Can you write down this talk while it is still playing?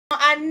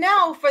I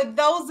know for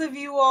those of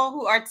you all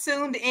who are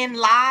tuned in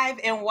live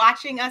and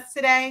watching us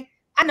today,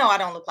 I know I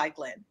don't look like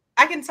Glenn.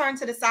 I can turn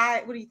to the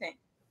side. What do you think?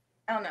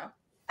 I don't know.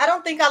 I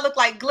don't think I look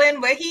like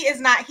Glenn, but he is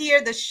not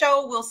here. The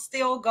show will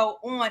still go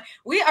on.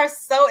 We are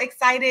so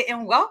excited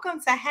and welcome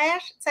to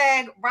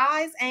hashtag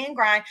Rise and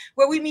Grind,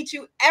 where we meet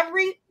you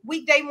every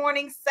weekday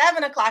morning,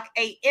 7 o'clock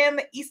a.m.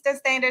 Eastern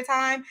Standard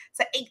Time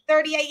to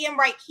 8:30 a.m.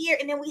 right here.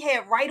 And then we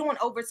head right on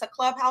over to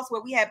Clubhouse,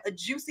 where we have a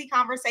juicy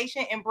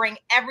conversation and bring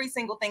every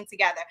single thing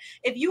together.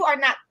 If you are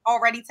not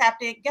already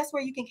tapped in, guess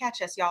where you can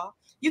catch us, y'all?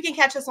 You can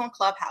catch us on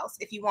Clubhouse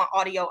if you want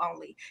audio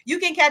only. You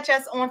can catch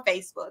us on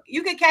Facebook.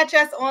 You can catch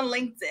us on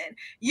LinkedIn.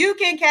 You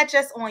can catch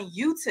us on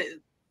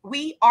YouTube.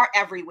 We are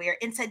everywhere.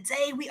 And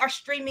today we are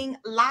streaming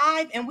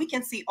live and we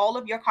can see all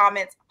of your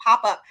comments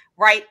pop up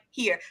right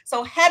here.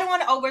 So head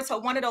on over to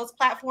one of those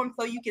platforms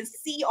so you can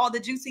see all the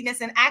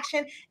juiciness in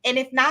action. And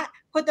if not,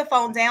 put the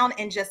phone down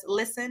and just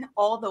listen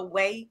all the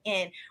way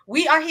in.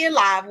 We are here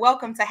live.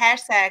 Welcome to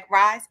hashtag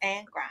Rise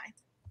and Grind.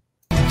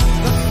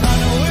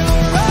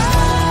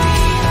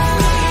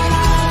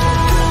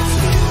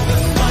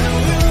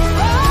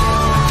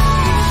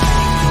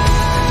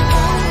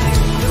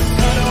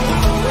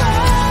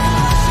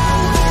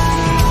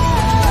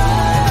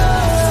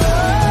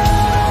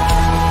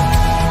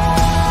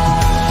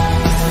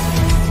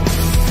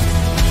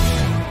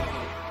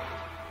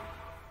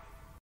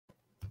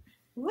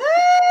 Woo!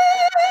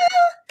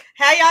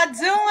 How y'all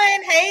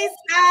doing? Hey,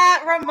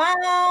 Scott,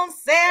 Ramon,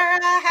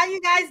 Sarah, how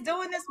you guys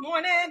doing this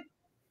morning?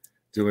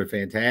 Doing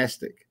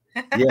fantastic.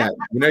 Yeah,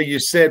 you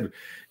said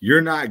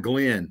you're not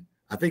Glenn.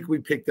 I think we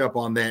picked up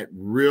on that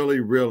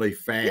really, really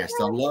fast.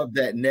 Yeah. I love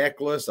that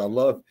necklace. I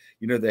love,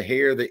 the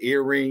hair, the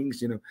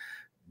earrings,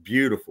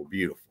 beautiful,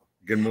 beautiful.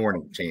 Good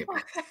morning, champion.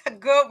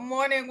 Good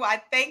morning.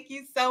 Why, thank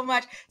you so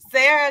much.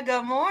 Sarah,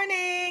 good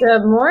morning.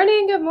 Good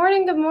morning. Good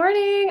morning. Good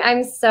morning.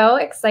 I'm so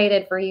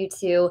excited for you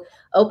to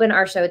open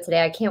our show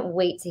today. I can't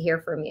wait to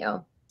hear from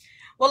you.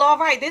 Well, all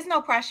right. There's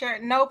no pressure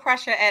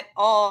at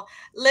all.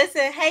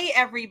 Listen, hey,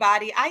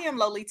 everybody. I am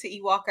Lolita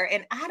E. Walker,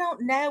 and I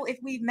don't know if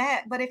we've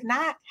met, but if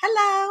not,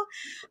 hello.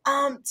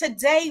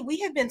 Today, we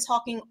have been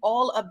talking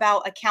all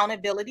about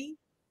accountability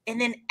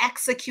and then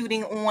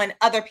executing on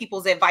other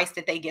people's advice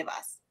that they give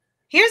us.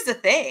 Here's the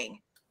thing.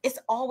 It's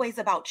always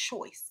about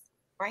choice,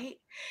 right?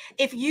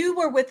 If you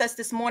were with us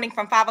this morning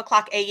from 5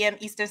 o'clock a.m.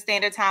 Eastern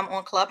Standard Time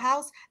on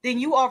Clubhouse, then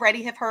you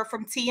already have heard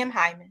from T.M.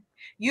 Hyman.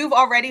 You've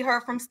already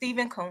heard from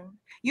Stephen Kuhn.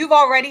 You've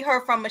already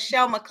heard from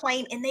Michelle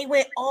McLean, and they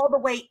went all the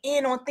way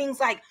in on things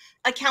like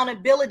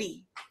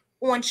accountability,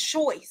 on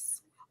choice,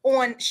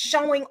 on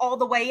showing all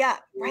the way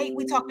up, right?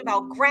 We talked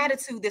about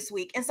gratitude this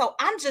week. And so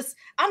I'm just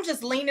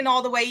leaning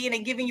all the way in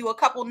and giving you a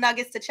couple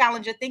nuggets to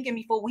challenge your thinking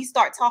before we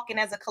start talking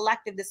as a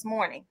collective this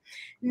morning.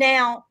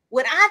 Now,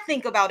 when I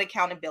think about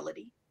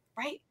accountability,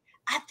 right?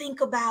 I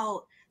think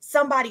about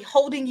somebody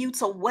holding you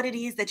to what it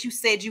is that you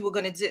said you were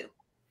going to do.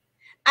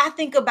 I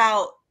think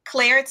about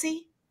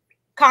clarity,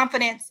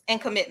 confidence,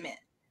 and commitment.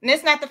 And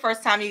it's not the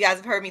first time you guys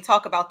have heard me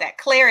talk about that.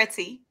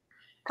 Clarity,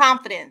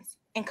 confidence,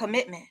 and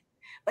commitment.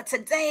 But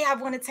today I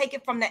want to take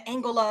it from the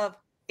angle of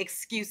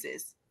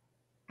excuses.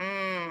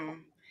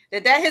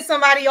 Did that hit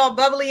somebody all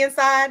bubbly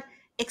inside?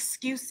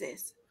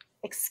 Excuses.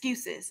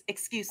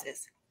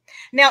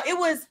 Now it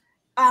was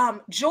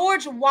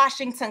George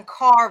Washington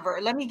Carver.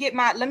 Let me get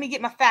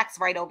my facts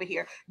right over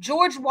here.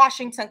 George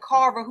Washington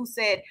Carver, who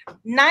said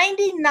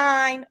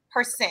 99%.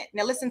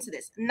 Now listen to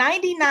this.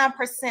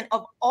 99%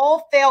 of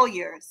all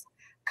failures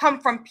come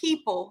from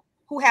people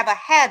who have a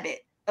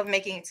habit of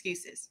making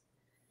excuses.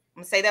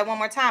 I'm going to say that one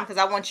more time because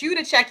I want you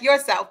to check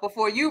yourself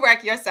before you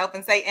wreck yourself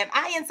and say, am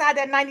I inside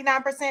that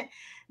 99%?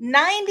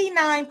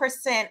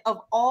 99% of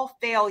all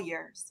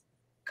failures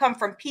come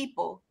from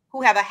people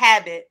who have a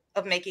habit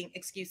of making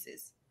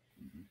excuses.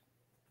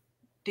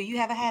 Do you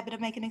have a habit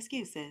of making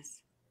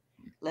excuses?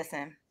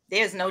 Listen,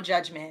 there's no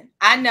judgment.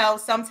 I know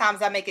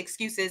sometimes I make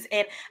excuses,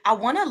 and I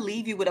want to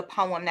leave you with a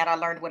poem that I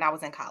learned when I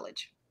was in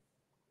college.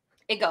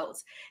 It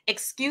goes,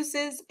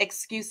 excuses,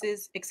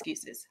 excuses,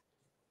 excuses.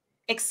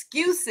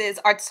 Excuses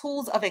are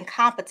tools of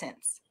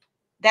incompetence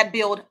that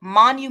build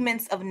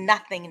monuments of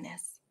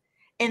nothingness.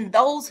 And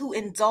those who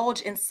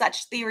indulge in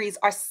such theories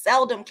are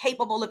seldom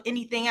capable of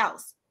anything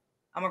else.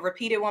 I'm going to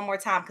repeat it one more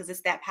time because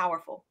it's that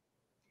powerful.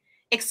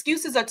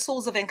 Excuses are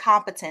tools of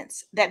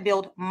incompetence that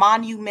build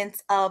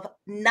monuments of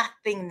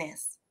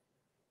nothingness.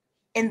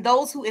 And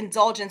those who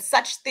indulge in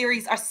such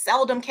theories are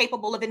seldom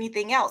capable of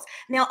anything else.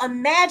 Now,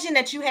 imagine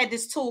that you had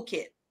this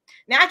toolkit.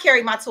 Now, I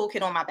carry my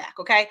toolkit on my back,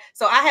 okay?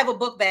 So I have a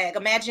book bag.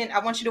 Imagine, I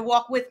want you to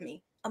walk with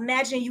me.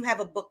 Imagine you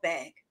have a book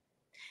bag.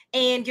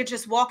 And you're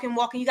just walking.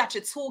 You got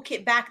your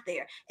toolkit back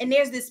there. And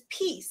there's this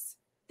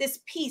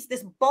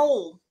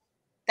bowl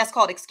that's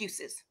called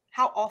excuses.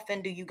 How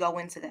often do you go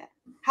into that?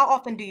 How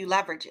often do you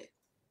leverage it?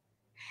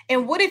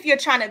 And what if you're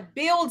trying to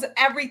build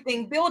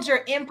everything, build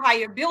your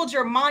empire, build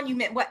your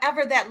monument,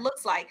 whatever that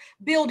looks like,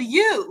 build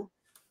you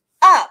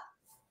up,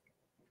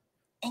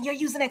 and you're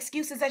using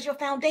excuses as your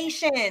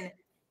foundation?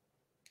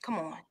 Come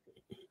on.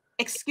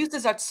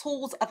 Excuses are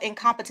tools of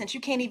incompetence.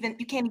 You can't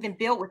even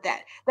build with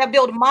that. That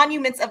build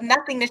monuments of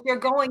nothingness. You're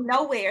going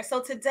nowhere. So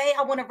today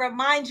I want to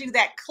remind you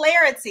that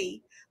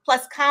clarity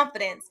plus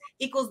confidence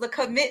equals the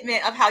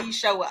commitment of how you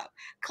show up.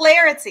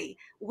 Clarity,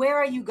 where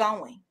are you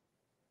going?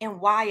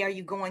 And why are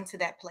you going to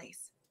that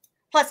place?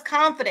 Plus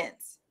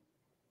confidence.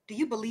 Do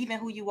you believe in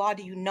who you are?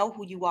 Do you know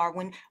who you are?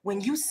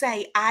 When you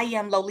say, I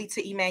am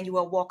Lolita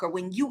Emmanuel Walker,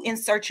 when you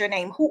insert your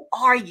name, who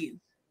are you?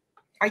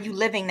 Are you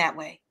living that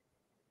way?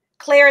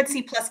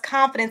 Clarity plus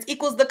confidence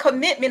equals the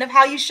commitment of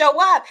how you show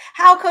up.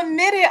 How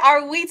committed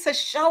are we to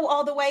show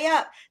all the way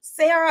up?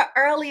 Sarah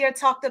earlier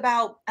talked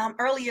about,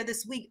 earlier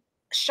this week,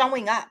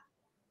 showing up.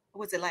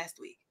 Or was it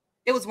last week?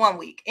 It was 1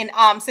 week. And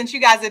since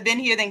you guys have been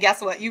here, then guess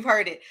what? You've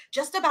heard it.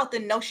 Just about the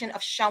notion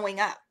of showing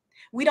up.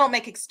 We don't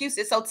make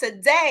excuses. So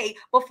today,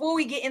 before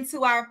we get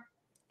into our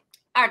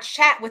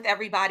chat with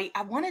everybody,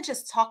 I want to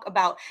just talk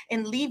about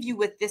and leave you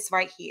with this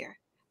right here.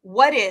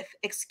 What if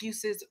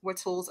excuses were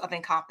tools of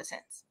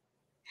incompetence?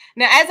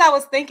 Now, as I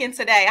was thinking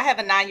today, I have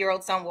a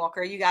 9-year-old son,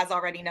 Walker. You guys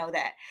already know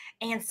that.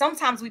 And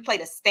sometimes we play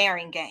the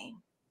staring game,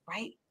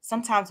 right?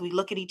 Sometimes we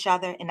look at each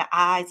other in the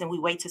eyes and we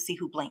wait to see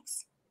who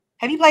blinks.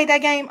 Have you played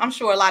that game? I'm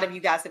sure a lot of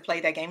you guys have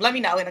played that game. Let me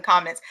know in the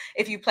comments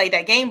if you played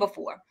that game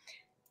before.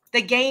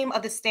 The game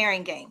of the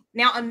staring game.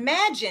 Now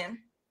imagine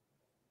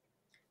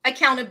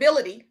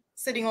accountability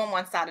sitting on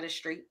one side of the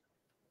street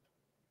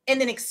and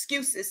then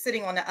excuses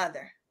sitting on the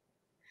other.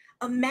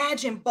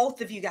 Imagine both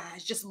of you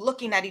guys just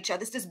looking at each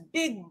other. It's this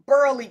big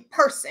burly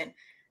person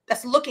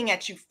that's looking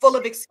at you full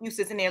of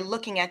excuses and they're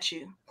looking at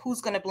you.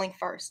 Who's going to blink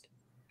first?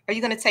 Are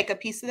you going to take a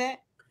piece of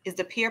that? Is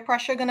the peer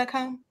pressure going to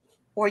come?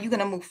 Or are you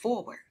going to move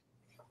forward?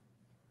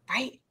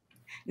 Right?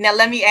 Now,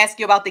 let me ask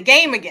you about the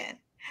game again.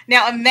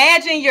 Now,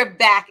 imagine you're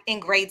back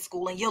in grade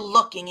school and you're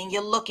looking and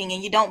you're looking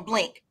and you don't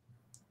blink.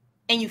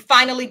 And you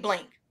finally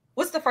blink.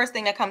 What's the first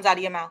thing that comes out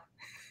of your mouth?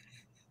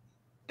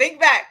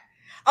 Think back.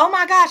 Oh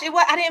my gosh,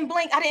 I didn't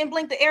blink. I didn't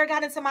blink. The air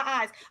got into my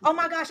eyes. Oh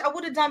my gosh, I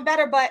would have done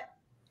better, but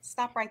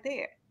stop right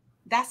there.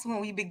 That's when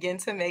we begin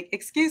to make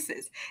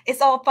excuses.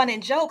 It's all fun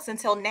and jokes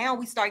until now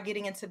we start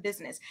getting into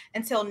business,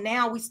 until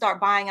now we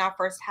start buying our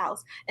first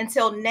house,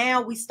 until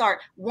now we start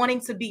wanting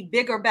to be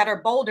bigger, better,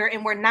 bolder,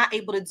 and we're not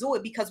able to do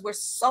it because we're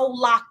so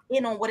locked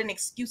in on what an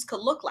excuse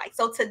could look like.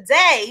 So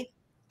today,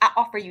 I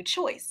offer you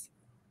choice.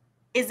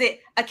 Is it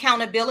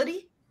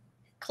accountability,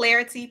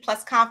 clarity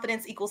plus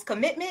confidence equals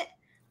commitment,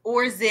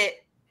 or is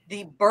it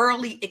the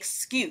burly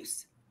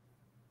excuse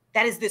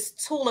that is this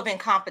tool of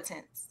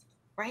incompetence?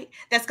 Right?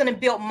 That's going to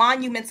build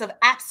monuments of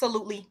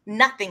absolutely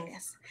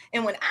nothingness.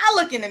 And when I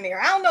look in the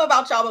mirror, I don't know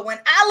about y'all, but when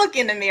I look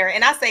in the mirror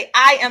and I say,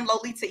 I am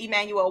Lolita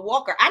Emmanuel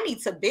Walker, I need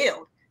to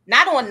build,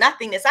 not on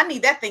nothingness. I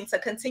need that thing to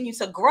continue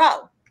to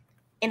grow.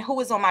 And who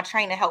is on my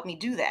train to help me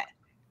do that?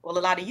 Well, a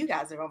lot of you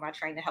guys are on my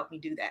train to help me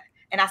do that.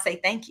 And I say,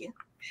 thank you.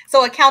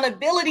 So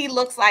accountability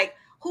looks like,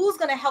 who's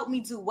going to help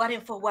me do what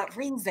and for what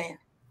reason?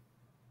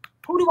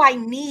 Who do I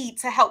need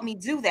to help me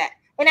do that?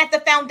 And at the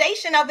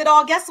foundation of it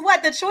all, guess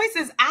what? The choice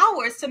is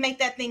ours to make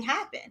that thing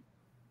happen.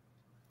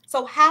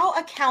 So how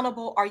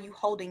accountable are you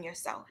holding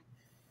yourself?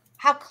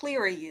 How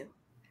clear are you?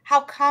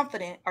 How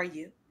confident are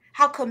you?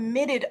 How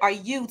committed are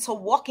you to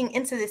walking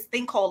into this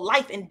thing called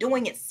life and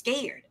doing it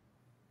scared?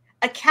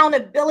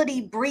 Accountability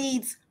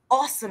breeds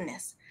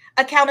awesomeness.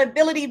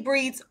 Accountability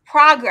breeds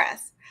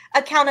progress.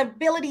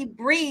 Accountability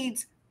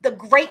breeds the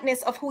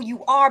greatness of who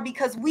you are,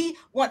 because we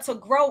want to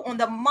grow on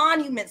the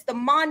monuments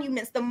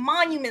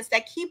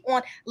that keep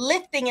on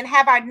lifting and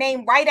have our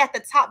name right at the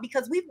top,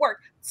 because we've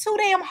worked too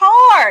damn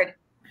hard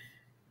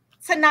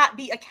to not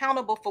be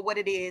accountable for what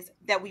it is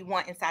that we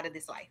want inside of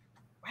this life,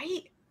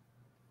 right?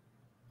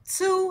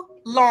 Too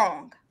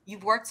long.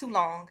 You've worked too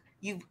long.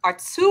 You are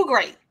too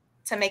great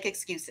to make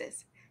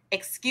excuses.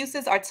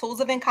 Excuses are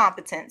tools of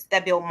incompetence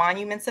that build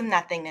monuments of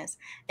nothingness,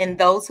 and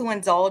those who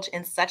indulge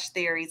in such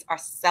theories are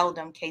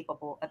seldom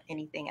capable of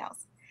anything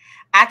else.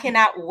 I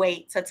cannot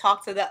wait to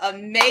talk to the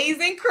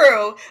amazing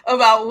crew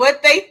about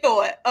what they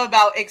thought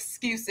about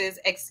excuses.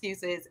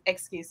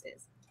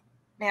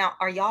 Now,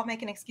 are y'all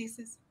making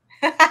excuses?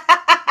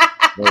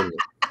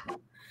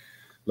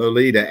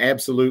 Lolita,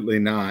 absolutely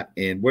not.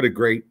 And what a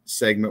great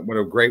segment. What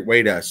a great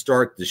way to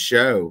start the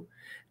show.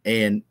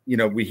 And, you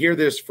know, we hear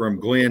this from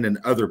Glenn and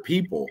other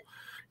people.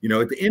 You know,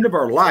 at the end of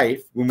our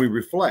life, when we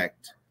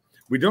reflect,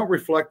 we don't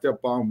reflect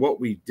upon what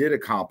we did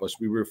accomplish.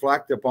 We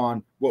reflect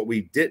upon what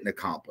we didn't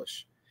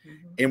accomplish.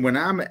 Mm-hmm. And when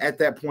I'm at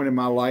that point in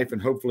my life,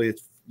 and hopefully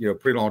it's, you know, a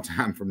pretty long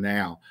time from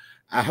now,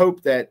 I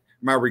hope that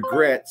my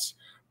regrets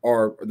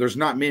are, there's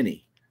not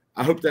many.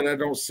 I hope that I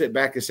don't sit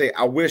back and say,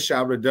 I wish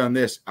I would have done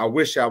this. I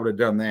wish I would have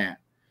done that.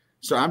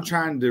 So I'm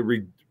trying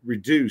to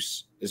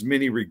reduce as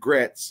many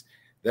regrets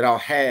that I'll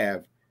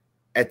have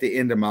at the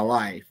end of my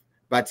life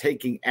by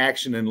taking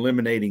action and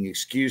eliminating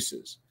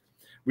excuses.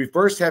 We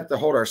first have to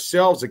hold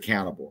ourselves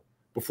accountable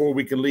before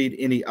we can lead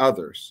any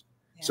others.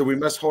 Yeah. So we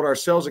must hold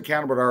ourselves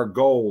accountable to our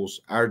goals,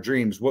 our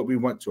dreams, what we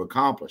want to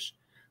accomplish,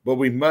 but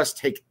we must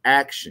take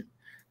action.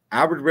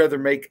 I would rather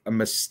make a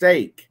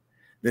mistake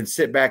than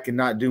sit back and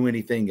not do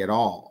anything at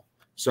all.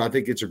 So I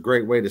think it's a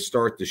great way to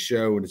start the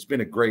show, and it's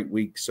been a great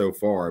week so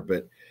far.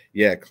 But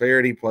yeah,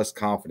 clarity plus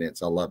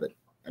confidence. I love it.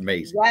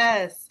 Amazing.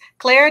 Yes.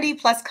 Clarity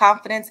plus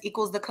confidence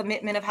equals the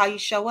commitment of how you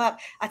show up.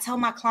 I tell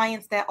my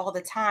clients that all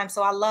the time.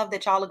 So I love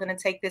that y'all are going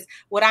to take this,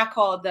 what I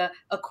call the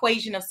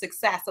equation of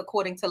success,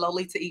 according to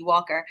Lolita E.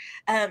 Walker.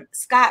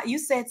 Scott, you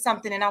said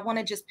something, and I want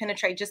to just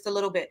penetrate just a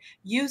little bit.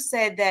 You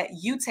said that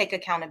you take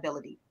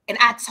accountability. And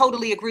I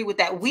totally agree with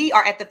that. We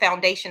are at the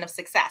foundation of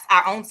success,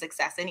 our own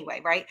success anyway,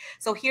 right?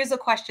 So here's a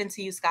question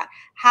to you, Scott.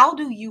 How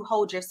do you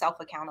hold yourself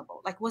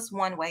accountable? Like, what's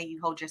one way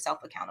you hold yourself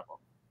accountable?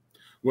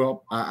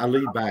 Well, I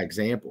lead by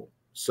example.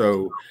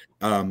 So,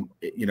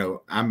 you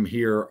know, I'm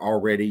here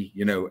already,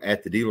 you know,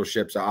 at the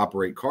dealerships. I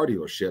operate car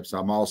dealerships.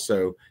 I'm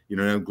also, you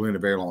know, known Glenn a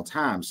very long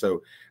time.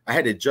 So I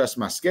had to adjust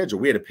my schedule.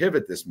 We had to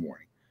pivot this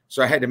morning.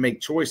 So I had to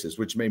make choices,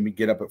 which made me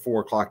get up at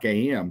 4:00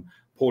 a.m.,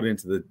 pulled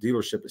into the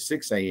dealership at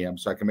 6 a.m.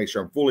 so I can make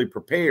sure I'm fully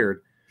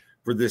prepared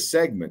for this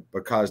segment,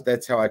 because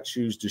that's how I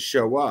choose to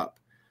show up.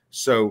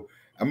 So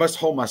I must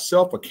hold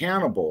myself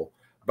accountable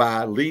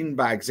by leading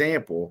by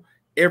example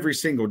every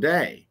single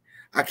day.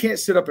 I can't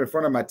sit up in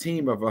front of my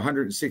team of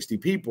 160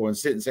 people and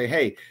sit and say,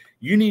 hey,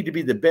 you need to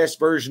be the best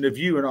version of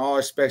you in all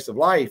aspects of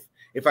life.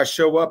 If I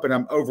show up and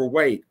I'm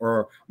overweight,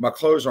 or my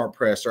clothes aren't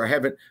pressed, or I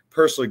haven't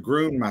personally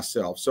groomed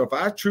myself. So if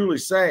I truly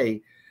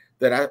say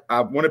that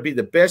I want to be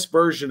the best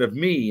version of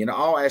me in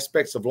all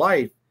aspects of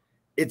life,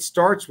 it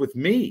starts with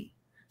me.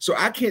 So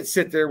I can't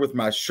sit there with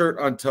my shirt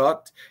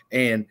untucked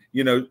and,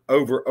 you know,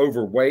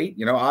 overweight.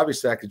 You know,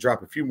 obviously I could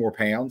drop a few more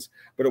pounds,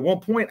 but at one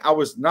point I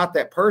was not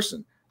that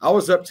person. I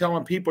was up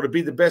telling people to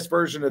be the best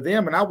version of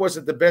them, and I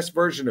wasn't the best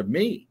version of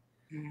me.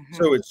 Mm-hmm.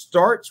 So it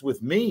starts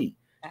with me.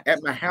 Absolutely.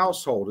 At my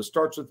household. It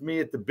starts with me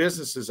at the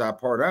businesses I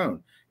part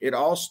own. It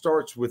all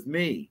starts with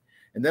me.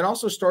 And that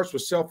also starts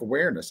with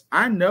self-awareness.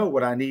 I know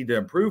what I need to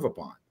improve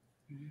upon.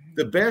 Mm-hmm.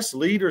 The best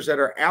leaders that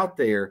are out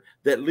there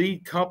that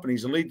lead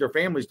companies and lead their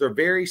families, they're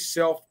very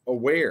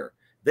self-aware.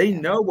 They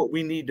know what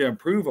we need to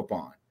improve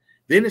upon.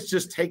 Then it's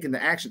just taking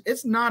the action.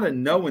 It's not a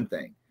knowing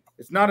thing.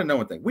 It's not a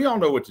knowing thing. We all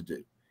know what to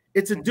do.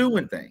 It's a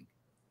doing thing.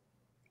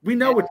 We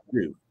know what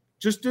to do.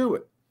 Just do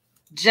it.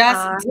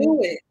 Just do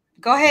it.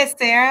 Go ahead,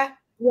 Sarah.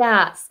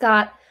 Yeah,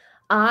 Scott,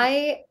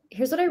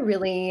 here's what I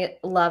really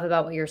love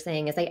about what you're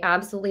saying is I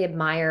absolutely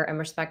admire and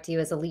respect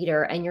you as a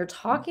leader. And you're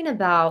talking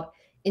about,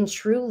 in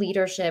true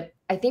leadership,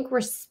 I think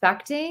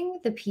respecting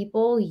the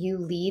people you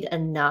lead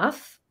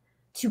enough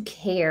to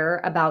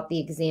care about the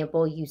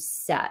example you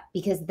set,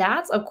 because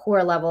that's a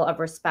core level of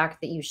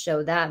respect that you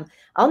show them.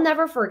 I'll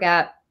never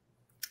forget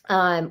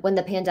when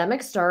the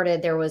pandemic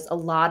started, there was a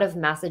lot of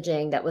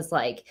messaging that was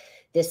like,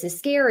 this is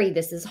scary,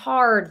 this is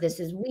hard, this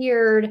is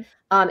weird.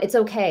 It's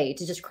okay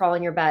to just crawl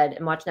in your bed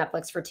and watch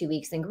Netflix for 2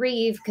 weeks and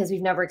grieve because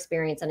we've never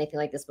experienced anything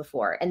like this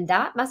before. And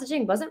that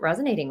messaging wasn't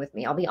resonating with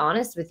me. I'll be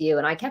honest with you.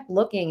 And I kept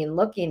looking and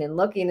looking and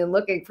looking and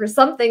looking for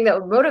something that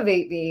would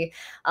motivate me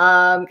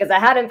because I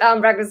hadn't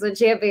found Breakfast with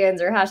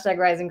Champions or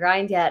 #Rise and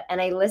Grind yet.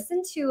 And I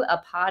listened to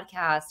a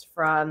podcast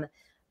from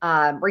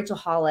Rachel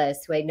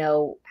Hollis, who I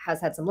know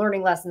has had some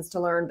learning lessons to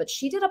learn, but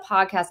she did a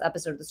podcast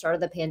episode at the start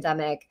of the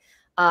pandemic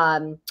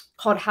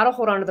called How to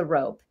Hold On to the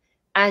Rope.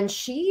 And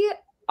she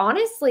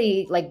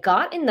honestly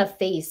got in the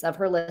face of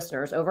her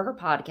listeners over her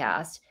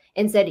podcast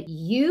and said,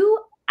 you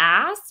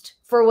asked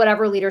for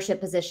whatever leadership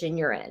position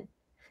you're in.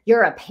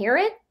 You're a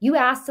parent, you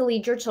asked to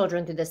lead your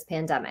children through this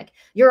pandemic.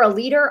 You're a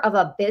leader of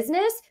a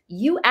business,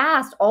 you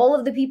asked all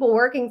of the people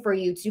working for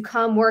you to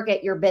come work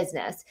at your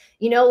business.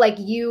 You know,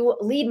 you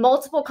lead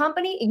multiple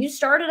companies, you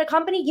started a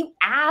company, you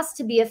asked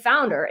to be a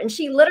founder. And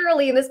she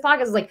literally in this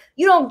podcast is like,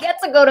 you don't get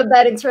to go to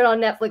bed and turn on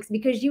Netflix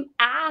because you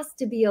asked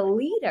to be a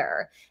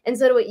leader. And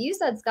so to what you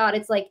said, Scott,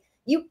 it's like,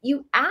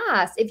 you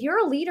asked. If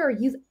you're a leader,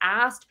 you've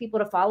asked people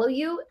to follow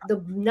you.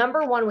 The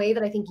number one way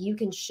that I think you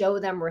can show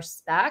them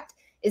respect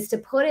is to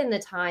put in the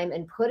time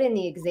and put in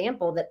the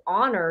example that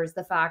honors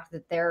the fact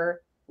that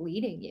they're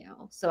leading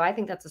you. So I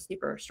think that's a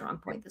super strong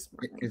point this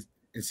morning.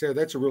 And Sarah,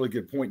 that's a really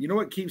good point. You know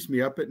what keeps me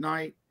up at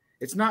night?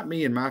 It's not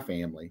me and my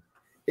family.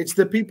 It's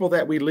the people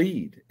that we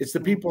lead. It's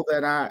the people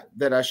that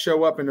I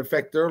show up and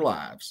affect their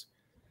lives.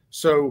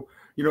 So,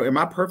 you know, am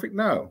I perfect?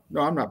 No,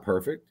 I'm not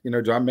perfect. You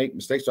know, do I make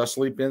mistakes? Do I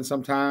sleep in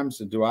sometimes?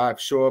 Do I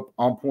show up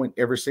on point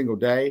every single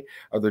day?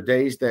 Are there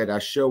days that I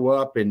show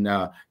up and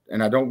I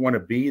don't want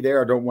to be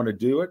there? I don't want to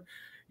do it.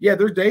 Yeah,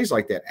 there's days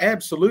like that.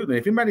 Absolutely.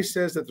 If anybody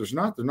says that there's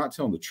not, they're not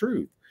telling the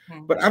truth.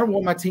 Mm-hmm. But I don't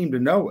want my team to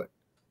know it.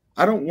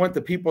 I don't want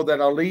the people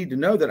that I lead to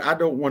know that I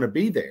don't want to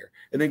be there.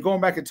 And then going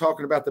back and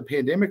talking about the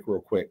pandemic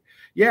real quick.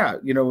 Yeah,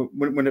 you know,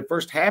 when it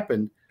first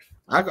happened,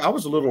 I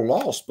was a little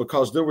lost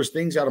because there was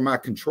things out of my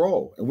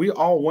control. And we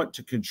all want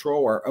to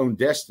control our own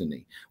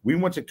destiny. We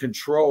want to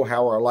control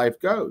how our life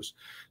goes.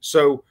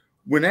 So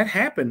when that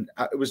happened,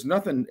 it was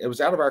nothing. It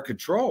was out of our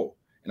control.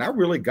 And I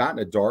really got in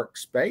a dark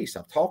space.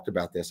 I've talked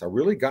about this. I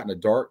really got in a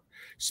dark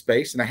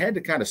space, and I had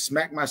to kind of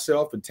smack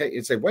myself and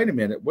say, wait a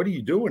minute, what are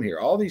you doing here?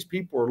 All these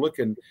people are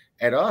looking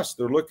at us.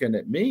 They're looking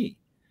at me.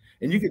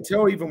 And you can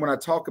tell even when I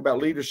talk about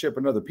leadership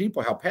and other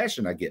people, how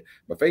passionate I get.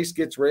 My face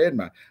gets red,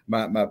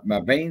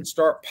 my veins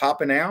start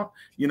popping out.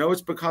 You know,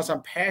 it's because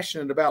I'm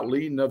passionate about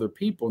leading other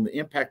people and the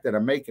impact that I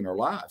make in their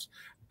lives.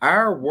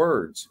 Our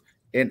words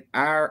and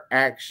our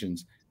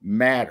actions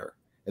matter.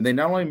 And they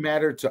not only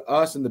matter to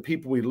us and the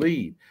people we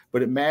lead,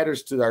 but it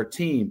matters to our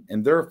team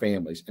and their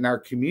families and our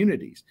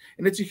communities.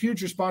 And it's a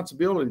huge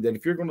responsibility that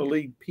if you're going to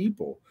lead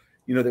people,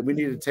 you know, that we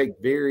need to take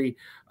very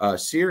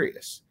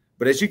serious.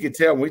 But as you can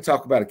tell, when we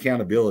talk about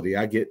accountability,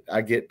 I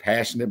get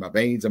passionate in my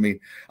veins. I mean,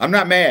 I'm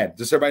not mad.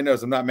 Just so everybody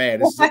knows I'm not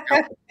mad. It's just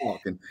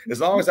talk. And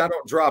as long as I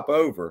don't drop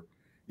over,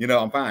 you know,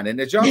 I'm fine. And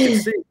as y'all can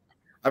see,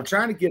 I'm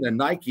trying to get a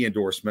Nike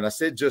endorsement. I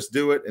said, just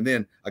do it. And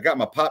then I got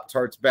my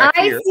Pop-Tarts back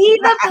here. I see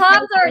the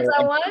Pop-Tarts.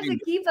 I wanted to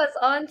keep us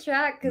on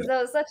track because that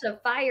was such a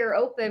fire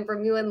open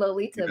from you and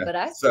Lolita. Yeah. But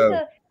I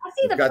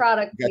see the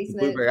product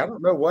placement. I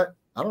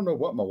don't know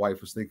what my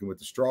wife was thinking with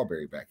the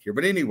strawberry back here.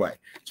 But anyway,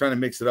 trying to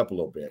mix it up a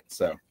little bit.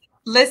 So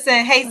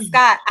listen, hey,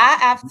 Scott, I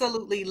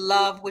absolutely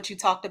love what you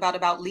talked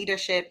about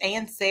leadership,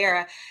 and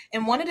Sarah.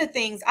 And one of the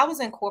things, I was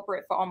in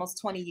corporate for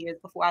almost 20 years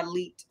before I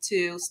leaped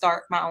to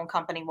start my own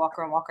company,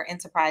 Walker & Walker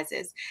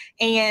Enterprises.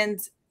 And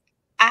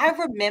I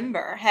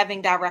remember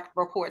having direct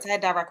reports. I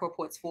had direct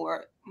reports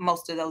for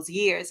most of those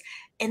years.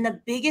 And the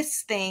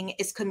biggest thing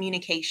is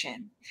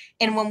communication.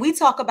 And when we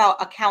talk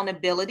about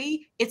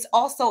accountability, it's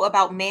also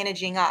about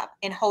managing up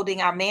and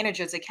holding our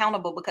managers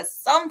accountable, because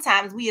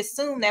sometimes we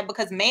assume that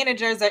because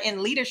managers are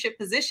in leadership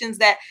positions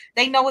that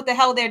they know what the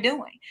hell they're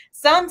doing.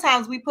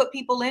 Sometimes we put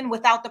people in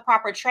without the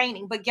proper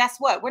training, but guess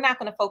what? We're not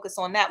going to focus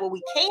on that. What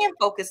we can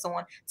focus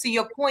on, to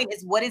your point,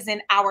 is what is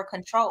in our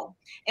control.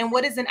 And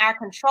what is in our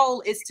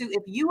control is to,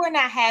 if you are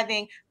not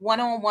having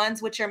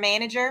one-on-ones with your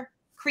manager,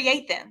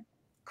 create them.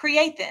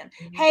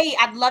 Mm-hmm. Hey,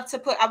 I want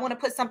to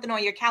put something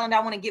on your calendar. I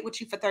want to get with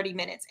you for 30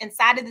 minutes.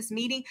 Inside of this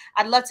meeting,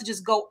 I'd love to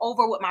just go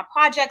over what my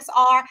projects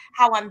are,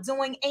 how I'm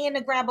doing, and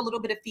to grab a little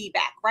bit of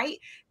feedback, right?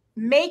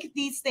 Make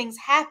these things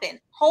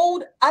happen.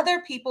 Hold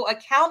other people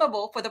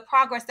accountable for the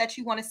progress that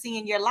you want to see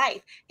in your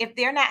life. If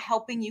they're not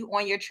helping you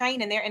on your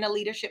train and they're in a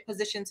leadership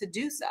position to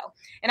do so.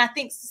 And I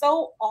think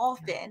so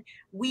often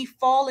we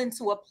fall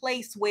into a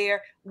place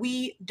where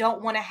we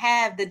don't want to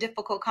have the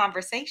difficult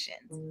conversations.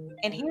 Mm-hmm.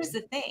 And here's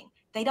the thing.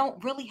 They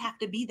don't really have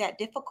to be that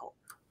difficult.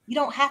 You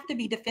don't have to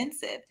be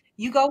defensive.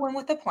 You go in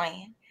with a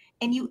plan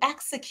and you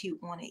execute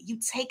on it. You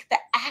take the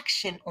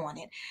action on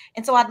it.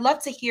 And so I'd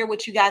love to hear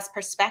what you guys'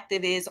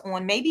 perspective is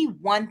on maybe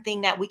one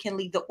thing that we can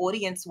leave the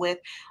audience with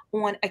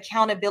on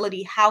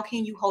accountability. How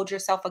can you hold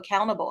yourself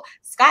accountable?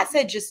 Scott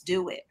said, just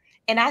do it.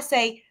 And I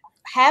say,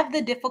 have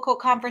the difficult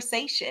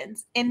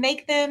conversations and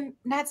make them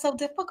not so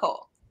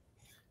difficult.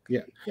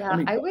 Yeah.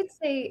 I would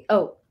say,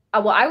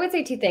 I would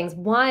say two things.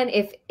 One,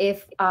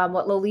 if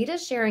what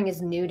Lolita's sharing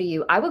is new to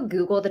you, I would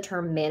Google the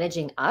term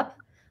managing up,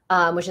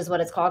 which is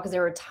what it's called, because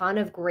there are a ton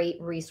of great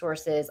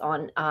resources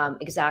on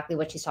exactly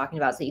what she's talking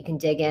about. So you can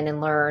dig in and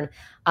learn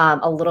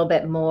a little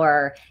bit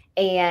more.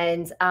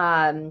 And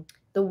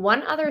the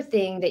one other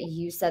thing that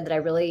you said that I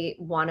really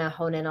want to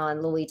hone in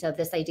on, Lolita,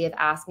 this idea of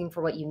asking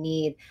for what you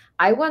need.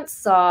 I once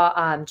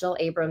saw Jill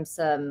Abrams,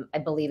 I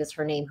believe is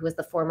her name, who was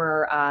the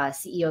former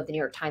CEO of the New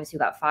York Times who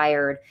got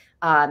fired,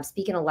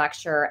 speak in a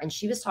lecture. And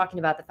she was talking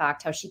about the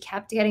fact how she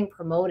kept getting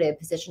promoted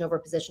position over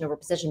position over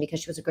position because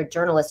she was a good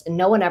journalist and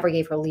no one ever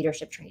gave her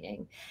leadership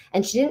training.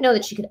 And she didn't know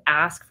that she could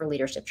ask for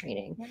leadership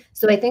training.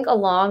 So I think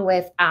along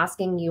with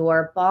asking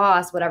your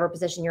boss, whatever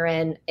position you're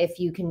in, if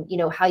you can,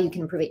 how you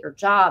can improve at your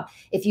job,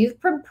 if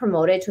you've been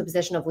promoted to a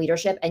position of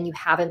leadership and you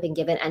haven't been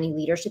given any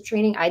leadership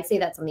training, I'd say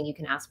that's something you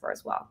can ask for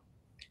as well.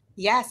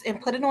 Yes, and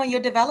put it on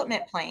your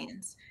development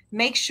plans.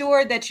 Make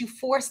sure that you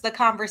force the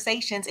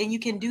conversations, and you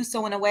can do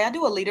so in a way. I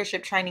do a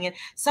leadership training, and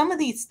some of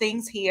these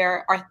things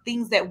here are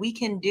things that we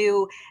can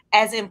do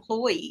as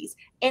employees,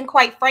 and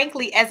quite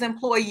frankly, as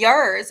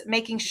employers,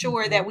 making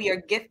sure that we are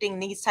gifting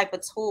these type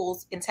of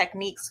tools and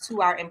techniques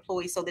to our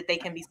employees so that they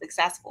can be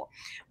successful.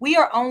 We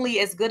are only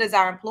as good as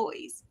our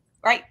employees,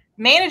 right?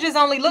 Managers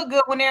only look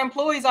good when their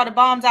employees are the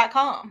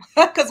bomb.com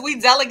because we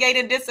delegate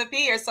and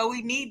disappear. So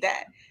we need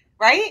that,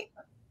 right?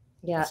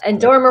 Yeah. And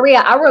Dora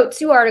Maria, I wrote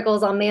 2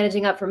 articles on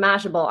managing up for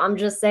Mashable. I'm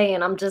just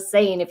saying,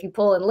 if you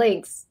pull in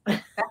links.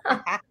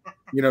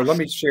 Let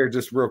me share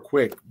just real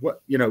quick.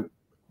 The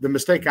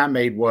mistake I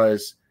made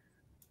was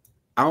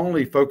I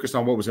only focused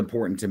on what was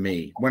important to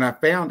me. When I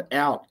found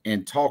out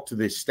and talked to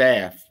the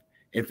staff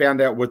and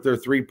found out what their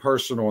 3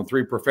 personal and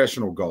 3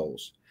 professional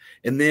goals,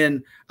 and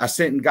then I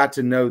sent and got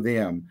to know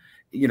them.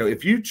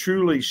 If you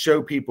truly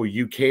show people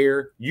you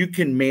care, you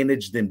can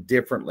manage them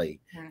differently.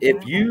 Mm-hmm.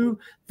 If you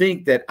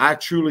think that I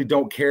truly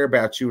don't care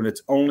about you and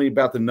it's only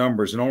about the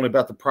numbers and only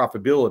about the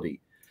profitability,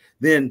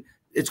 then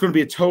it's going to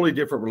be a totally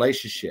different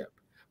relationship.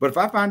 But if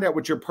I find out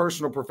what your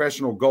personal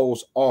professional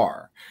goals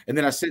are, and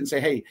then I sit and say,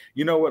 hey,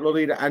 you know what,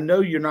 Lolita, I know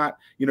you're not,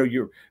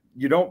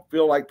 you don't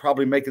feel like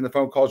probably making the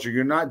phone calls, or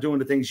you're not doing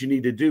the things you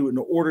need to do in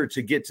order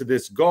to get to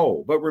this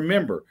goal. But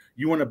remember,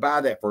 you want to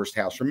buy that first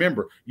house.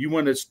 Remember, you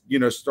want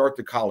to, start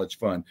the college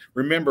fund.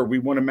 Remember, we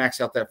want to max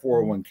out that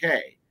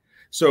 401k.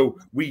 So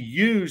we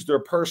use their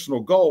personal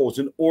goals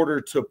in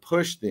order to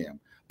push them.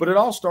 But it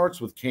all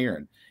starts with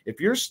caring. If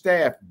your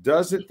staff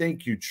doesn't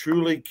think you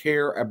truly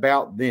care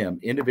about them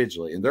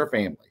individually and their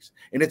families,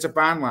 and it's a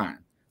fine line,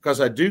 because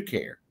I do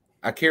care.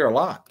 I care a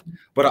lot,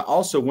 but I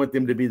also want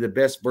them to be the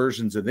best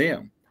versions of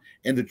them.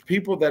 And the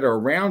people that are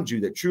around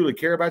you that truly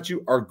care about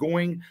you are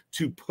going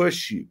to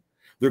push you.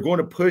 They're going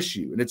to push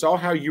you. And it's all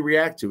how you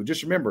react to it.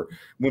 Just remember,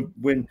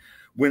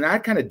 when I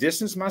kind of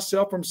distance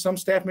myself from some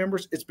staff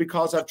members, it's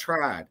because I've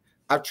tried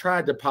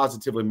to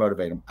positively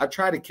motivate them. I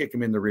try to kick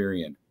them in the rear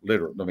end,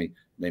 literally. I mean,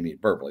 maybe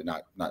verbally,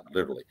 not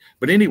literally.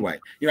 But anyway,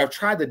 I've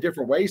tried the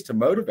different ways to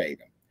motivate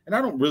them. And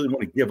I don't really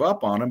want to give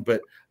up on them,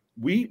 but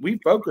we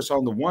focus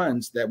on the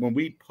ones that when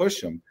we push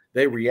them,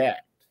 they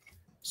react.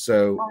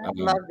 So I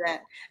love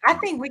that. I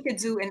think we could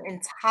do an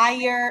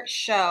entire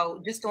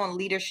show just on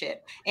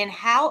leadership, and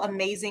how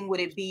amazing would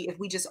it be if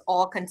we just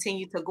all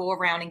continue to go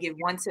around and give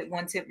one tip.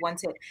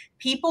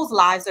 People's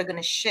lives are going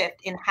to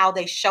shift in how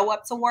they show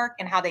up to work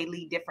and how they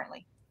lead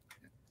differently.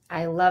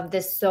 I love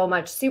this so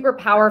much. Super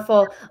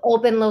powerful,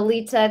 open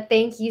Lolita.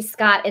 Thank you,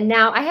 Scott. And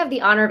now I have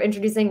the honor of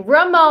introducing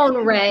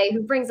Ramon Ray,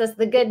 who brings us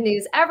the good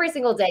news every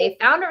single day,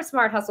 founder of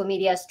Smart Hustle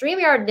Media,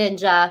 StreamYard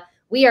Ninja.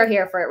 We are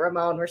here for it,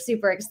 Ramon. We're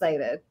super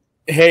excited.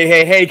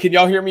 Hey, can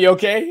y'all hear me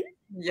okay?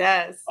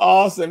 Yes.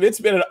 Awesome. It's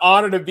been an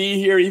honor to be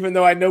here, even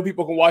though I know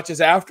people can watch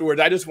us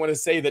afterwards. I just want to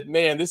say that,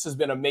 man, this has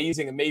been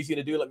amazing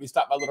to do. Let me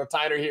stop my little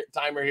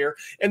timer here.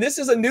 And this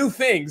is a new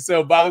thing.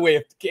 So, by the way,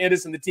 if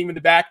Candace and the team in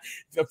the back,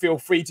 feel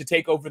free to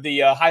take over the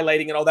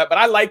highlighting and all that. But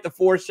I like the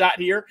 4 shot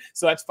here,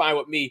 so that's fine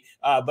with me.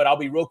 But I'll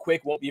be real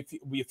quick. Won't be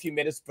a few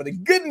minutes for the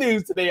good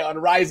news today on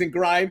Rise and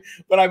Grind.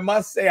 But I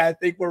must say, I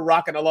think we're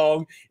rocking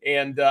along,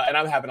 and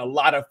I'm having a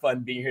lot of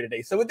fun being here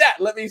today. So with that,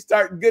 let me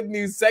start good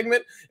news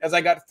segment, as I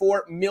got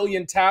 4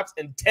 million taps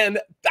and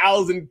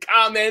 10,000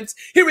 comments.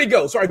 Here we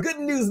go. So our good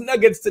news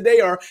nuggets today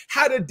are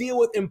how to deal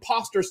with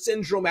imposter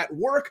syndrome at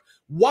work,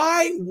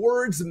 why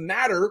words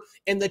matter,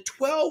 and the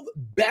 12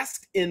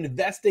 best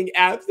investing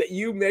apps that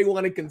you may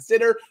want to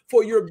consider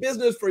for your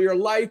business, for your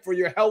life, for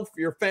your health, for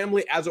your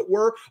family, as it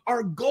were.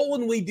 Our goal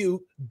when we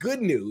do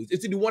good news is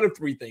to do one of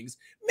 3 things: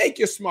 make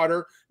you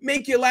smarter,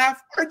 make you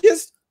laugh, or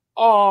just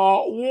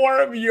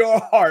warm your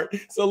heart.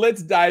 So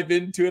let's dive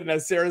into it. And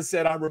as Sarah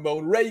said, I'm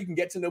Ramon Ray. You can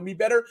get to know me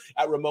better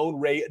at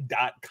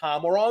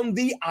RamonRay.com or on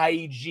the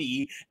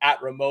IG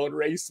at Ramon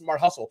Ray Smart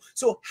Hustle.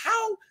 So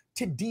how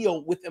to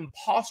deal with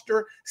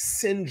imposter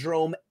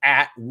syndrome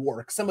at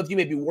work. Some of you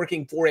may be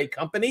working for a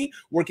company,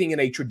 working in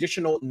a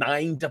traditional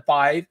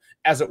 9-to-5,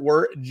 as it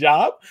were,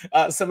 job.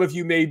 Some of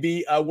you may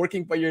be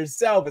working for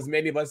yourself, as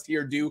many of us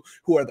here do,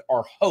 who are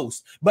our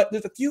hosts. But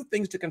there's a few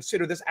things to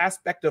consider. This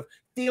aspect of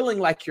feeling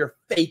like you're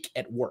fake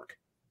at work,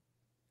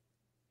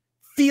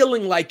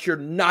 feeling like you're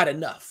not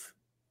enough,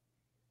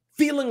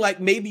 feeling like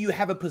maybe you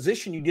have a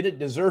position you didn't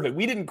deserve it.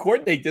 We didn't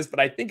coordinate this,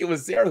 but I think it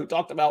was Sarah who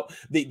talked about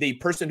the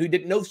person who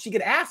didn't know she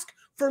could ask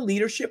for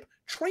leadership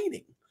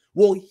training.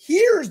 Well,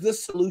 here's the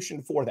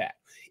solution for that.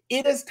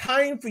 It is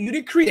time for you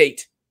to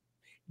create,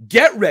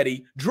 get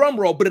ready, drum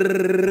roll,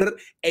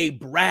 a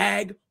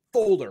brag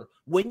folder.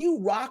 When you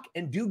rock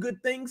and do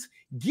good things,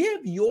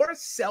 give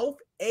yourself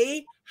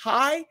a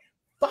high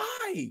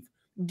five.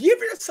 Give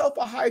yourself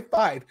a high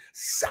five.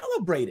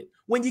 Celebrate it.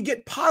 When you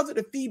get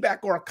positive feedback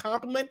or a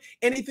compliment,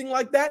 anything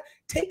like that,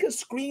 take a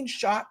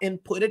screenshot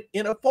and put it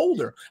in a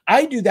folder.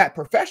 I do that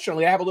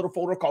professionally. I have a little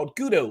folder called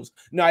Kudos.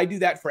 Now, I do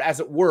that for, as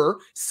it were,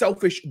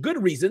 selfish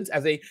good reasons.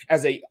 As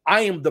a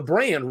I am the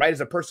brand, right?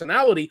 As a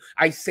personality,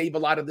 I save a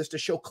lot of this to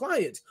show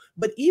clients.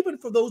 But even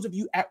for those of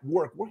you at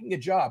work, working a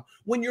job,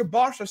 when your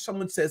boss or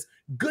someone says,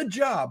 good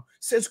job,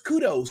 says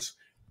kudos,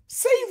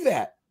 save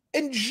that.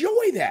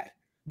 Enjoy that.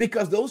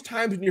 Because those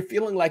times when you're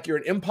feeling like you're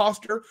an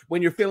imposter,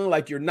 when you're feeling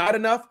like you're not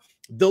enough,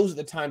 those are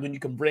the times when you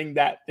can bring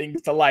that thing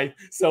to life.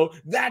 So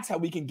that's how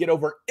we can get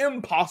over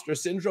imposter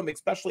syndrome,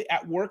 especially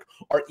at work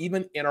or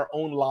even in our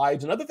own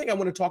lives. Another thing I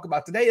want to talk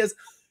about today is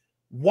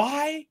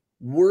why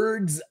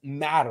words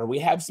matter. We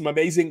have some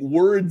amazing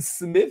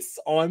wordsmiths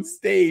on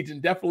stage,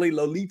 and definitely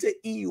Lolita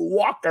E.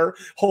 Walker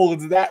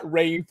holds that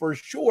reign for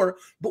sure.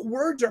 But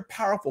words are a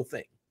powerful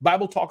thing.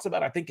 Bible talks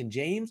about, I think in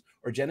James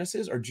or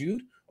Genesis or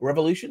Jude or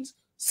Revelations,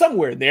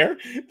 somewhere there,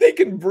 they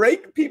can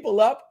break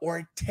people up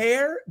or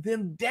tear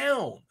them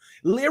down.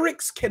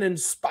 Lyrics can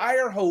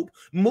inspire hope,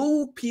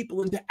 move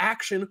people into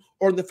action,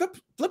 or on the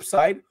flip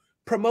side,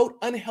 promote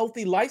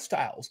unhealthy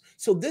lifestyles.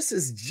 So this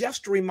is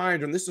just a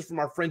reminder, and this is from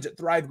our friends at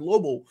Thrive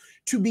Global,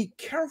 to be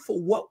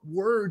careful what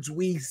words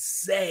we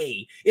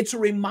say. It's a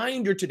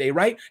reminder today,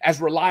 right?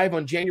 As we're live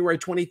on January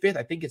 25th,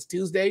 I think it's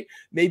Tuesday,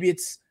 maybe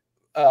it's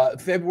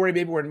February,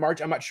 maybe we're in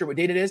March. I'm not sure what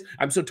date it is.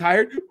 I'm so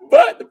tired.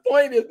 But the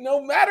point is,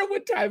 no matter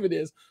what time it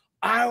is,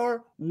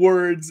 our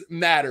words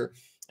matter.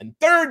 And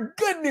third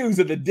good news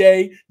of the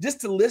day,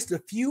 just to list a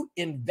few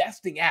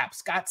investing apps.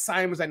 Scott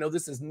Simons, I know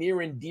this is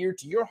near and dear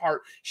to your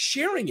heart,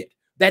 sharing it.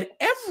 that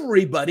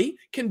everybody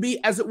can be,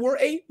 as it were,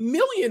 a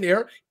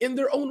millionaire in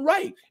their own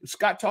right.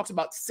 Scott talks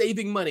about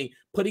saving money,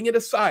 putting it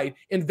aside,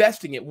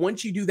 investing it.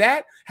 Once you do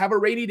that, have a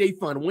rainy day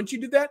fund. Once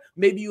you do that,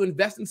 maybe you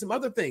invest in some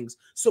other things.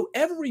 So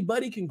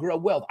everybody can grow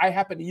wealth. I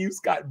happen to use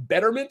Scott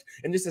Betterment,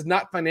 and this is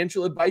not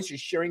financial advice,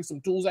 just sharing some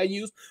tools I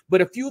use,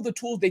 but a few of the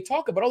tools they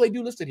talk about, all they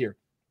do listed here: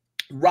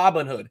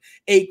 Robinhood,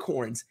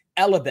 Acorns,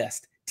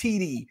 Ellevest,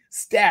 TD,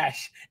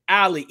 Stash,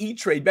 Ally,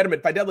 E-Trade,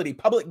 Betterment, Fidelity,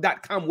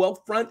 Public.com,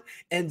 Wealthfront,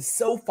 and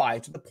SoFi.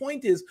 So the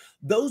point is,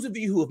 those of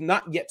you who have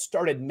not yet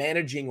started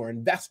managing or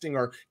investing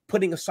or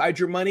putting aside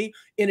your money,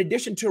 in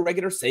addition to a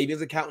regular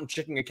savings account and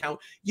checking account,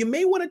 you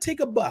may want to take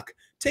 $1,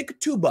 take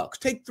 $2,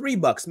 take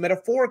 $3,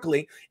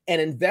 metaphorically, and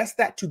invest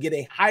that to get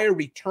a higher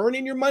return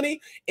in your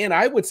money. And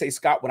I would say,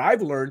 Scott, what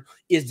I've learned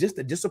is just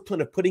the discipline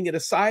of putting it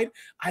aside.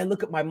 I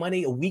look at my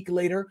money a week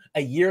later,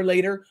 a year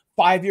later,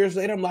 5 years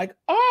later, I'm like,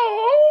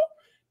 oh,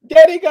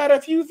 Daddy got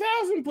a few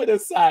thousand put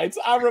aside.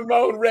 So I'm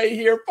Ramon Ray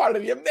here, part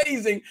of the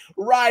amazing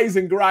Rise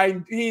and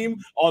Grind team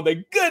on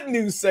the Good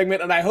News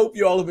segment, and I hope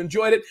you all have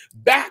enjoyed it.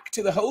 Back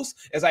to the host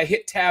as I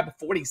hit tab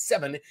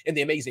 47 in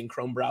the amazing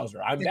Chrome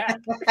browser. I'm back.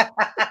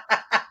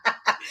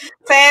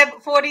 Tab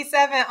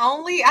 47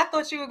 only? I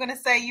thought you were going to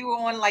say you were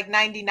on like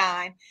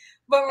 99.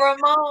 But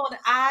Ramon,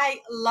 I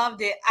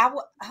loved it.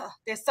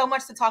 There's so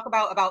much to talk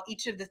about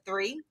each of the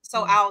three.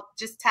 So I'll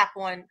just tap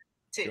on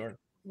two. Sure.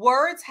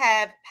 Words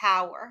have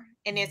power,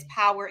 and there's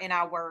power in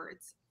our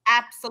words.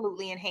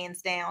 Absolutely, and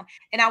hands down.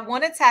 And I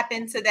want to tap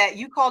into that.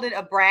 You called it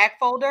a brag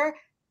folder,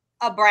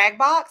 a brag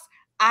box.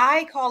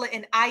 I call it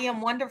an I am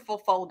wonderful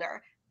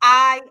folder.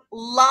 I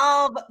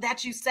love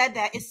that you said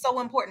that. It's so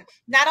important,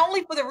 not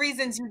only for the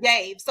reasons you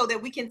gave, so that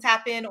we can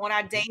tap in on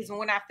our days when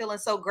we're not feeling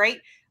so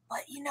great, but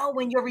you know,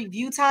 when your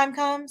review time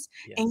comes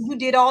and you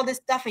did all this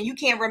stuff and you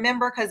can't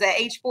remember, because at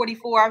age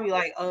 44, I'll be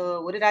like, oh,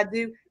 what did I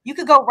do? You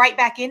could go right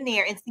back in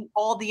there and see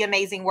all the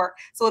amazing work.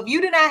 So if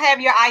you do not have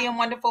your I Am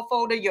Wonderful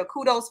folder, your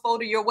kudos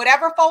folder, your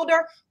whatever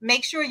folder,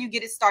 make sure you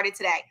get it started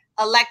today,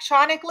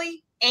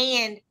 electronically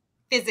and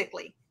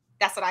physically.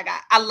 That's what I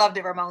got. I loved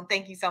it, Ramon.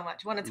 Thank you so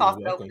much. I want to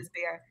toss it over to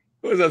Sarah.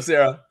 What's up,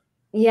 Sarah?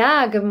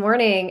 Yeah, good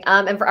morning.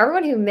 And for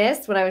everyone who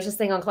missed what I was just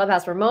saying on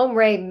Clubhouse, Ramon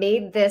Ray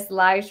made this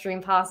live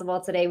stream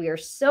possible today. We are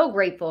so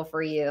grateful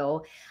for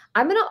you.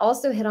 I'm going to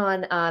also hit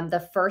on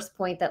the first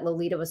point that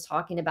Lolita was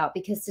talking about,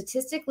 because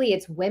statistically,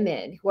 it's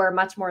women who are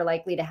much more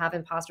likely to have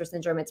imposter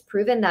syndrome. It's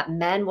proven that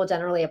men will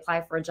generally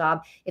apply for a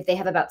job if they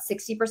have about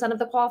 60% of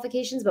the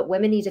qualifications, but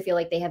women need to feel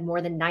like they have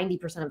more than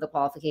 90% of the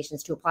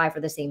qualifications to apply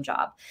for the same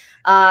job.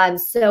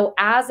 So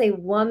as a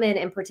woman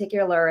in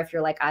particular, if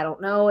you're like, I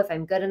don't know if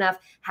I'm good enough,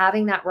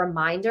 having that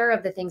reminder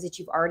of the things that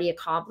you've already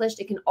accomplished,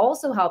 it can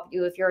also help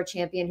you if you're a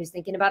champion who's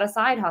thinking about a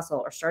side hustle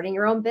or starting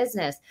your own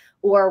business,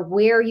 or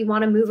where you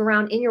want to move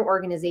around in your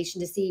organization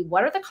to see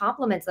what are the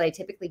compliments that I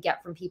typically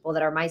get from people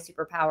that are my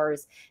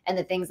superpowers and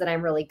the things that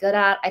I'm really good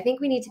at. I think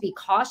we need to be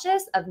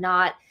cautious of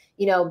not,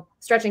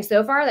 stretching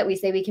so far that we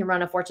say we can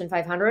run a Fortune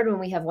 500 when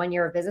we have 1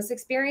 year of business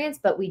experience,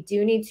 but we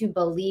do need to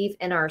believe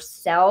in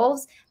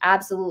ourselves,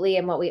 absolutely,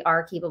 and what we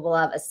are capable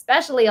of,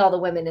 especially all the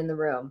women in the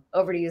room.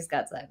 Over to you,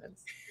 Scott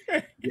Simons.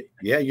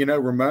 Yeah,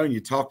 Ramon, you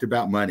talked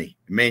about money.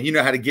 Man, you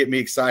know how to get me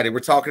excited. We're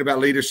talking about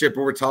leadership,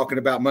 or we're talking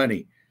about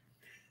money.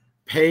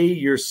 Pay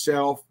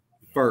yourself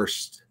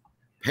first.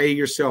 Pay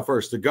yourself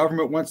first. The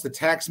government wants the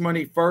tax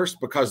money first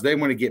because they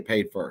want to get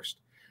paid first.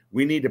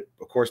 We need to,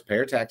 of course, pay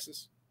our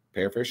taxes,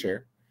 pay our fair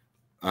share.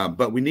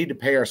 But we need to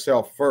pay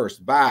ourselves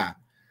first by,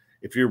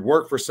 if you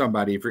work for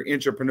somebody, if you're an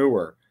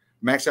entrepreneur,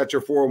 max out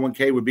your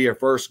 401k would be your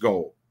first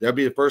goal. That'll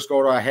be the first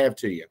goal I have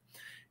to you.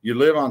 You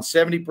live on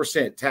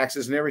 70%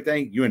 taxes and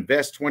everything. You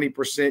invest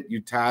 20%.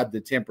 You tithe the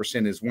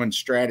 10% is one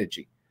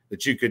strategy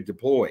that you could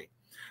deploy.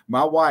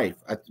 My wife,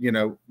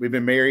 we've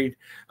been married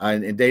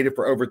and dated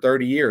for over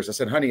 30 years. I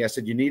said, honey,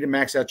 you need to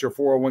max out your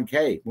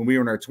 401k when we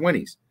were in our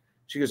 20s.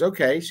 She goes,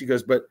 okay. She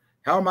goes, but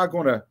how am I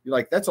going to,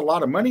 that's a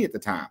lot of money at the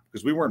time,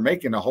 because we weren't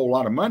making a whole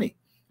lot of money.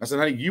 I said,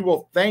 honey, you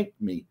will thank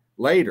me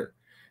later.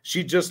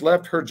 She just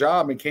left her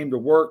job and came to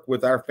work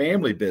with our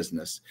family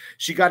business.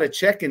 She got a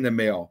check in the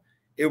mail.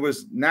 It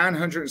was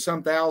 $900 and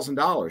some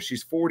 $1,000.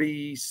 She's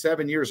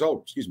 47 years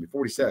old. Excuse me,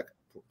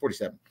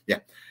 47. Yeah.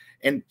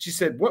 And she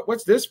said,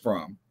 what's this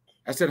from?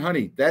 I said,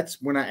 honey, that's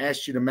when I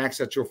asked you to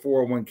max out your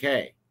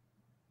 401k.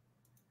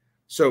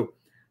 So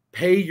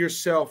pay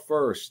yourself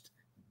first.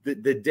 The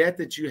debt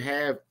that you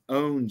have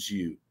owns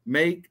you.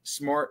 Make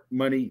smart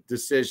money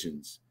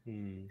decisions,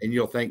 and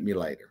you'll thank me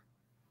later.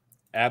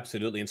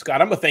 Absolutely. And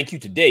Scott, I'm going to thank you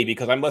today,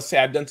 because I must say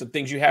I've done some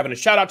things you haven't. A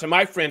shout out to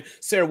my friend,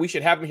 Sarah, we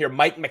should have him here,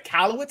 Mike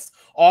Michalowicz,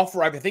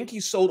 author. I think he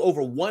sold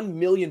over 1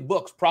 million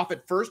books,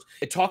 Profit First.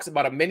 It talks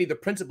about many of the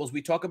principles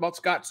we talk about,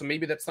 Scott. So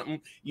maybe that's something,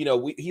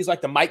 he's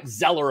like the Mike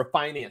Zeller of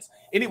finance.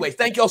 Anyway,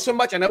 thank you all so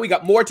much. I know we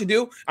got more to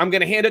do. I'm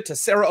going to hand it to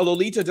Sarah or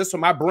Lolita just for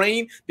my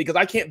brain, because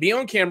I can't be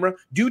on camera,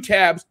 do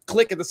tabs,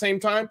 click at the same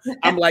time.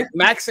 I'm like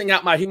maxing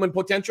out my human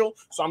potential.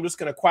 So I'm just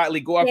going to quietly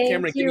go off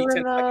camera and give me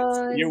 10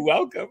 seconds. You're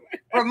welcome.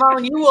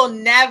 Ramon, you will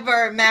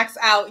never max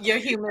out your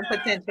human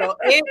potential.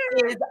 It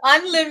is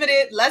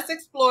unlimited. Let's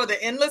explore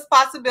the endless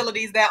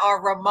possibilities that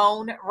are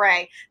Ramon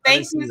Ray.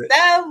 Thank you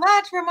so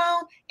much,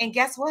 Ramon. And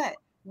guess what?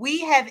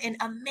 We have an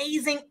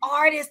amazing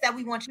artist that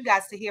we want you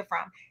guys to hear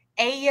from,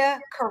 Aya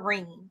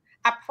Kareem.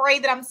 I pray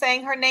that I'm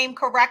saying her name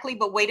correctly,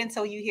 but wait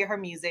until you hear her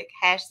music.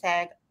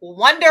 Hashtag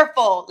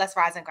wonderful. Let's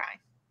rise and grind.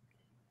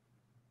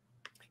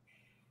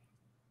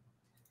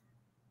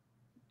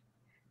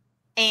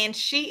 And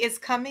she is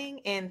coming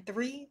in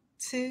 3,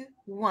 2,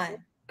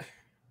 1.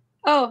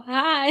 Oh,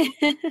 hi.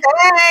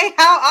 Hey,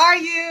 how are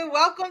you?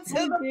 Welcome to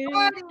the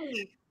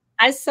party.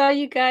 I saw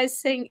you guys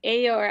sing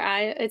Aya or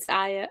Aya. It's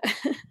Aya.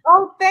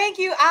 Oh, thank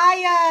you,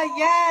 Aya.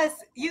 Yes,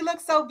 you look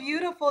so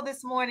beautiful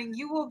this morning.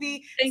 You will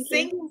be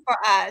singing for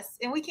us,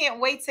 and we can't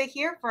wait to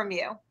hear from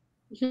you.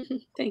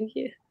 Thank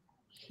you.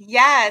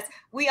 Yes,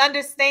 we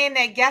understand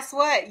that. Guess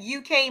what?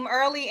 You came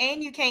early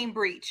and you came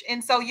breach.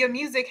 And so your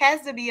music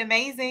has to be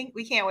amazing.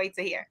 We can't wait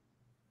to hear.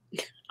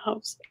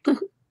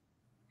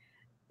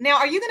 Now,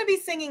 are you going to be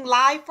singing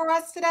live for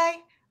us today?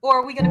 Or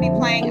are we going to be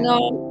playing?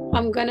 No,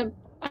 I'm going to.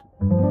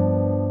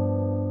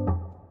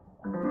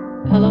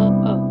 Hello?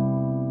 Oh.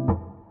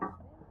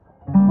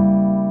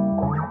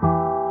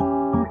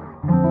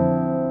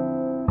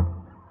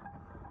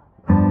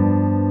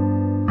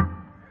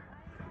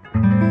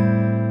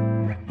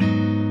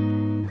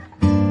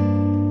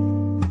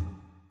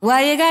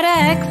 Why you gotta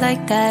act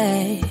like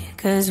that?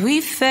 'Cause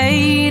we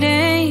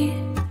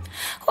fading.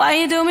 Why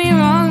you do me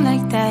wrong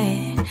like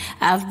that?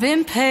 I've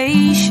been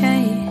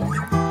patient.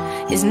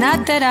 It's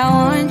not that I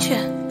want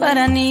you, but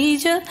I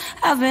need you.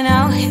 I've been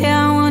out here,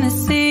 I wanna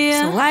see you.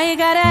 So why you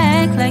gotta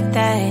act like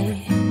that?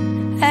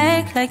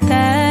 Act like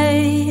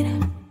that.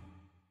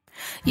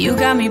 You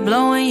got me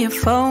blowing your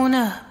phone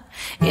up.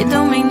 It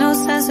don't make no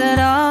sense at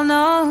all,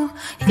 no.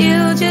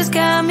 You just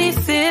got me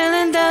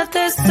feeling that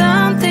there's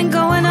something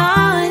going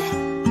on.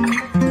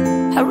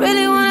 I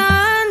really wanna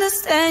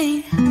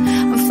understand.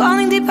 I'm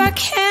falling deep, I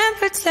can't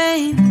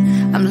pretend.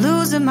 I'm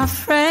losing my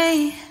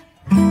frame.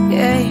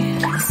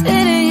 Yeah,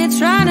 sitting here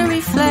trying to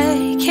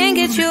reflect. Can't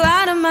get you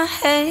out of my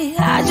head.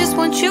 I just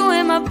want you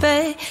in my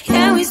bed.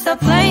 Can we stop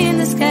playing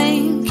this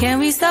game? Can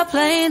we stop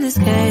playing this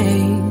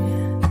game?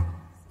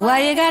 Why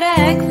you gotta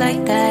act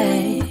like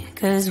that?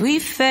 'Cause we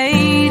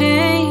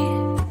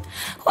fading.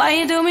 Why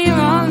you do me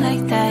wrong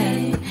like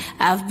that?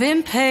 I've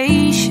been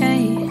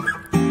patient.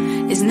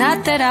 It's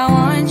not that I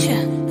want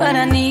you, but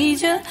I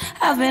need you.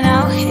 I've been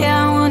out here,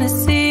 I wanna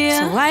see you.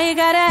 So why you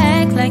gotta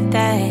act like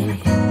that?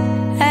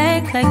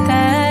 Act like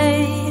that.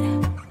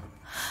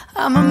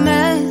 I'm a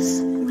mess,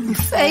 I'm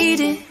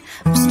faded,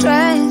 I'm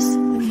stressed.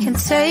 Can't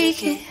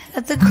take it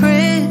at the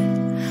crib,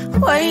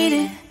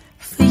 waiting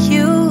for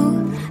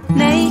you,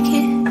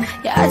 naked.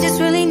 Yeah, I just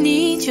really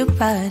need your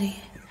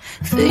body.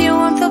 Feel your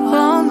warmth up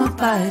on my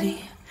body.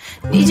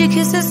 Need your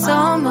kisses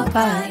on my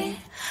body.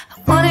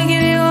 Wanna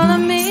give you all of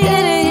me.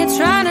 Sitting here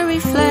trying to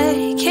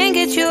reflect. Can't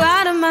get you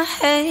out of my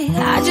head.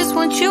 I just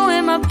want you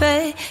in my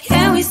bed.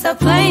 Can we stop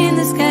playing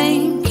this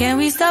game? Can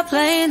we stop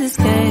playing this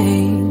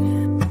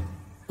game?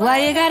 Why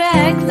you gotta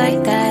act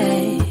like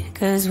that?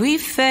 'Cause we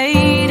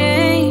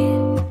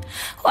fading.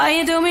 Why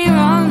you do me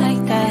wrong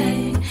like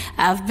that?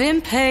 I've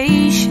been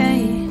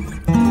patient.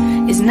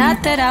 It's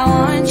not that I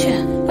want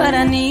you, but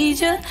I need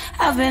you.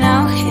 I've been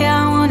out here,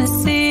 I wanna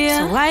see you.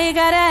 So why you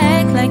gotta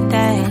act like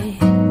that?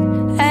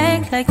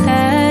 Act like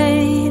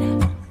that.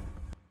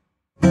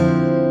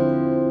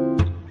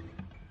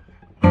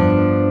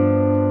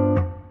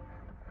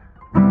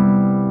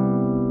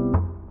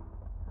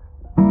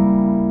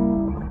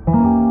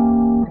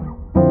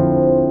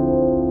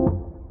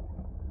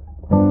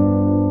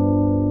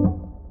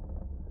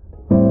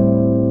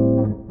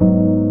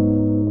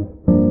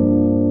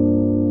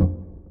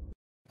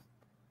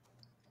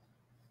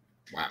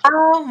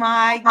 Oh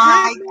my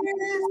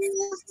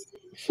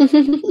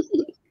goodness.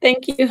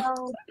 Thank you.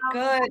 So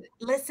good.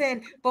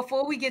 Listen,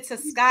 before we get to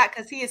Scott,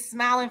 because he is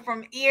smiling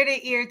from ear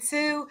to ear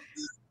too.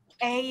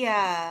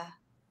 Aya,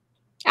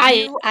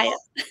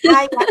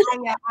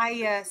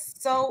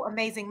 so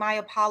amazing. My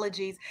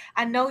apologies.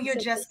 I know you're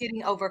just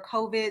getting over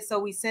COVID, so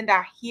we send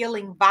our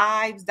healing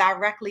vibes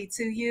directly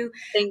to you.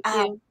 Thank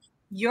you.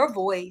 Your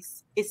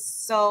voice is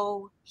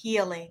so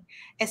healing.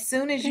 As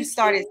soon as you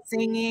started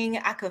singing,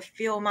 I could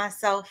feel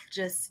myself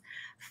just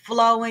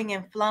flowing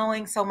and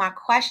flowing. So my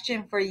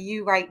question for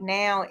you right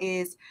now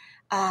is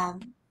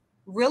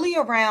really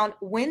around,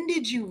 when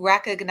did you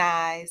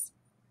recognize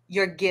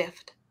your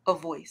gift of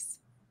voice?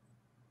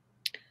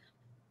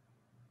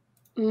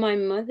 My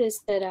mother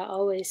said I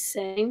always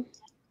sang,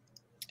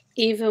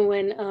 even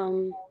when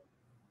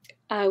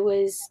I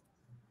was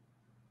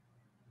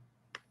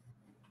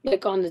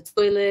like on the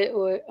toilet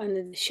or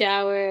under the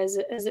shower as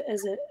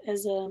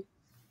a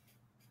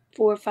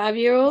 4 or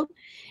 5-year-old.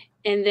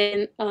 And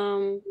then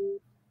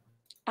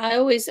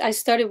I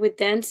started with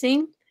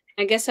dancing.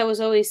 I guess I was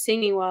always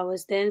singing while I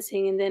was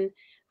dancing. And then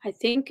I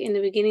think in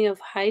the beginning of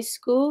high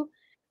school,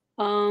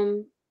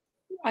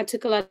 I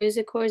took a lot of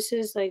music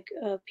courses like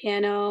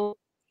piano,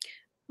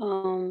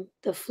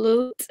 the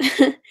flute.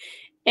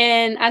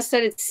 And I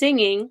started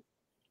singing,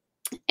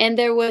 and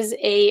there was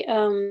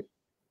a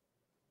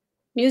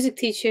music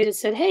teacher that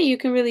said, "Hey, you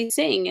can really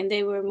sing," and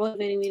they were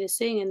motivating me to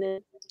sing, and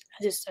then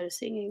I just started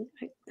singing.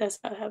 That's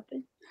how it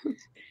happened.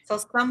 So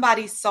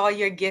somebody saw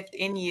your gift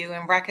in you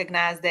and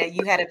recognized that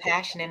you had a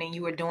passion in it and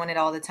you were doing it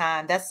all the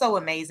time. That's so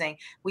amazing.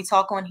 We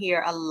talk on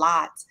here a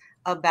lot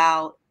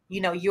about, you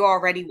know, you're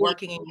already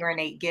working in your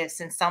innate gifts,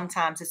 and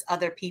sometimes it's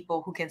other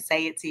people who can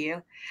say it to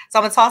you. So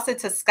I'm gonna toss it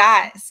to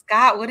Scott.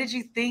 Scott, what did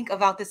you think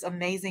about this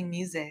amazing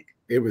music?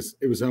 It was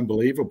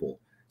unbelievable.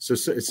 So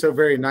it's so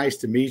very nice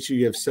to meet you.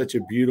 You have such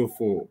a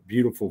beautiful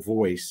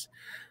voice.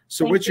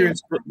 So Thank you.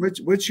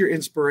 what's your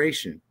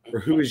inspiration, or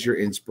who is your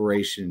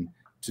inspiration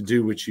to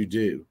do what you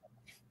do?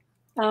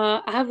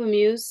 I have a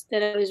muse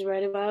that I always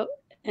write about,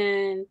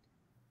 and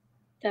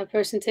that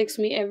person takes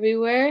me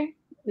everywhere: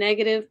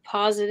 negative,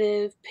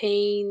 positive,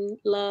 pain,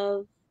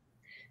 love.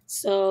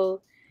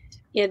 So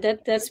yeah,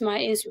 that's my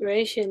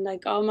inspiration.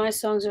 Like, all my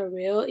songs are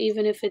real,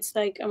 even if it's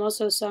like, I'm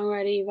also a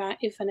songwriter.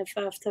 Even if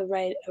I have to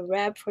write a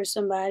rap for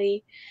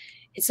somebody,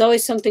 it's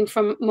always something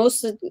from,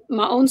 most of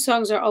my own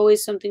songs are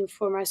always something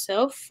from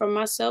myself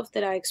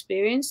that I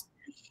experienced.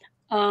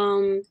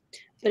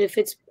 But if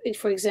it's,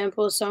 for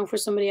example, a song for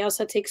somebody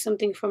else, I take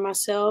something from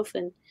myself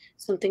and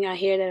something I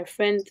hear that a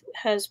friend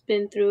has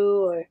been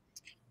through, or,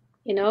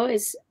 you know,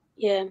 it's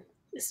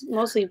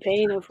mostly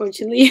pain,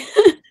 unfortunately.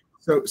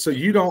 So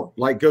you don't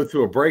like go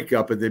through a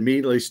breakup and then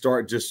immediately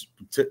start just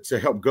to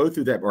help go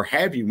through that, or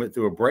have you went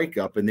through a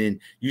breakup and then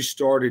you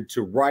started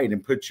to write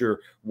and put your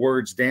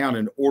words down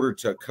in order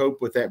to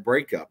cope with that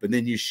breakup, and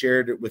then you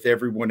shared it with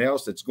everyone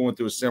else that's going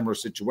through a similar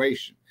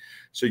situation?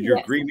 So you're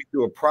Yes. grieving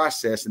through a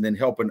process and then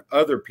helping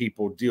other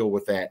people deal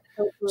with that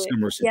Hopefully.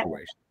 similar Yeah.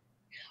 situation.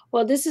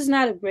 Well, this is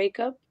not a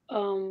breakup.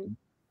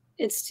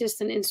 It's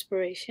just an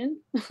inspiration.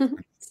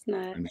 It's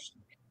not.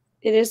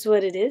 It is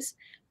what it is.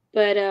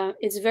 But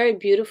it's very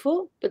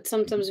beautiful, but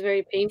sometimes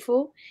very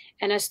painful.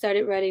 And I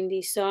started writing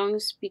these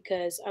songs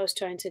because I was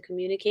trying to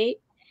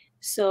communicate.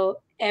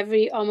 So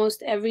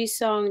almost every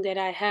song that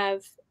I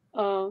have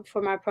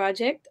for my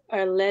project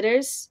are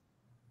letters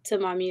to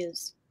my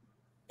muse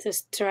to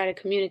try to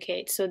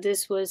communicate. So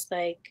this was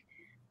like,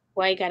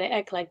 why you gotta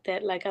act like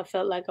that? Like, I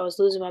felt like I was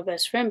losing my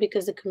best friend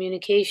because the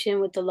communication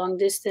with the long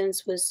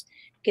distance was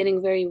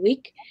getting very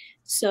weak.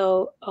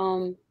 So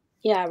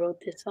yeah, I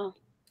wrote this song.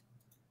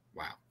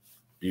 Wow.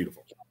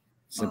 Beautiful.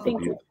 Simple, Thank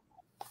you. beautiful.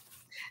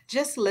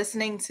 Just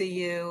listening to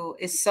you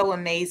is so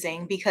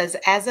amazing, because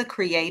as a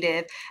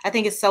creative, I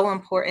think it's so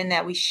important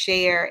that we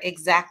share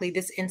exactly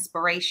this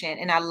inspiration.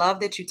 And I love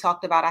that you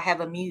talked about, I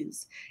have a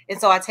muse. And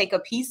so I take a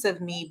piece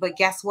of me, but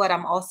guess what?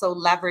 I'm also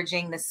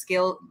leveraging the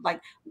skill, like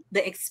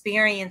the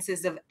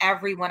experiences of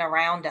everyone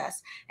around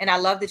us. And I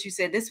love that you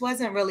said this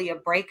wasn't really a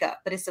breakup,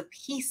 but it's a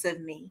piece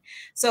of me.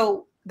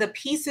 So the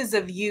pieces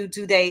of you,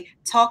 do they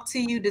talk to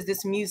you? Does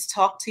this muse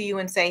talk to you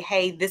and say,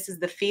 hey, this is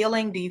the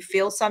feeling? Do you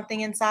feel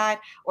something inside?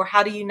 Or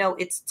how do you know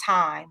it's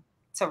time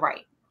to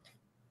write?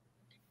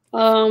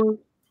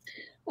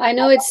 I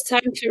know it's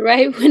time to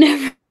write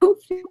whenever I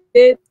feel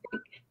it.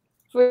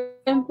 For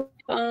example,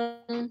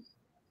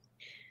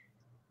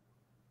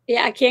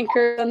 yeah, I can't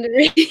curse on the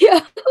radio,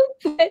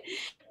 but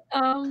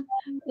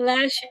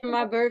last year,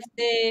 my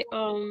birthday,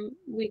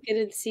 we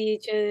couldn't see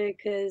each other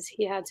because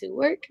he had to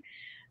work.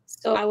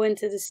 So I went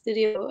to the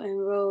studio and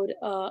wrote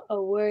a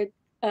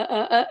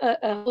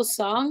whole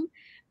song,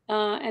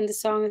 and the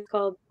song is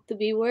called "The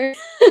B Word,"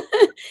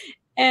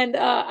 and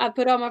I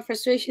put all my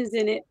frustrations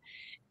in it.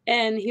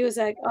 And he was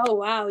like, "Oh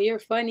wow, you're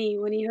funny,"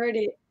 when he heard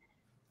it.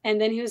 And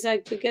then he was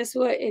like, "But guess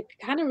what? It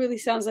kind of really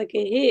sounds like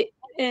a hit."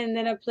 And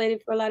then I played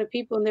it for a lot of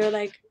people, and they were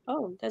like,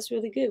 "Oh, that's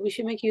really good. We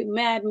should make you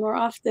mad more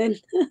often."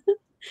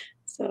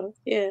 So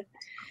yeah,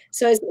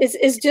 so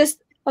it's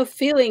just a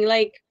feeling.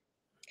 Like,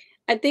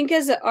 I think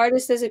as an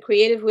artist, as a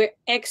creative, we're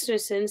extra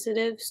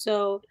sensitive.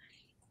 So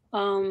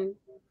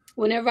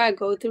whenever I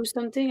go through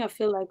something, I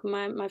feel like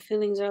my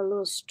feelings are a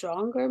little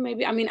stronger.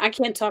 Maybe, I mean, I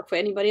can't talk for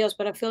anybody else,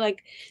 but I feel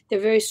like they're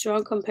very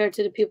strong compared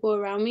to the people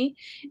around me.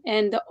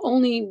 And the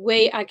only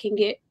way I can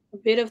get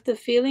rid of the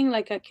feeling,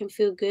 like I can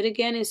feel good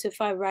again, is if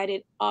I write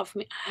it off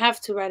me. I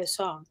have to write a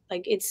song.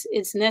 Like,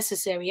 it's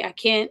necessary. I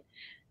can't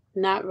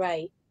not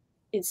write.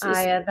 It's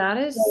Aya, that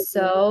is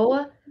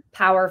so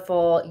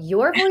powerful.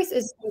 Your voice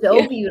is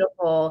so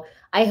beautiful.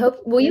 I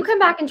hope, will you come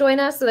back and join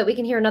us so that we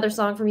can hear another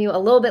song from you a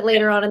little bit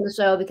later on in the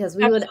show? Because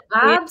we would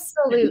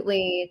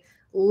absolutely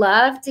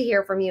love to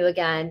hear from you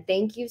again.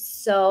 Thank you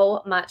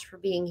so much for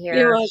being here.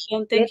 You're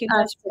welcome. Thank you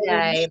guys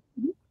today.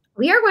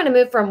 We are going to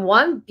move from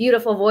one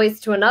beautiful voice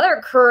to another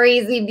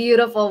crazy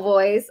beautiful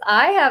voice.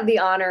 I have the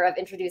honor of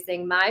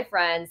introducing my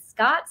friend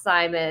Scott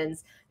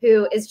Simons,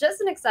 who is just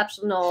an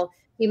exceptional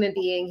human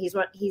being. He's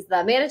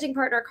the managing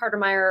partner at Carter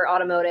Meyer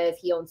Automotive.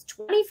 He owns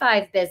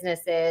 25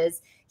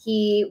 businesses.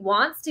 He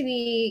wants to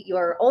be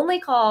your only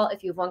call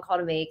if you have one call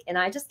to make. And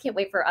I just can't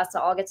wait for us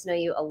to all get to know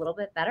you a little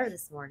bit better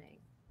this morning.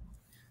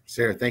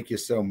 Sarah, thank you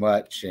so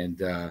much. And,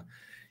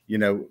 you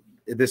know,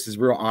 this is a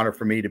real honor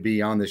for me to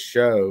be on this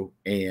show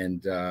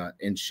and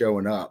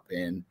showing up.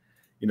 And,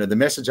 you know, the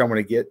message I want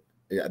to get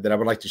that I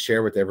would like to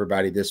share with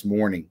everybody this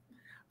morning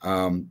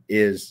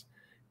is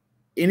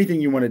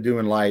anything you want to do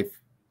in life,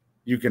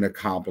 you can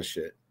accomplish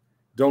it.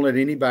 Don't let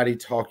anybody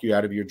talk you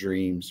out of your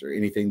dreams or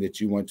anything that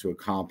you want to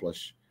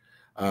accomplish.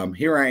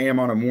 Here I am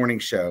on a morning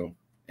show.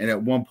 And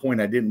at one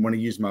point I didn't want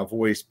to use my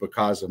voice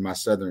because of my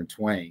Southern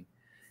twang.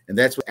 And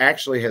that's what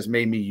actually has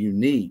made me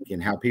unique in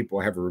how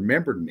people have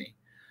remembered me.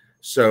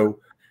 So,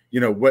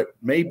 what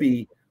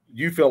maybe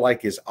you feel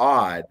like is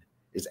odd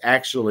is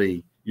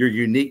actually your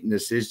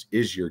uniqueness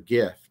is your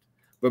gift.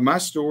 But my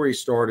story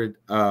started,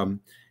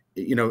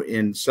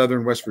 in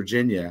Southern West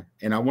Virginia.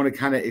 And I want to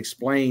kind of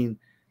explain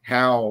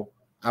how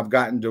I've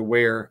gotten to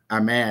where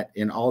I'm at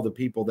and all the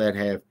people that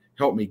have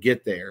helped me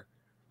get there.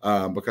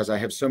 Because I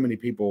have so many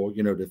people,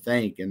 to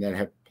thank and that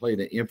have played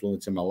an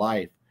influence in my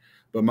life.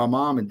 But my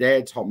mom and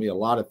dad taught me a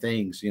lot of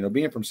things,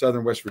 being from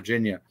Southern West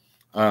Virginia.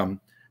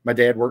 My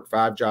dad worked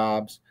 5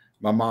 jobs.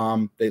 My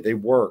mom, they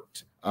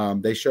worked.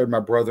 They showed my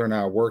brother and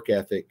I a work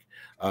ethic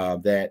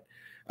that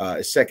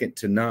is second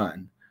to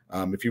none.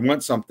 If you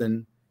want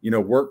something,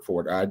 work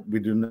for it. We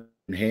do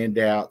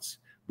handouts.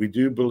 We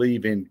do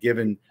believe in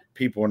giving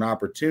people an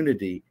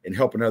opportunity and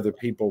helping other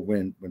people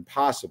when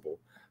possible.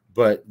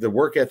 But the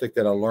work ethic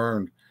that I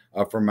learned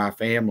from my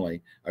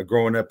family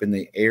growing up in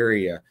the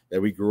area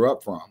that we grew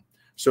up from.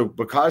 So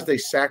because they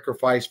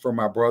sacrificed for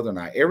my brother and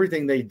I,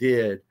 everything they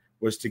did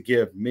was to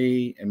give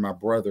me and my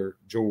brother,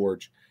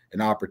 George,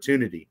 an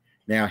opportunity.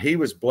 Now, he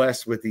was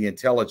blessed with the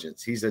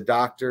intelligence. He's a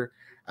doctor.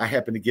 I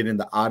happen to get in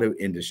the auto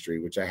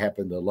industry, which I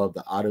happen to love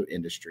the auto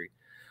industry.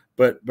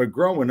 But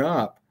growing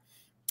up,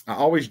 I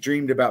always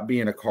dreamed about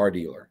being a car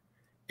dealer.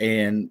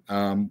 And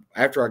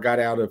after I got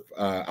out of,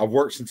 I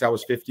worked since I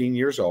was 15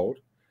 years old.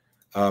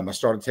 I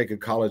started taking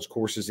college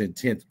courses in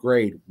 10th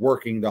grade,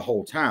 working the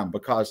whole time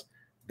because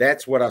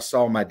that's what I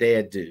saw my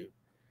dad do.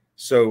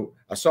 So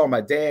I saw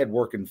my dad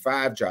working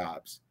 5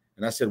 jobs.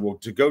 And I said, well,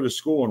 to go to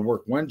school and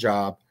work 1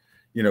 job,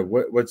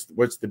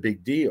 what's the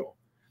big deal?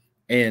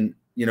 And,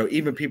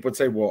 even people would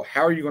say, well,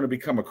 how are you going to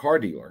become a car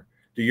dealer?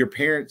 Do your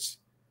parents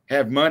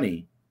have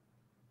money?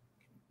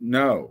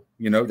 No,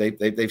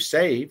 they've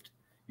saved.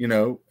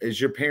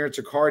 Is your parents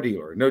a car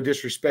dealer? No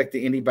disrespect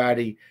to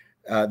anybody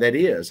that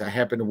is. I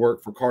happen to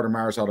work for Carter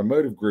Myers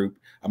Automotive Group.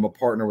 I'm a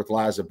partner with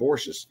Liza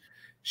Borges.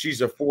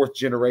 She's a 4th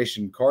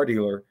generation car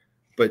dealer,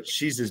 but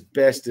she's as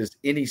best as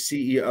any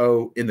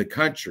CEO in the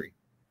country.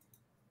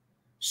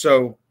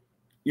 So,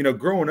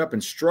 growing up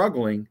and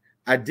struggling,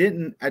 I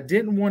didn't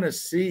want to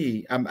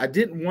see, I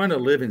didn't want to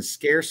live in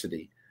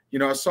scarcity.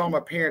 I saw my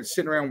parents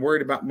sitting around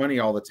worried about money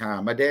all the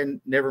time. My dad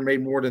never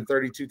made more than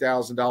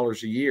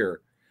 $32,000 a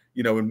year,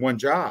 in 1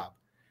 job.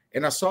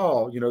 And I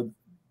saw,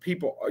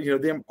 people,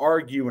 them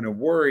arguing and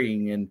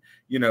worrying and,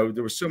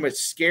 there was so much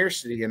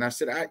scarcity. And I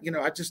said,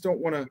 I just don't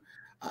want to,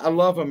 I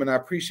love them and I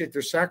appreciate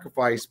their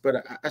sacrifice,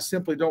 but I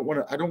simply don't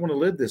want to, I don't want to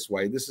live this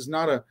way. This is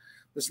not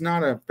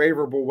a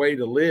favorable way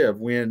to live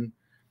when,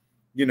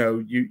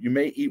 you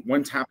may eat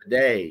 1 time a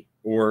day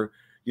or,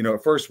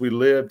 at first we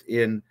lived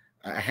in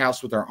a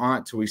house with our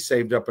aunt till we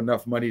saved up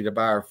enough money to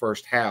buy our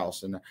first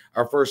house. And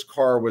our first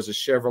car was a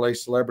Chevrolet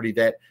Celebrity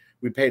that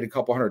we paid a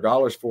couple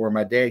 $100 for.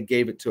 My dad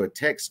gave it to a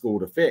tech school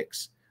to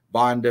fix.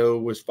 Bondo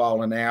was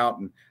falling out.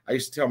 And I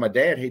used to tell my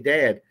dad, hey,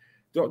 Dad,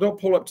 don't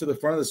pull up to the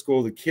front of the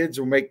school. The kids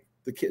will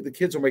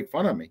make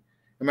fun of me.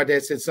 And my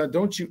dad said, son,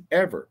 don't you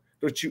ever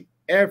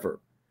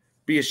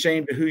be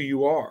ashamed of who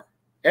you are,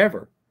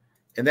 ever.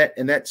 And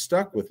that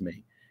stuck with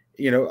me.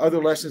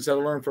 Other lessons that I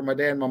learned from my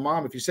dad and my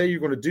mom, if you say you're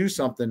going to do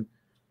something,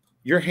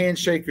 your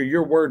handshake or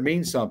your word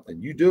means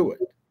something. You do it.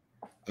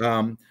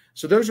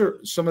 So those are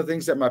some of the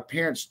things that my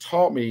parents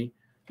taught me,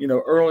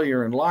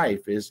 earlier in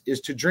life is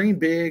to dream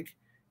big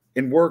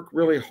and work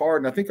really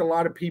hard. And I think a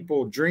lot of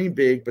people dream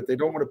big, but they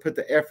don't want to put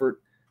the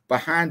effort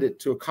behind it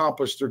to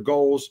accomplish their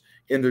goals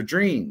and their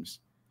dreams.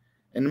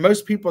 And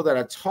most people that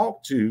I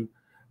talk to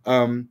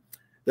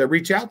that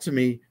reach out to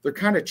me, they're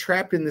kind of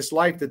trapped in this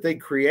life that they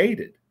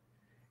created.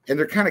 And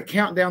they're kind of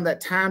counting down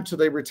that time till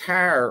they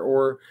retire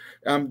or,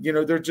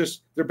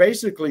 they're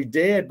basically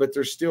dead, but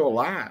they're still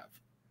alive.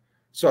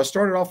 So I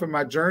started off in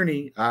my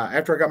journey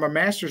after I got my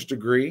master's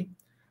degree.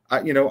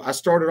 I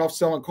started off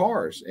selling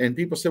cars and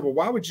people said, well,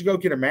 why would you go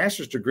get a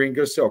master's degree and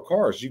go sell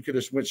cars? You could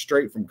have went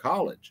straight from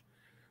college.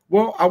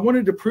 Well, I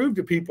wanted to prove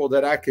to people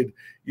that I could,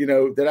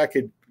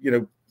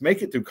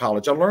 make it through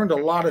college. I learned a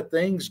lot of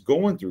things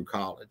going through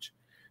college.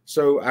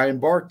 So I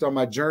embarked on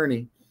my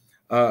journey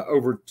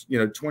over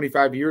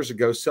 25 years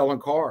ago selling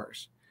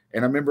cars.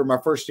 And I remember my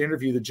first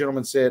interview, the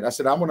gentleman said, I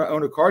said, I want to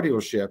own a car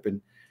dealership.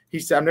 And he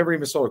said, I've never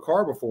even sold a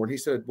car before. And he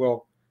said,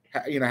 well,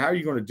 how are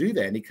you going to do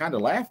that? And he kind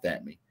of laughed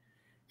at me.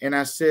 And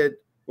I said,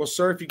 well,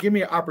 sir, if you give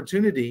me an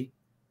opportunity,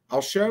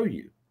 I'll show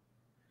you.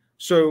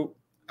 So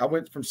I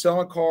went from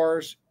selling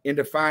cars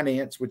into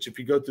finance, which if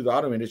you go through the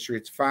auto industry,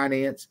 it's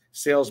finance,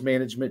 sales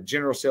management,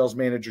 general sales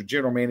manager,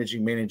 general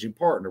managing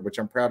partner, which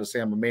I'm proud to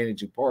say I'm a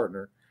managing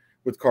partner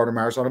with Carter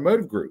Myers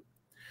Automotive Group.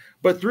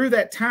 But through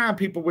that time,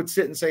 people would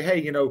sit and say,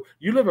 hey,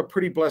 you live a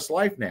pretty blessed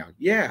life now.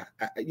 Yeah,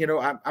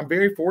 I'm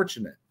very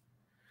fortunate.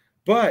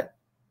 But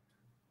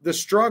the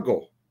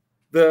struggle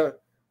the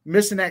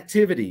missing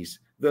activities,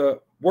 the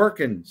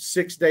working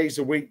 6 days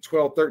a week,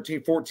 12,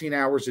 13, 14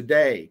 hours a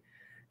day,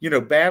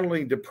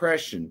 battling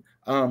depression,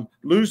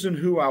 losing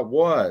who I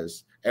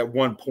was at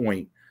one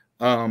point,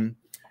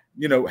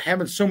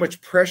 having so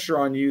much pressure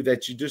on you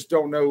that you just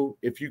don't know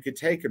if you could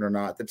take it or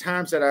not. The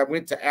times that I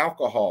went to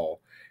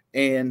alcohol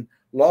and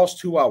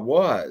lost who I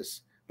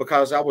was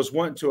because I was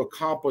wanting to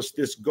accomplish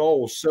this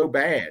goal so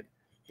bad,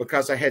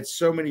 because I had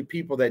so many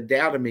people that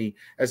doubted me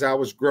as I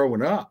was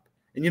growing up.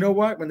 And you know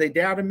what? When they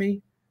doubted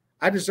me,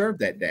 I deserved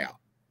that doubt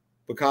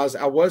because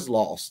I was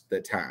lost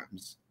at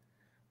times.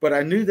 But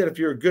I knew that if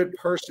you're a good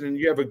person and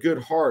you have a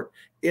good heart,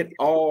 it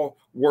all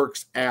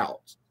works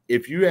out.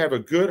 If you have a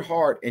good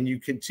heart and you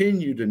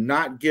continue to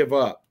not give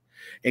up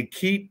and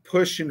keep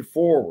pushing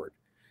forward,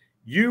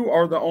 you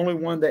are the only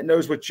one that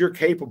knows what you're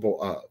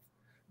capable of.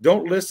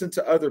 Don't listen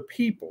to other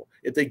people.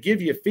 If they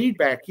give you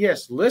feedback,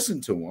 yes, listen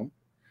to them,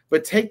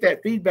 but take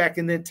that feedback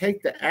and then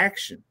take the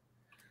action.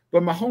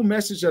 But my whole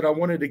message that I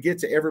wanted to get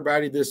to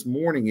everybody this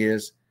morning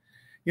is,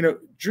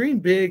 dream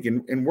big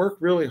and work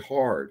really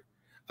hard.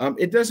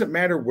 It doesn't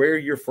matter where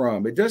you're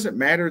from. It doesn't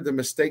matter the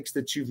mistakes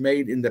that you've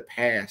made in the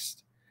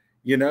past.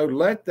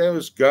 Let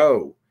those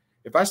go.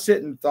 If I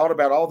sit and thought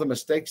about all the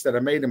mistakes that I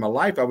made in my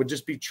life, I would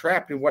just be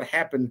trapped in what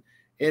happened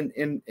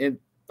in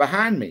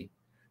behind me.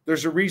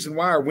 There's a reason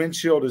why our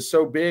windshield is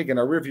so big and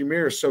our rearview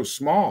mirror is so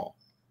small.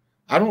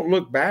 I don't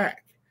look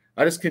back.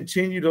 I just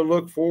continue to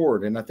look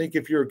forward. And I think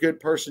if you're a good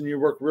person, you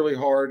work really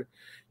hard,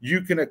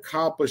 you can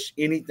accomplish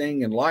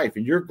anything in life,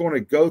 and you're going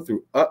to go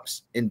through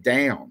ups and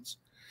downs.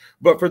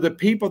 But for the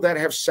people that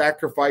have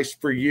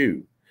sacrificed for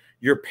you,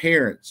 your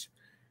parents,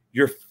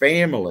 your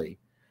family,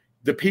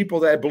 the people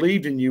that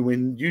believed in you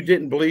when you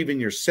didn't believe in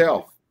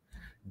yourself,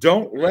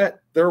 don't let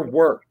their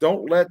work,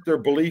 don't let their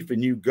belief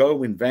in you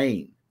go in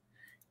vain.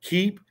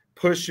 Keep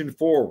pushing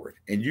forward,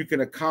 and you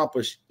can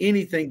accomplish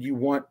anything you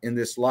want in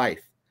this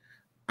life.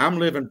 I'm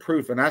living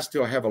proof, and I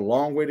still have a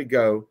long way to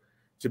go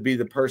to be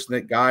the person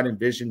that God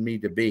envisioned me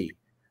to be.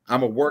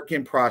 I'm a work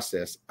in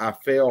process. I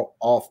fail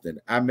often.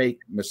 I make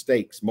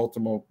mistakes,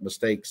 multiple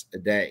mistakes a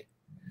day.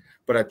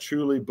 But I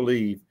truly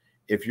believe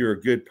if you're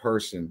a good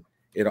person,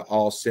 it'll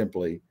all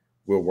simply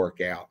will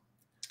work out.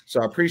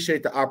 So I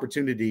appreciate the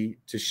opportunity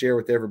to share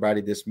with everybody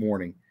this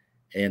morning,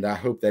 and I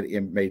hope that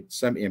it made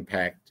some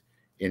impact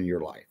in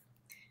your life.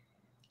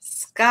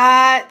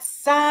 Scott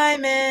Simons.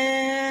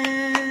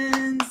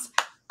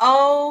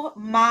 Oh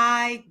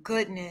my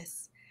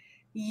goodness.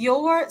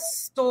 Your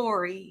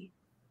story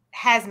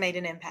has made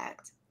an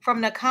impact.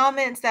 From the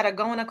comments that are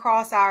going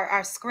across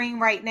our screen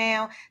right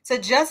now to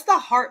just the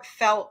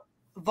heartfelt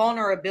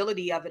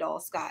vulnerability of it all,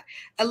 Scott.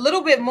 A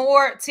little bit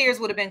more tears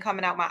would have been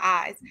coming out my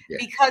eyes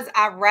because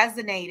I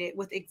resonated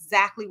with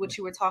exactly what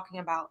you were talking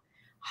about.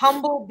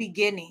 Humble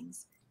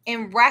beginnings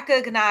and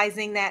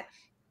recognizing that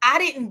I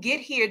didn't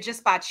get here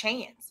just by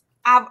chance.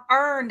 I've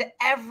earned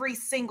every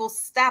single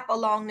step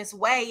along this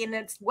way, and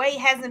this way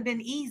hasn't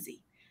been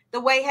easy. The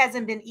way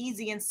hasn't been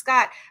easy. And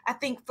Scott, I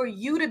think for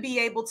you to be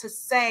able to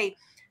say,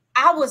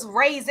 I was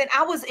raised and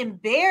I was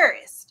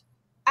embarrassed.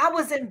 I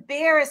was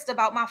embarrassed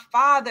about my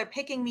father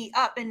picking me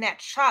up in that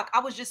truck. I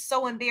was just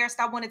so embarrassed.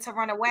 I wanted to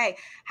run away.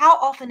 How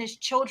often as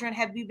children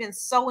have we been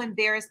so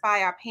embarrassed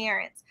by our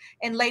parents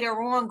and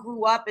later on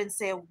grew up and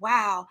said,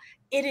 wow,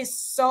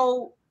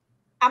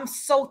 I'm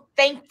so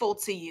thankful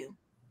to you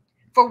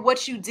for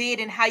what you did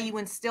and how you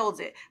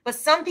instilled it. But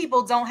some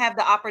people don't have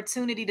the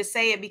opportunity to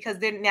say it because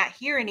they're not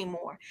here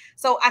anymore.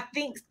 So I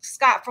think,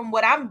 Scott, from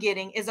what I'm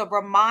getting is a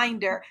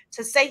reminder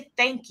to say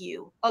thank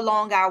you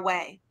along our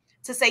way,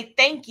 to say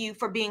thank you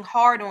for being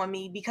hard on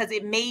me because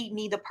it made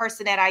me the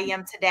person that I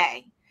am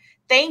today.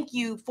 Thank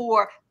you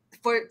for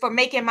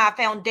making my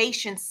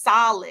foundation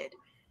solid,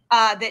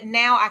 that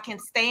now I can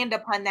stand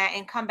upon that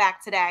and come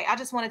back today. I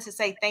just wanted to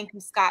say thank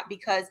you, Scott,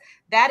 because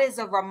that is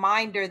a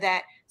reminder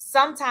that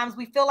sometimes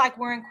we feel like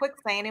we're in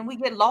quicksand and we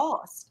get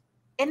lost,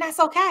 and that's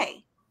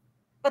okay.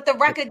 But the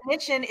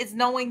recognition is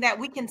knowing that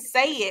we can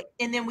say it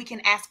and then we can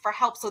ask for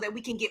help so that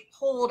we can get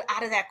pulled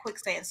out of that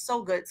quicksand.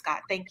 So good,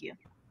 Scott. Thank you.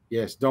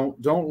 Yes.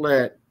 Don't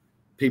let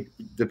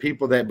the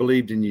people that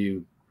believed in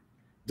you,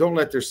 don't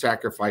let their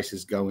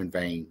sacrifices go in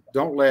vain.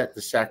 Don't let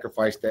the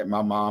sacrifice that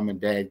my mom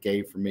and dad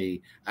gave for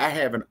me. I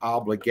have an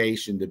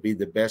obligation to be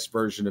the best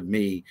version of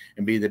me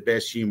and be the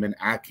best human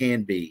I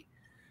can be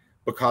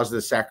because of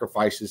the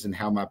sacrifices and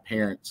how my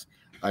parents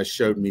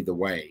showed me the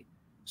way.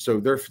 So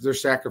their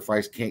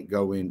sacrifice can't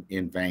go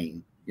in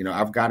vain.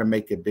 I've got to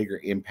make a bigger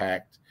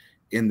impact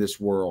in this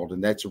world.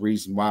 And that's the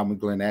reason why when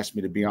Glenn asked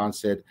me to be on,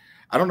 said,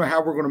 I don't know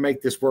how we're going to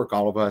make this work,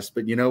 all of us,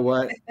 but you know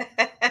what?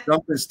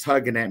 Something's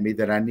tugging at me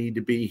that I need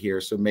to be here.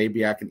 So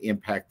maybe I can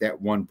impact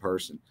that one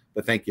person.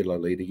 But thank you,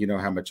 Lolita. You know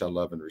how much I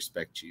love and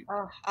respect you.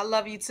 Oh, I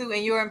love you too.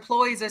 And your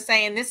employees are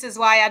saying, this is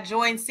why I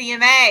joined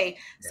CMA.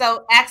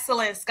 So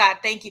excellent, Scott.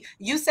 Thank you.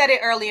 You said it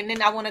earlier, and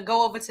then I want to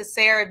go over to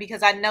Sarah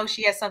because I know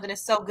she has something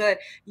that's so good.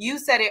 You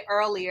said it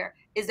earlier,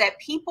 is that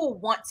people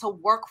want to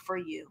work for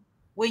you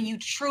when you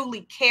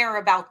truly care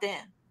about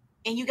them.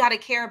 And you got to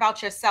care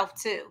about yourself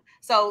too.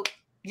 So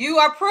You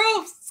are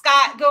proof,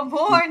 Scott. Good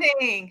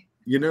morning.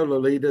 You know,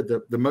 Lolita,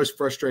 the most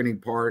frustrating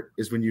part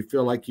is when you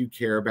feel like you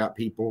care about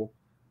people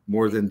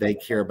more than they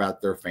care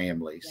about their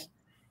families.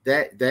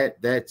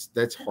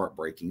 That's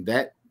heartbreaking.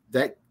 That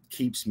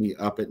keeps me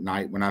up at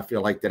night when I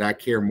feel like that I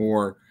care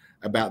more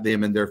about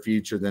them and their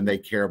future than they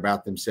care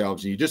about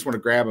themselves. And you just want to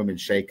grab them and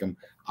shake them.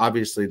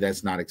 Obviously,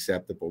 that's not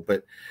acceptable.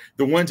 But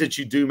the ones that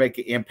you do make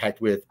an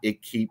impact with,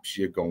 it keeps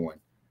you going.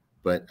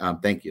 But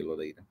thank you,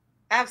 Lolita.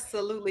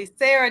 Absolutely.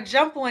 Sarah,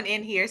 jump on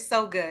in here.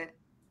 So good.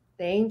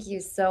 Thank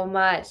you so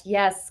much.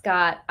 Yes,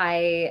 Scott,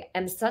 I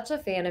am such a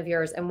fan of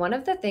yours. And one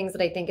of the things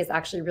that I think is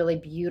actually really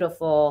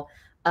beautiful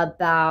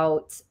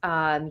about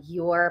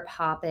your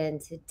pop-in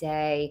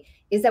today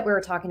is that we were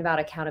talking about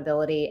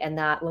accountability, and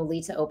that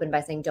Lolita opened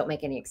by saying, don't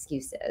make any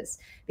excuses.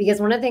 Because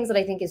one of the things that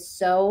I think is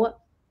so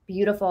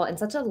beautiful and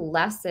such a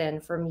lesson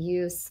from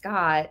you,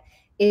 Scott,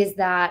 is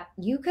that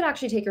you could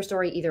actually take your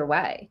story either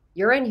way.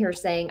 You're in here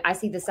saying, I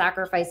see the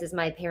sacrifices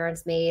my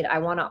parents made. I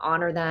want to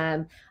honor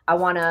them. I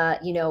want to,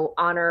 you know,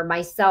 honor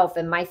myself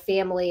and my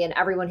family and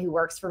everyone who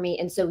works for me.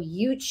 And so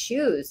you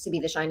choose to be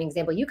the shining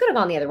example. You could have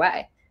gone the other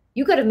way.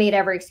 You could have made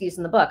every excuse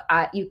in the book.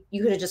 You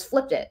could have just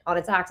flipped it on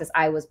its axis.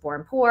 I was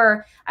born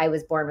poor. I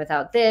was born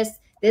without this.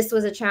 This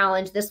was a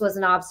challenge. This was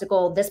an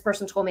obstacle. This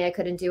person told me I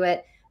couldn't do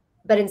it.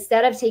 But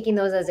instead of taking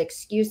those as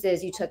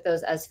excuses, you took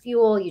those as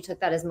fuel. You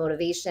took that as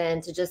motivation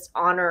to just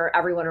honor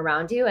everyone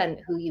around you and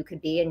who you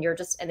could be. And you're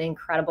just an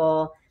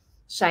incredible,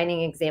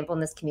 shining example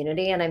in this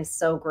community. And I'm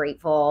so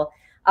grateful.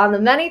 The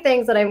many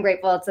things that I'm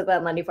grateful to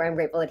Glenn Lundy for, I'm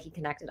grateful that he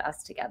connected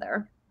us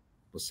together.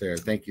 Well, Sarah,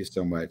 thank you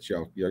so much.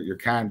 Your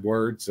kind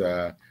words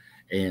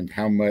and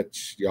how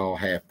much y'all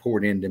have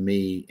poured into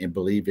me and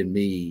believe in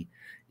me,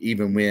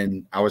 even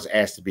when I was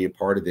asked to be a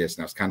part of this.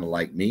 And I was kind of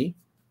like, me?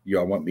 You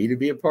all want me to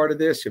be a part of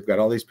this? You've got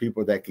all these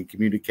people that can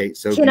communicate.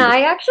 So can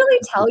I actually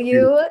tell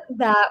you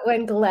that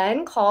when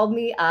Glenn called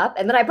me up,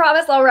 and then I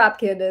promise I'll wrap,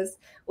 Candace,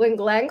 when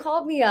Glenn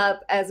called me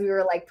up as we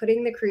were like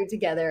putting the crew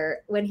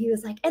together, when he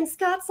was like, and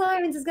Scott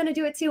Simons is going to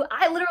do it too,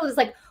 I literally was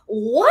like,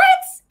 what?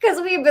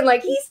 Because we've been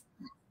like, he's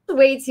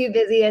way too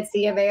busy at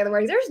CMA in the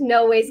mornings. There's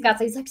no way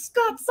He's like,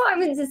 Scott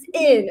Simons is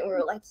in. And we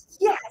were like,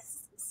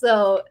 yes.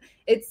 So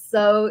it's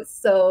so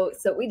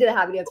we did a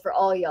happy dance for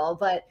all y'all.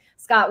 But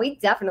Scott, we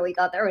definitely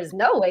thought there was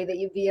no way that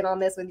you'd be in on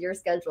this with your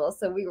schedule.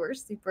 So we were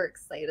super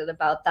excited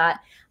about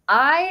that.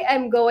 I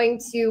am going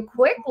to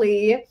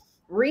quickly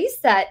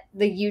reset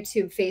the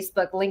YouTube,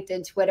 Facebook,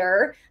 LinkedIn,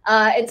 Twitter,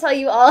 and tell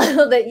you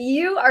all that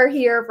you are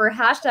here for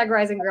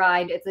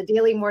 #RiseAndGrind. It's a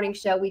daily morning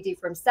show we do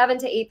from 7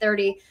 to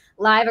 8:30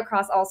 live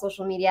across all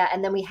social media.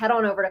 And then we head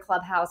on over to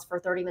Clubhouse for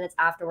 30 minutes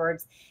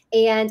afterwards.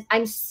 And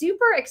I'm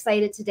super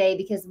excited today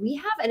because we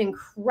have an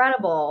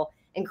incredible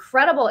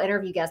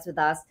interview guest with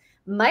us,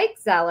 Mike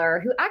Zeller,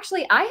 who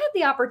actually I had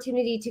the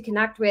opportunity to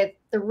connect with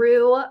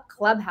through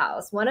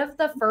Clubhouse, one of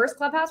the first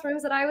Clubhouse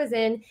rooms that I was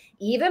in,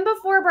 even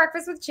before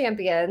Breakfast with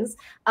Champions.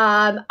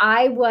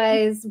 I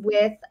was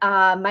with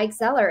Mike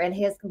Zeller and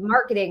his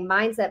marketing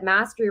mindset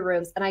mastery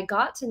rooms, and I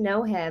got to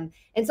know him.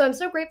 And so I'm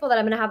so grateful that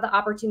I'm going to have the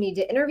opportunity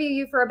to interview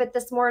you for a bit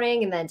this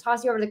morning and then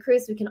toss you over to the crew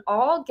so we can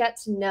all get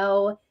to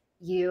know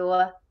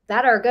you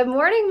better. Good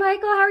morning,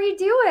 Michael. How are you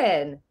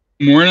doing?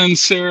 Morning,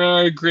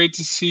 Sarah. Great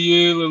to see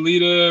you,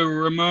 Lolita,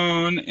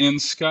 Ramon,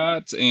 and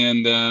Scott,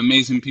 and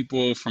amazing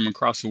people from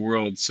across the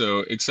world. So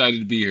excited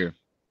to be here.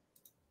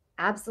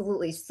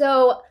 Absolutely.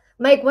 So,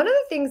 Mike, one of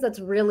the things that's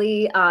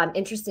really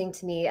interesting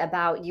to me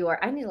about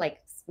I need to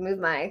like move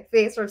my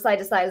face from side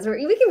to side.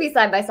 We can be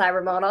side by side,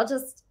 Ramon. I'll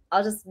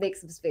just make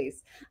some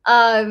space.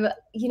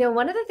 You know,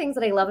 one of the things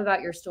that I love about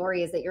your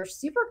story is that you're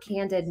super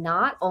candid,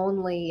 not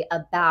only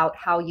about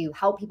how you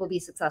help people be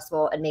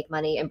successful and make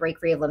money and break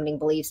free of limiting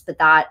beliefs, but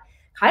that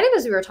kind of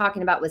as we were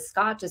talking about with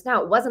Scott just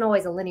now, it wasn't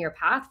always a linear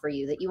path for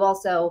you, that you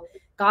also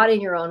got in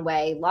your own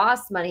way,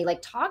 lost money.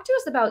 Like, talk to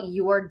us about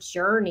your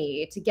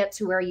journey to get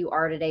to where you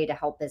are today to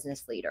help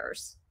business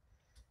leaders.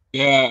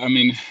 Yeah, I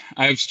mean,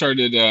 I've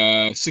started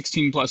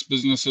 16 plus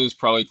businesses,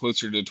 probably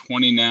closer to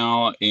 20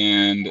 now.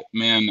 And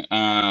man,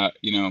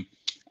 you know,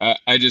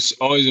 I just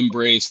always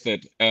embrace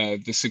that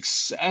the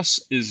success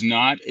is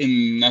not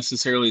in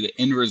necessarily the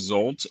end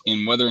result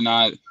in whether or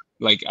not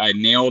like I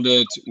nailed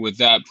it with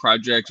that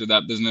project or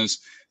that business,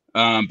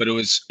 but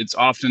it's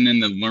often in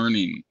the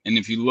learning. And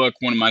if you look,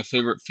 one of my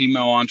favorite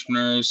female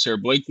entrepreneurs, Sarah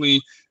Blakely,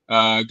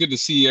 good to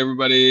see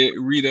everybody.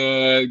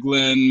 Rita,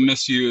 Glenn,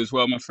 miss you as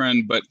well, my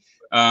friend. But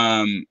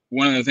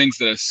one of the things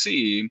that I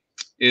see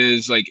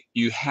is like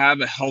you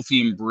have a healthy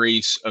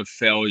embrace of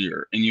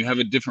failure and you have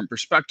a different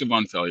perspective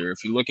on failure.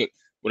 If you look at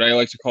what I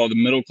like to call the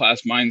middle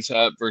class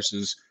mindset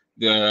versus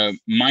the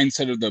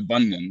mindset of the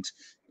abundant,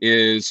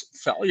 is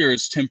failure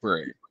is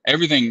temporary.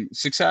 Everything,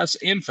 success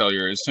and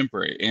failure is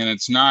temporary, and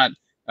it's not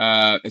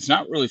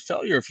really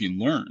failure if you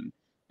learn.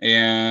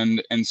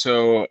 And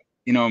so,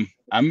 you know,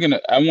 I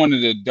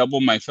wanted to double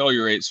my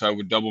failure rate so I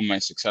would double my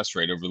success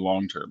rate over the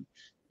long term.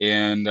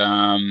 And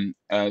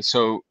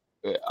so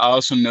I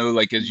also know,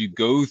 like, as you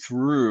go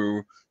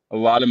through a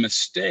lot of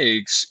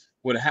mistakes,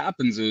 what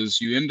happens is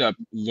you end up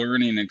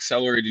learning,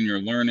 accelerating your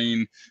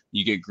learning,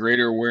 you get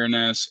greater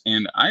awareness.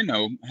 And I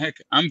know, heck,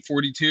 I'm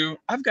 42.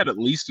 I've got at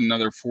least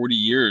another 40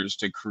 years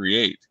to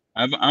create.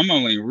 I'm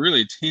only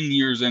really 10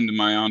 years into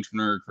my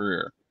entrepreneur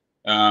career.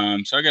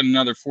 So I got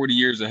another 40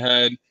 years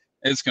ahead.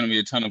 It's going to be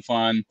a ton of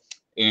fun.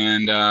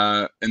 And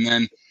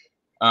then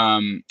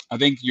I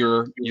think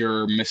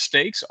your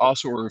mistakes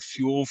also are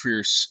fuel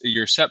for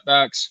your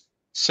setbacks,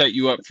 set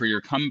you up for your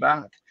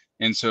comeback.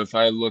 And so if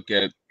I look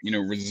at,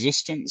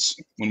 resistance,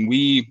 when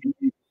we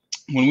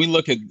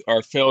look at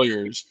our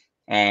failures,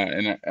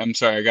 and I'm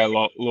sorry, I got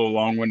a little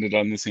long-winded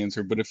on this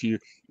answer, but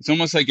it's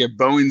almost like a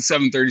Boeing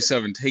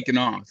 737 taking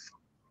off.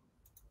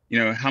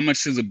 How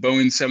much does a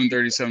Boeing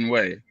 737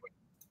 weigh?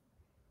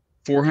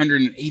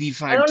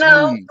 485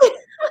 tons.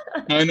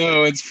 I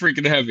know, it's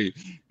freaking heavy.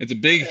 It's a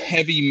big,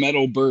 heavy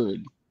metal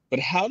bird. But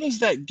how does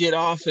that get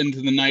off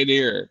into the night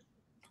air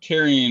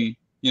carrying,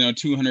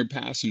 200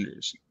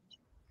 passengers?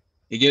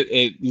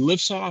 It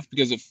lifts off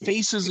because it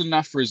faces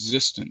enough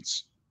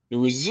resistance. The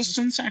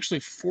resistance actually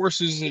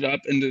forces it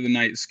up into the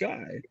night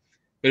sky.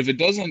 But if it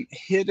doesn't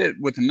hit it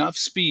with enough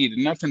speed,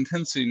 enough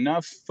intensity,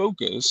 enough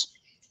focus,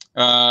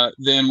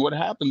 then what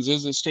happens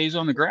is it stays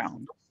on the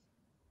ground.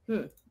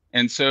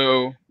 And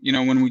so,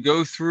 when we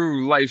go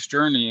through life's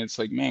journey, it's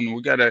like, man,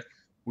 we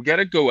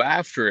gotta go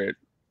after it,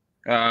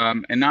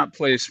 and not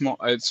play small.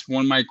 It's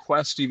one of my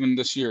quests even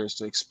this year is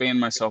to expand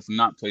myself and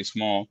not play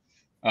small,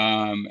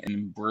 and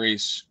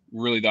embrace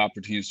really the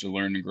opportunities to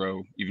learn and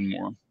grow even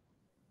more.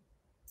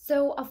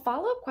 So a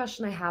follow-up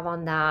question I have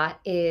on that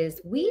is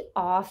we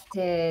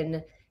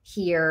often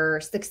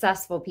hear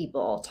successful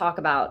people talk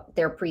about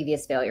their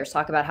previous failures,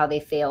 talk about how they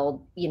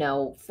failed,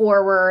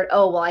 forward.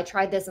 Oh, well, I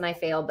tried this and I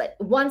failed. But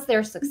once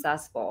they're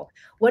successful,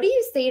 what do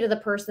you say to the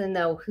person,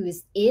 though,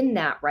 who's in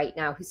that right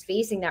now, who's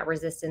facing that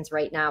resistance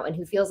right now, and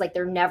who feels like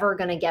they're never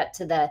going to get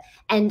to the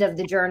end of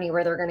the journey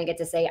where they're going to get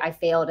to say, I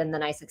failed and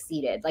then I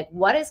succeeded? Like,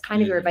 what is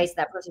kind of your advice to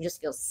that person who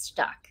just feels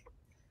stuck?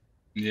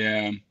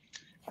 Yeah.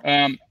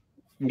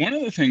 One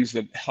of the things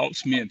that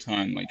helps me a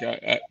ton, like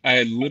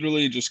I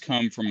literally just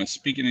come from a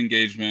speaking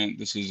engagement.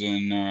 This is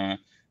in,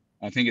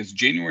 I think it's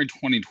January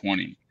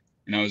 2020.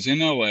 And I was in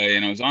LA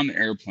and I was on the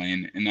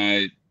airplane and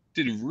I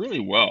did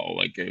really well.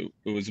 Like it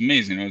was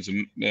amazing. It was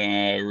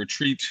a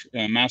retreat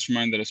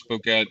mastermind that I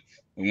spoke at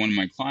that one of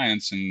my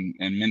clients and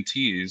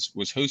mentees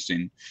was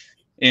hosting.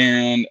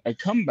 And I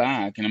come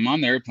back and I'm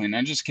on the airplane. And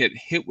I just get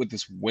hit with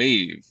this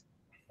wave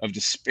of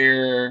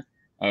despair,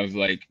 of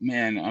like,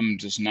 man, I'm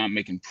just not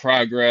making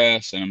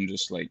progress. And I'm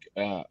just like,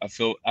 I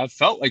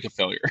felt like a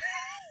failure.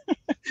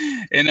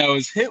 And I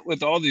was hit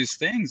with all these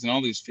things and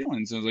all these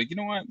feelings. I was like, you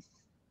know what?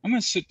 I'm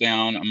going to sit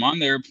down. I'm on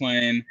the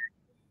airplane.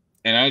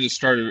 And I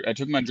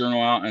took my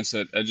journal out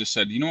and I just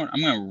said, you know what?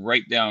 I'm going to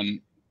write down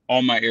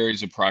all my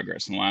areas of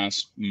progress in the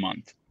last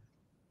month.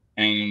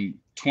 And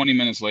 20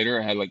 minutes later,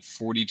 I had like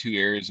 42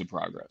 areas of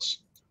progress.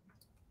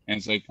 And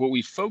it's like what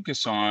we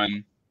focus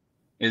on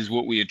is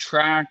what we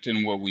attract,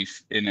 and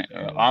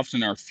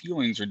often our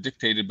feelings are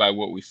dictated by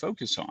what we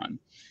focus on.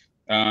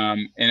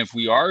 And if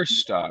we are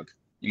stuck,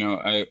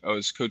 I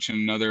was coaching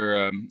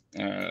another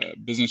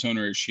business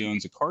owner. She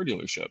owns a car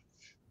dealership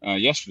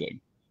yesterday.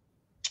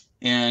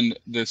 And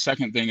the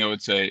second thing I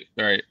would say,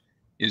 all right,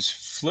 is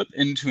flip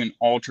into an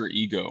alter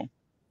ego.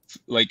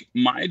 Like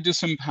my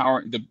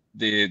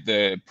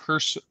the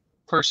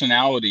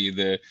personality,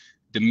 the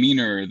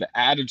demeanor, the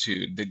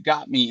attitude that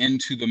got me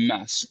into the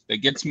mess, that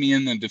gets me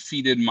in the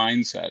defeated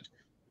mindset,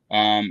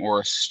 or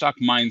a stuck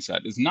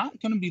mindset, is not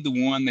going to be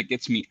the one that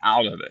gets me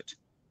out of it.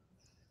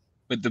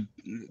 But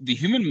the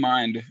human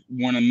mind,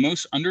 one of the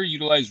most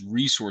underutilized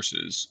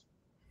resources,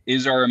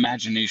 is our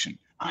imagination.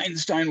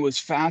 Einstein was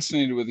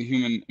fascinated with the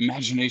human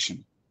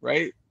imagination,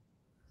 right?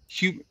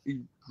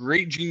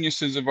 Great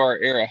geniuses of our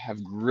era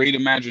have great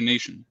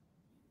imagination,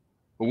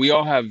 but we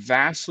all have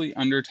vastly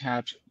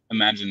undertapped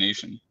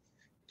imagination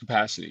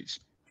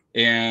capacities.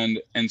 And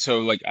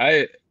so like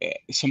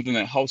something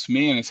that helps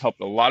me and has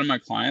helped a lot of my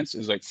clients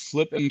is like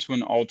flip into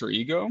an alter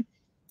ego.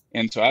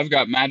 And so I've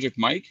got Magic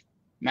Mike.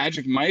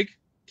 Magic Mike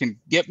can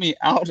get me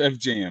out of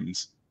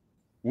jams.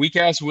 Weak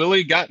Ass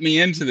Willie got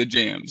me into the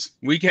jams.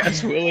 Weak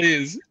Ass Willie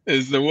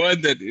is the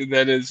one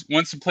that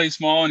wants to play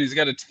small, and he's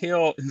got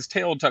his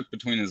tail tucked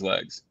between his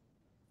legs.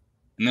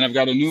 And then I've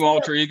got a new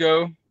alter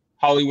ego,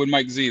 Hollywood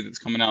Mike Z, that's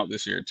coming out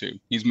this year too.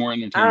 He's more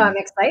entertaining. Oh, I'm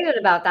excited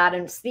about that.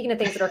 And speaking of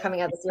things that are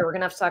coming out this year, we're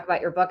gonna have to talk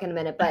about your book in a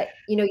minute. But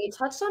you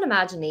touched on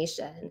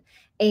imagination,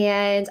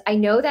 and I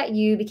know that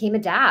you became a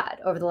dad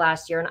over the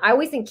last year. And I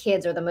always think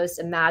kids are the most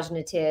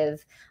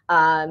imaginative,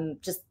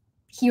 just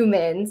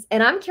humans.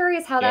 And I'm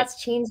curious how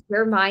that's changed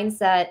your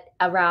mindset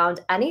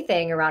around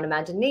anything, around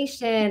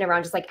imagination,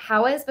 around just like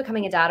how has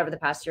becoming a dad over the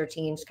past year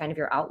changed kind of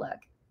your outlook?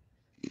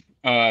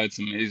 It's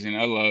amazing.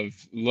 I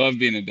love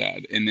being a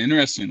dad. And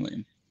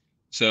interestingly,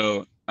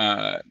 so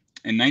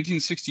in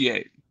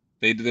 1968,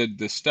 they did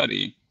the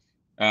study,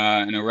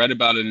 and I read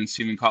about it in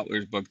Stephen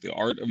Kotler's book, The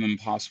Art of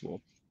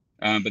Impossible.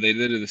 But they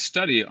did a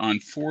study on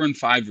 4 and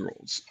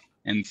 5-year-olds.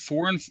 And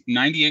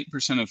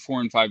 98% of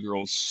 4 and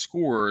 5-year-olds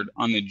scored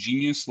on the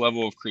genius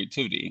level of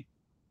creativity,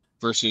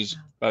 versus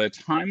by the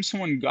time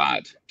someone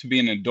got to be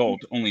an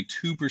adult, only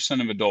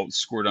 2% of adults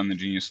scored on the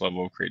genius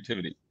level of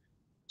creativity.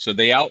 So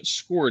they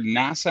outscored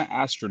NASA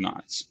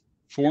astronauts.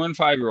 4 and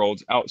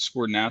 5-year-olds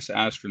outscored NASA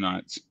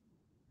astronauts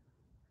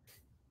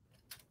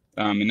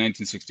in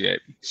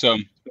 1968. So,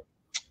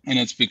 and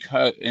it's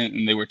because,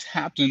 and they were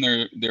tapped in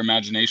their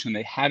imagination.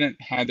 They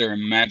hadn't had their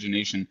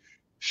imagination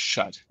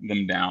shut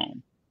them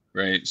down,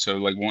 right? So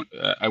like,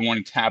 I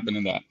want to tap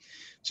into that.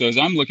 So as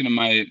I'm looking at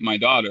my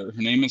daughter,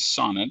 her name is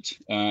Sonnet,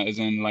 as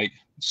in like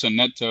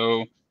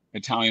sonetto,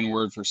 Italian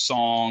word for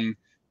song.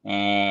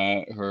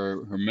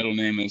 Her middle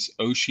name is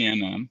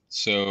Oceana,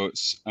 so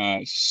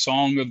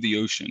song of the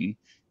ocean.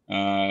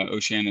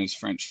 Oceana is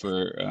French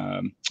for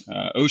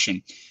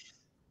ocean.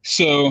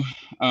 So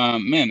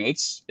man,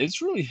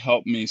 it's really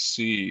helped me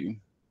see.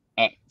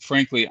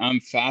 Frankly,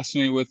 I'm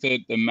fascinated with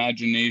it, the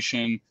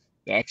imagination,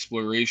 the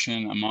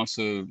exploration. I'm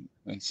also,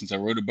 since I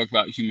wrote a book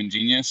about human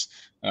genius,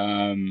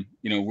 you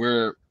know,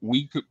 where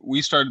we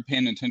started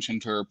paying attention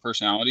to her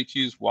personality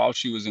cues while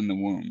she was in the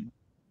womb.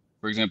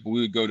 For example,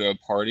 we would go to a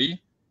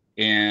party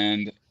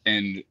and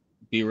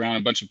be around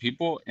a bunch of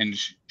people, and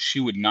she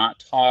would not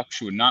talk,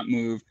 she would not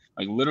move.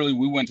 Like literally,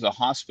 we went to the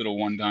hospital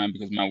one time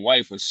because my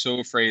wife was so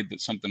afraid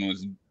that something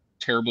was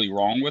terribly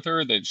wrong with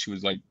her, that she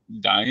was like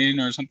dying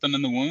or something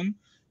in the womb.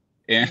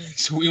 And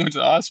so we went to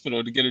the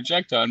hospital to get her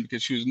checked on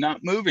because she was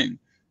not moving.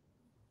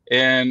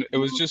 And it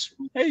was just,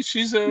 hey,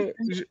 she's an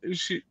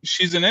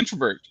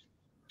introvert.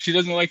 She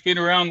doesn't like being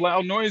around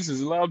loud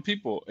noises, loud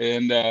people.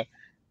 And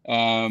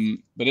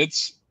but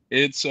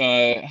it's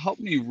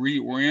helped me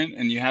reorient,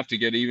 and you have to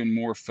get even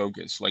more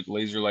focused, like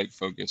laser-like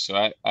focus.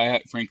 So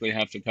I frankly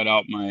have to cut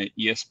out my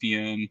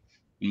ESPN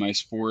and my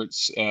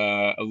sports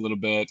a little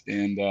bit,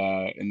 and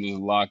just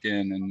lock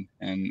in,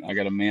 and I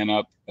got to man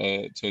up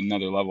to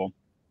another level.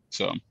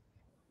 So.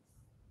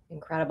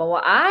 Incredible.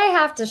 Well, I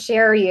have to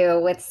share you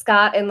with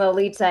Scott and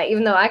Lolita,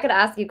 even though I could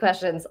ask you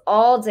questions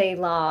all day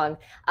long.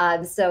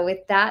 So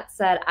with that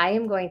said, I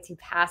am going to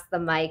pass the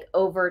mic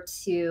over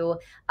to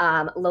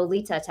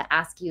Lolita to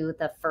ask you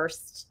the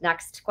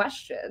next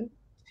question.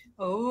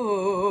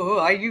 Oh,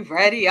 are you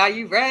ready? Are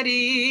you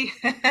ready?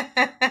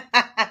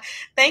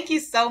 Thank you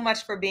so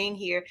much for being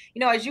here. You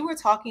know, as you were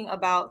talking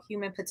about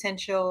human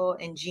potential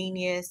and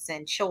genius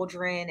and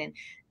children and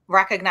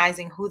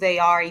recognizing who they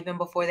are even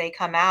before they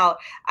come out,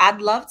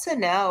 I'd love to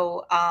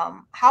know,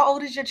 how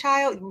old is your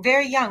child?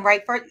 Very young,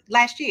 right? For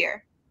last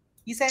year,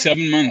 you said?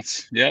 7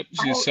 months. Yep,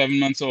 she's 7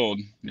 months old.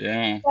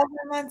 Yeah. 7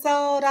 months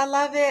old. I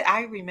love it.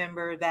 I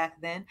remember back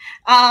then.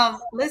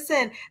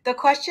 Listen, the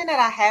question that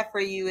I have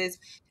for you is,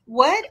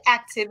 what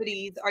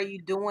activities are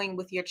you doing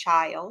with your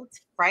child,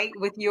 right?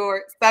 With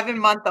your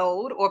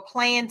 7-month-old, or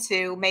plan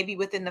to maybe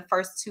within the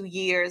first 2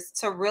 years,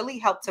 to really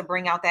help to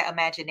bring out that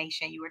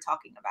imagination you were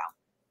talking about?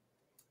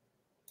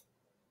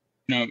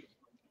 You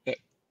know,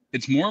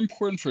 it's more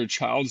important for a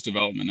child's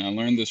development. I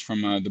learned this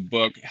from the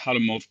book, How to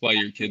Multiply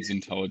Your Kid's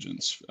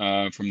Intelligence,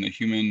 from the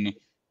Human,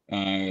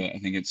 I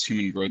think it's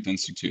Human Growth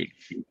Institute.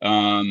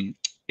 And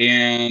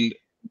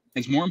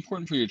it's more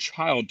important for your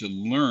child to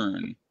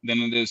learn than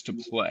it is to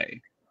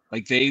play.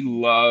 Like, they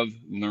love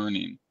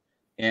learning.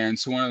 And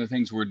so one of the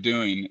things we're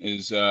doing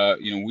is,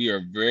 you know, we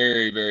are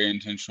very, very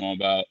intentional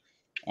about,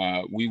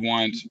 we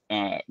want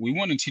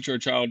to teach our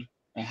child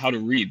how to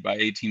read by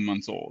 18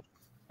 months old.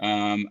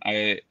 In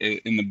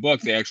the book,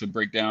 they actually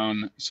break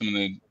down some of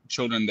the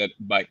children that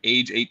by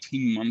age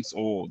 18 months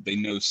old, they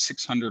know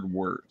 600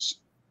 words.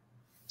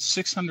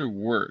 600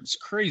 words,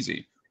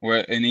 crazy.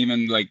 And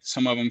even like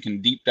some of them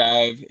can deep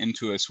dive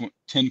into a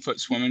 10-foot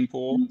swimming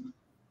pool.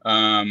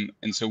 And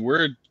so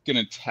we're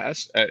going to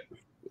test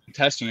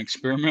and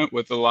experiment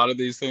with a lot of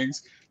these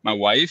things. My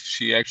wife,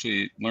 she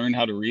actually learned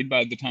how to read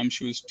by the time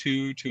she was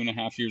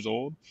 2.5 years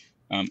old.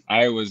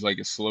 I was like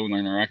a slow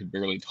learner. I could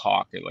barely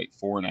talk at like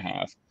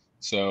 4.5.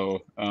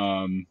 So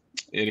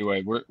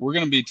anyway, we're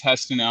going to be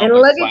testing out. And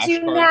look at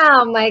you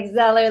now, Mike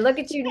Zeller. Look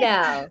at you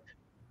now.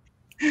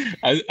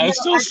 I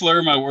still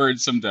slur my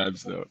words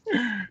sometimes, though.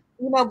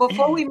 You know,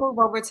 before we move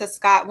over to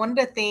Scott, one of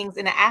the things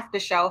in the after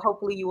show,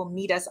 hopefully you will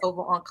meet us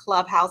over on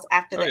Clubhouse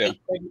after the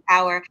 8:30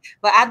 hour.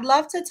 But I'd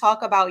love to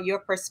talk about your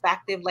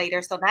perspective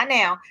later. So not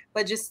now,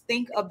 but just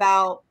think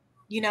about,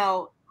 you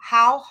know,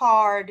 how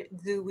hard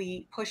do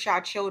we push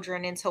our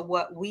children into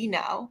what we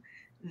know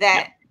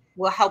that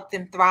will help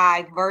them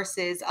thrive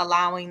versus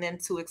allowing them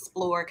to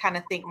explore, kind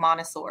of think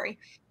Montessori.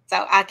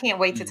 So I can't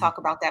wait to talk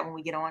about that when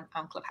we get on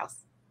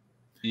Clubhouse.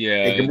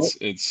 Yeah,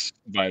 it's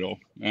vital.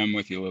 I'm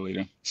with you,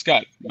 Lolita.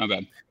 Scott, my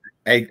bad.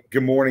 Hey,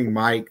 good morning,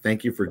 Mike.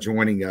 Thank you for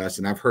joining us.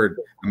 And I've heard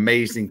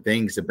amazing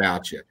things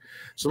about you.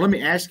 So let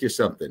me ask you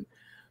something.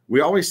 We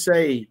always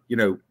say, you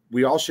know,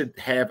 we all should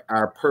have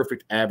our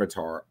perfect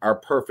avatar, our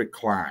perfect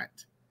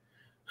client.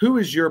 Who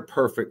is your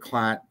perfect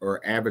client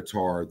or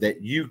avatar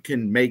that you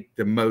can make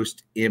the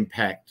most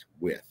impact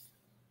with?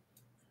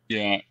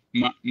 Yeah,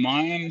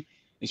 mine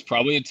is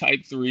probably a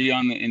type 3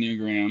 on the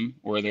Enneagram,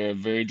 or they're a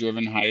very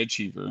driven high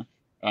achiever.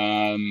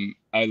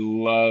 I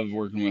love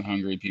working with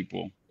hungry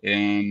people,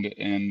 and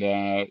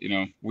you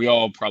know, we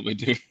all probably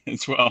do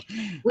as well.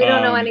 We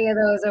don't know any of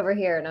those over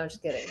here. No, I'm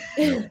just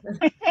kidding.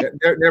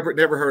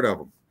 Never heard of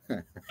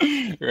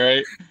them.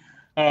 Right.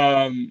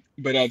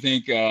 But I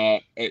think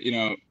you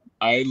know,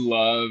 I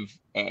love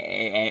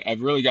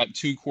I've really got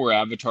two core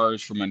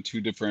avatars for my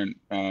two different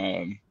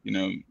you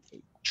know,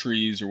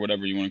 trees or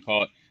whatever you want to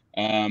call it.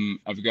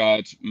 I've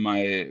got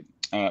my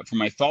for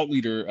my thought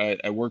leader,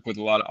 I work with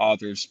a lot of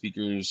authors,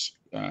 speakers,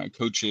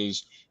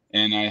 coaches,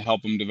 and I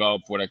help them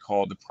develop what I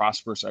call the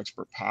Prosperous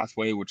Expert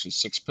Pathway, which is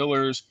 6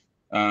 pillars.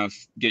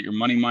 Get your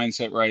money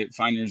mindset right,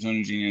 find your zone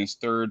of genius.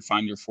 3rd,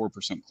 find your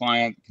 4%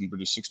 client that can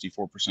produce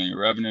 64% of your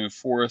revenue.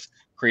 4th,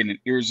 create an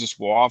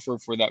irresistible offer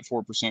for that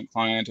 4%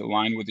 client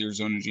aligned with your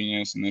zone of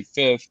genius. And then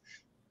 5th,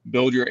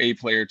 build your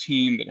A-player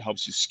team that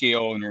helps you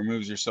scale and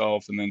removes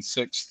yourself. And then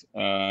 6th,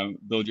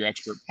 build your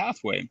expert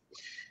pathway.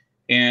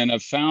 And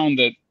I've found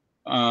that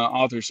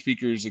authors,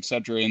 speakers,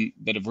 etc., and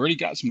that have already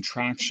got some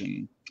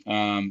traction.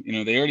 You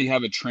know, they already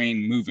have a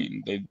train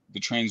moving. The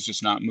train's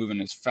just not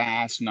moving as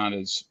fast, not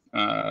as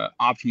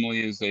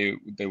optimally as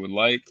they would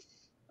like,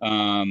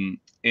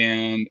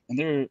 and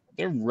they're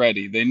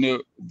ready. They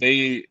know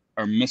they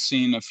are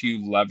missing a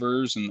few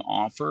levers in the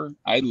offer.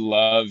 I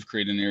love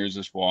creating an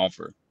irresistible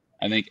offer.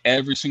 I think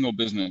every single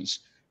business,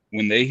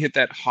 when they hit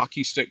that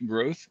hockey stick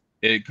growth,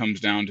 it comes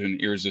down to an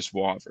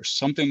irresistible offer.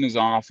 Something is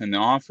off in the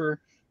offer.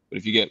 But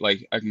if you get,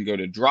 like, I can go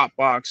to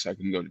Dropbox, I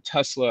can go to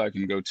Tesla, I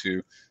can go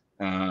to,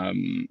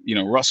 you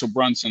know, Russell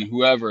Brunson,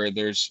 whoever,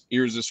 there's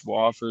irresistible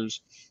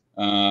offers.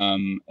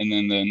 And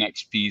then the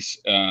next piece,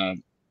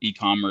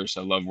 e-commerce.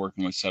 I love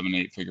working with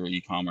 7-8 figure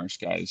e-commerce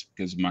guys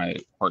because of my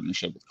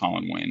partnership with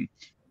Colin Wayne.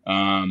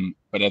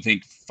 But I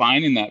think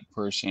finding that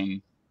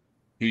person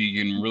who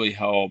you can really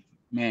help,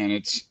 man,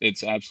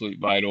 it's absolutely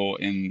vital.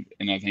 And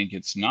I think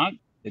it's not,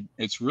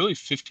 it's really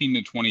 15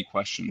 to 20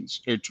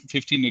 questions or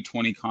 15 to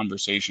 20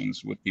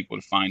 conversations with people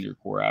to find your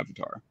core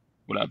avatar,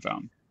 what I've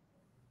found.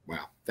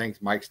 Wow.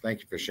 Thanks, Mike.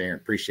 Thank you for sharing.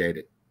 Appreciate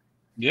it.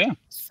 Yeah.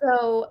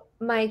 So,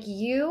 Mike,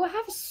 you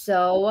have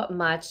so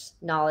much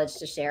knowledge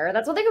to share.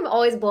 That's one thing I'm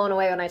always blown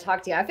away when I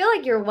talk to you. I feel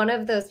like you're one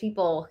of those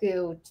people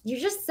who you're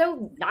just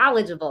so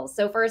knowledgeable.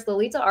 So first,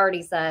 Lolita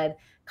already said,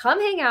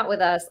 come hang out with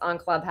us on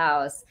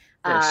Clubhouse.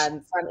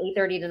 From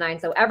 8:30 to 9,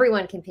 so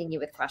everyone can ping you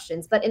with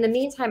questions. But in the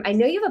meantime, I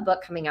know you have a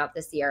book coming out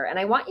this year, and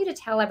I want you to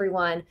tell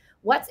everyone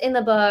what's in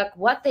the book,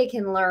 what they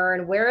can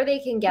learn, where they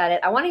can get it.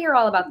 I want to hear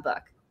all about the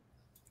book.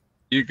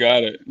 You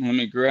got it. Let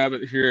me grab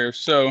it here.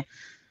 So,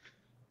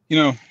 you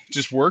know,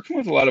 just working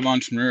with a lot of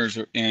entrepreneurs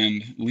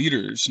and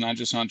leaders, not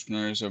just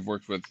entrepreneurs. I've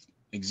worked with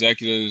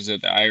executives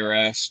at the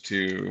IRS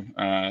to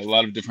a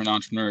lot of different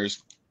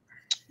entrepreneurs.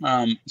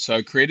 So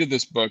I created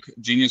this book,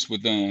 Genius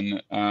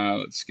Within.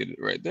 Let's get it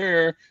right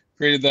there.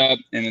 Created that,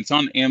 and it's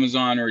on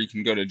Amazon, or you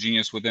can go to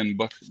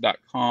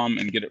geniuswithinbook.com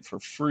and get it for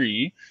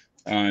free.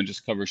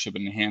 Just cover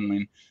shipping and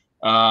handling.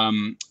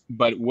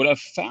 But what I've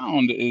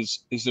found is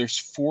there's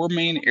 4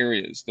 main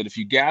areas that if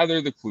you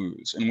gather the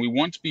clues, and we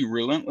want to be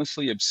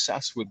relentlessly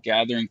obsessed with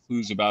gathering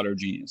clues about our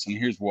genius, and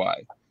here's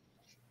why.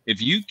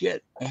 If you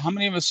get, how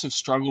many of us have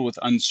struggled with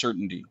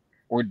uncertainty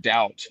or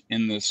doubt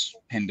in this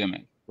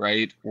pandemic,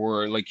 right?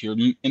 Or like you're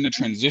in the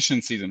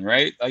transition season,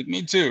 right? Like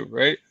me too,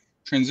 right?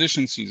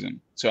 Transition season.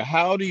 So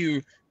how do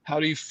you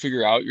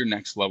figure out your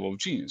next level of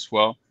genius?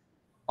 Well,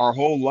 our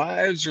whole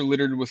lives are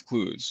littered with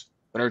clues,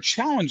 but our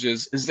challenge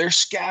is they're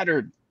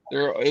scattered.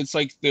 It's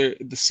like the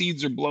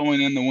seeds are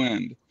blowing in the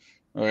wind,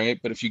 all right?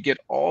 But if you get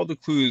all the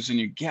clues and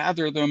you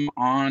gather them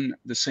on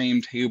the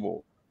same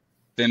table,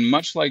 then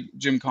much like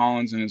Jim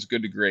Collins and his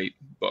Good to Great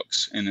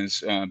books and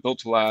his Built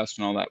to Last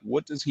and all that,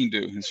 what does he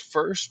do? His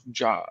first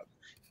job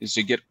is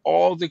to get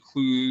all the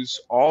clues,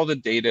 all the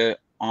data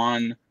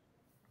on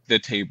the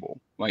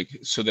table, like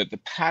so that the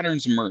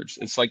patterns emerge.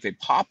 It's like they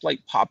pop like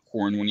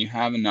popcorn when you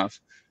have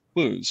enough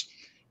clues.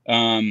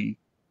 And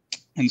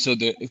so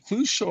the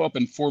clues show up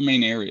in 4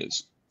 main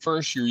areas.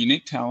 First, your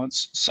unique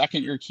talents.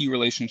 2nd, your key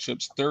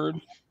relationships.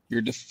 3rd,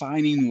 your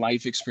defining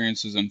life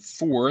experiences. And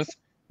 4th,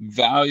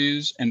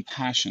 values and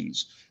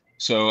passions.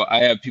 So I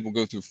have people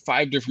go through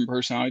 5 different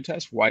personality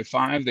tests. Why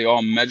 5? They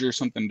all measure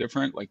something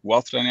different. Like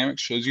Wealth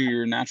Dynamics shows you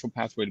your natural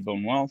pathway to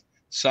building wealth.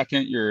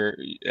 2nd,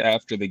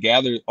 after they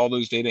gather all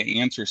those data,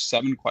 answer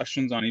 7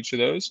 questions on each of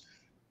those.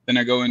 Then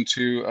I go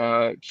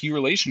into key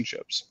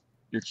relationships.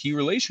 Your key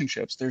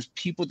relationships, there's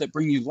people that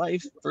bring you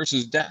life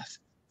versus death.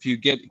 If you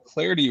get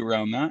clarity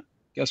around that,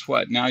 guess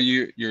what? Now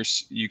you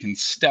can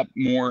step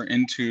more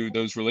into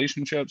those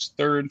relationships.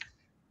 3rd,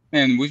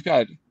 and we've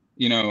got,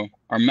 you know,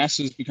 our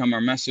messes become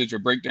our message, our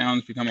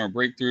breakdowns become our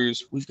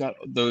breakthroughs. We've got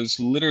those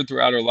littered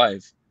throughout our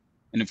life.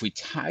 And if we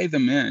tie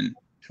them in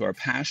to our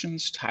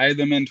passions, tie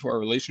them into our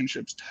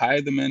relationships,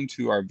 tie them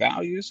into our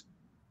values,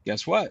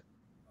 guess what?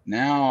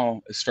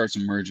 Now it starts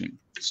emerging.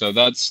 So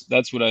that's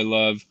what I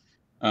love.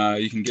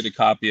 You can get a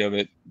copy of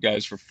it,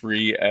 guys, for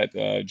free at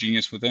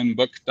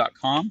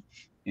geniuswithinbook.com,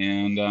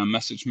 and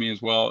message me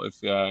as well if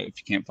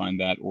you can't find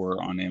that, or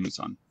on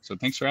Amazon. So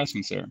thanks for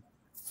asking, Sarah.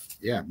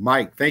 Yeah,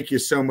 Mike, thank you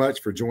so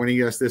much for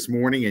joining us this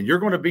morning. And you're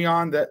going to be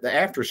on the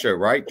after show,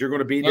 right? You're going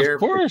to be there.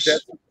 Of course.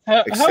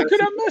 How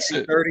could I miss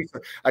it?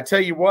 I tell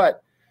you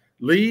what,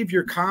 leave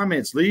your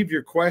comments, leave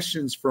your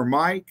questions for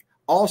Mike.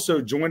 Also,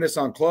 join us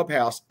on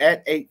Clubhouse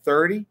at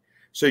 8:30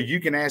 so you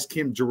can ask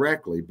him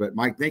directly. But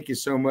Mike, thank you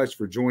so much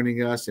for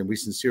joining us, and we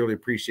sincerely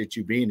appreciate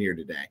you being here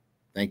today.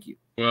 Thank you.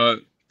 Well,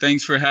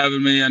 thanks for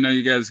having me. I know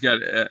you guys got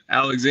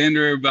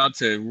Alexander about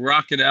to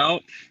rock it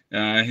out.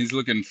 He's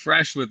looking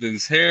fresh with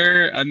his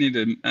hair. I need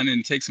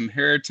to take some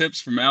hair tips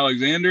from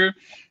Alexander.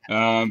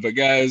 But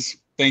guys,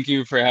 thank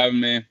you for having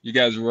me. You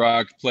guys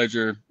rock.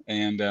 Pleasure,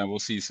 and we'll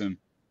see you soon.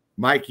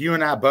 Mike, you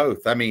and I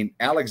both. I mean,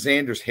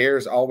 Alexander's hair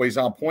is always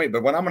on point.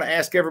 But what I'm going to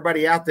ask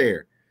everybody out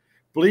there,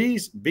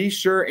 please be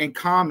sure and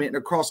comment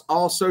across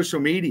all social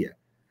media.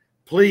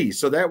 Please,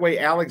 so that way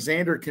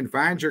Alexander can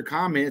find your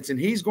comments, and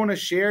he's going to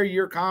share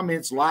your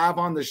comments live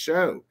on the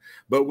show.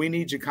 But we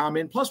need your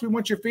comment. Plus, we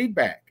want your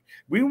feedback.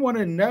 We want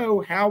to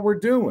know how we're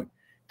doing.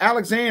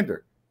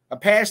 Alexander, I'm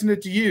passing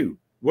it to you.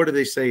 What are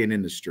they saying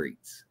in the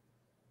streets?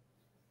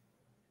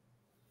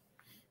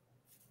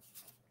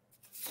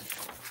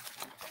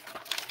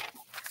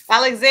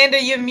 Alexander,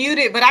 you're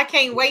muted, but I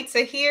can't wait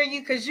to hear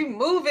you because you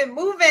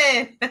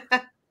moving.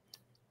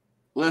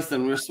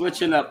 Listen, we're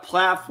switching up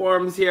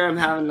platforms here. I'm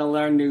having to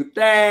learn new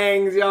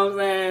things. You know what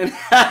I'm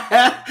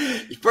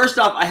saying? First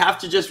off, I have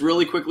to just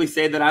really quickly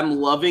say that I'm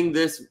loving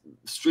this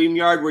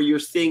StreamYard where you're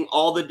seeing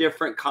all the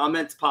different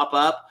comments pop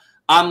up.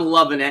 I'm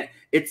loving it.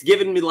 It's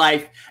given me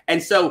life.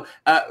 And so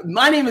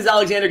my name is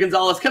Alexander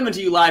Gonzalez, coming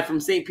to you live from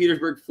St.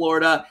 Petersburg,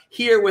 Florida,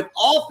 here with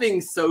all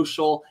things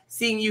social,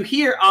 seeing you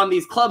here on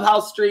these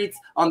Clubhouse streets,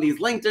 on these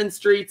LinkedIn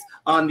streets,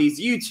 on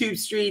these YouTube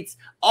streets,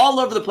 all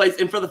over the place.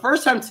 And for the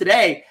first time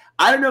today,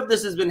 I don't know if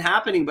this has been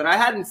happening, but I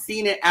hadn't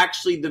seen it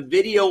actually, the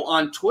video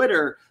on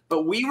Twitter,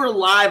 but we were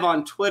live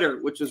on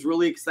Twitter, which was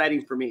really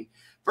exciting for me.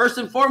 First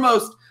and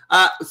foremost,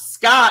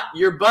 Scott,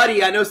 your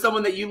buddy, I know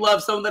someone that you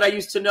love, someone that I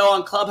used to know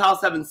on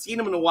Clubhouse, haven't seen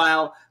him in a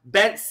while.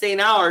 Bent St.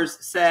 Hours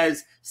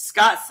says,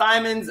 Scott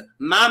Simons,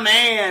 my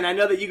man. I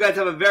know that you guys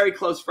have a very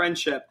close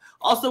friendship.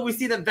 Also, we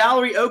see that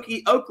Valerie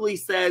Oakley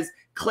says,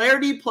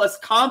 clarity plus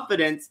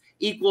confidence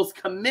equals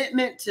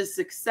commitment to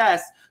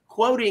success,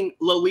 quoting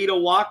Lolita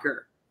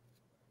Walker.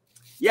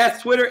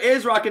 Yes, Twitter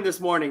is rocking this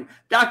morning.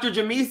 Dr.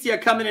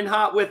 Jamesia coming in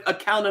hot with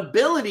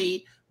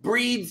accountability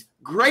breeds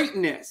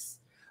greatness.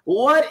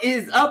 What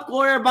is up,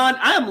 Gloria Bond?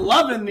 I'm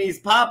loving these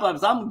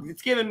pop-ups.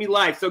 It's giving me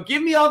life. So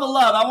give me all the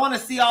love. I want to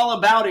see all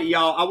about it,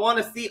 y'all. I want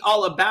to see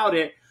all about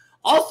it.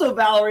 Also,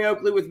 Valerie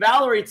Oakley, with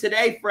Valerie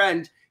today,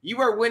 friend, you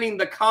are winning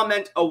the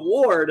comment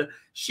award.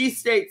 She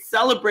states,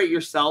 celebrate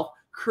yourself,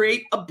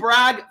 create a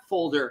brag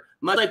folder,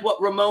 much like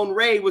what Ramon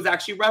Ray was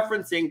actually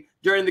referencing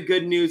during the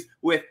Good News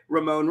with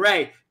Ramon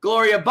Ray.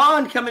 Gloria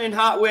Bond coming in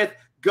hot with,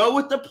 go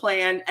with the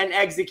plan and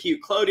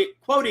execute,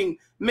 quoting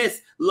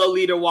Miss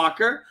Lolita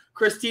Walker.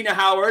 Christina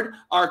Howard,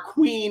 our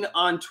queen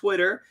on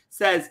Twitter,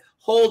 says,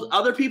 hold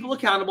other people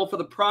accountable for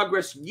the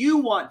progress you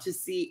want to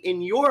see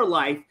in your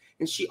life.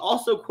 And she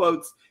also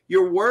quotes,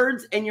 your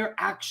words and your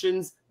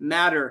actions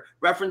matter,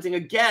 referencing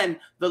again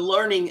the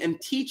learning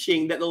and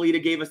teaching that Lolita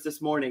gave us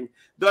this morning.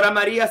 Dora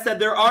Maria said,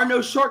 there are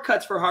no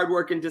shortcuts for hard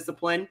work and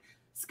discipline.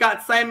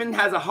 Scott Simon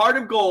has a heart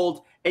of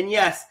gold. And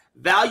yes,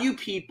 value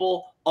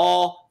people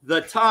all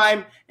the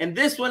time. And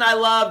this one I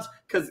loved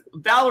because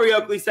Valerie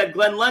Oakley said,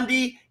 Glenn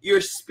Lundy,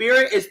 your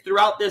spirit is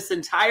throughout this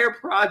entire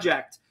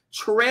project.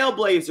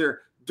 Trailblazer,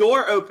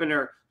 door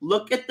opener.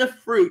 Look at the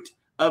fruit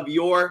of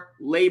your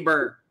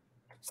labor.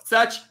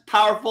 Such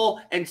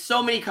powerful, and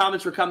so many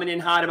comments were coming in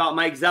hot about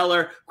Mike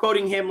Zeller,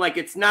 quoting him like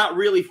it's not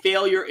really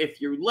failure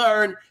if you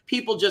learn.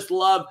 People just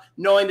love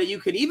knowing that you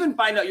can even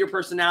find out your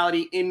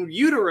personality in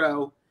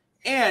utero,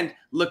 and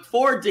look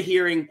forward to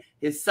hearing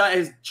his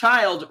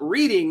child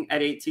reading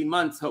at 18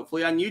 months,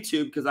 hopefully on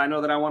YouTube, because I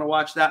know that I want to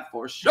watch that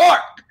for sure.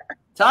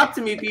 Talk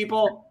to me,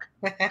 people.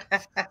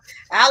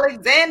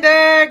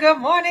 Alexander, good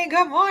morning.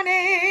 Good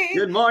morning.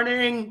 Good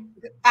morning.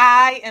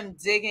 I am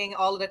digging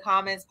all of the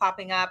comments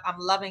popping up. I'm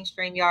loving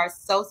StreamYard.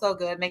 So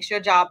good. Makes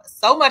your job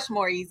so much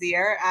more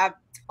easier. I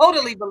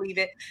totally believe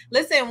it.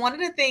 Listen, one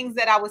of the things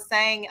that I was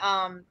saying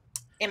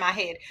in my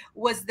head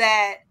was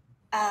that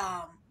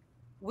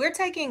we're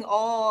taking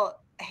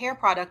all hair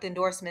product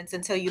endorsements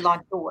until you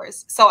launch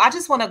yours. So I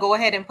just want to go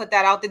ahead and put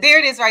that out there. There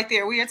it is right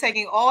there. We are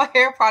taking all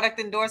hair product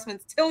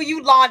endorsements till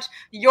you launch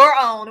your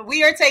own.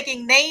 We are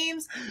taking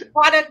names,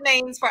 product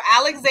names for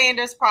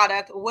Alexander's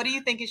product. What do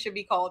you think it should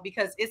be called?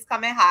 Because it's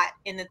coming hot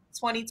in the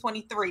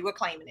 2023. We're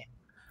claiming it.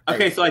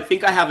 Okay, so I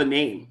think I have a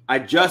name. I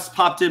just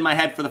popped in my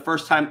head for the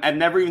first time. I've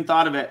never even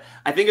thought of it.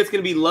 I think it's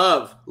going to be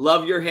Love.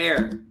 Love your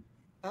hair.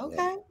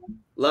 Okay.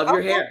 Love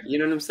your hair. You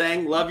know what I'm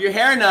saying? Love your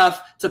hair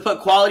enough to put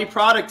quality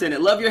product in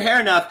it. Love your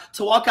hair enough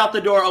to walk out the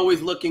door always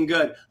looking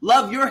good.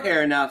 Love your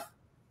hair enough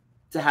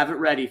to have it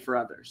ready for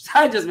others.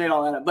 I just made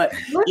all that up, but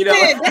you know,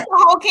 that's a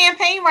whole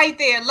campaign right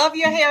there. Love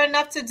your hair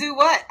enough to do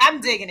what?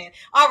 I'm digging it.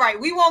 All right,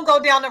 we won't go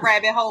down the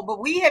rabbit hole, but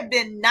we have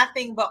been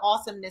nothing but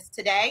awesomeness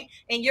today,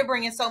 and you're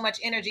bringing so much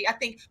energy. I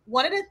think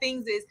one of the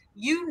things is,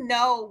 you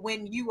know,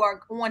 when you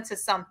are on to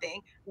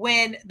something,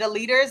 when the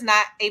leader is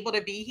not able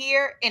to be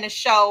here and a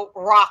show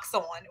rocks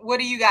on. What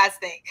do you guys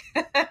think?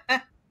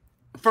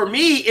 For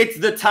me, it's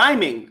the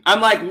timing.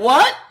 I'm like,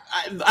 what?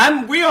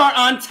 We are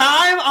on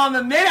time, on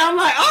the minute. I'm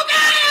like,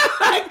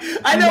 okay,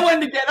 I know when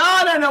to get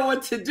on. I know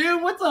what to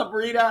do. What's up,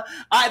 Rita?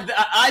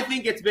 I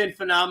think it's been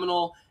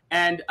phenomenal.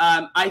 And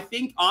I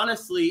think,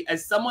 honestly,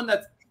 as someone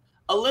that's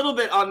a little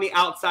bit on the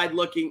outside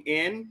looking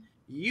in,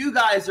 you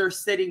guys are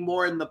sitting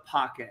more in the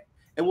pocket.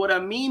 And what I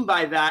mean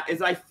by that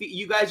is I feel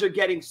you guys are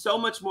getting so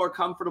much more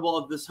comfortable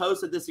of this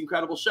host of this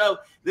incredible show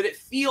that it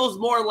feels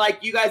more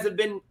like you guys have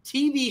been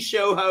TV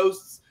show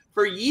hosts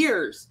for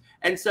years.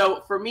 And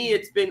so for me,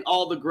 it's been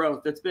all the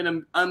growth. It's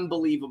been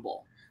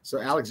unbelievable. So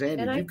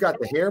Alexander, you've got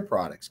the hair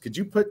products. Could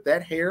you put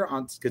that hair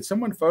on? Could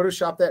someone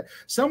Photoshop that?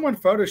 Someone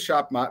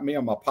Photoshopped me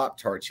on my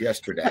Pop-Tarts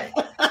yesterday.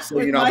 So,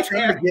 you know, I'm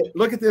trying to get,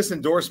 look at this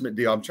endorsement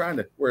deal. I'm trying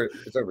to, where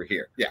it's over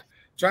here. Yeah.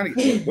 Trying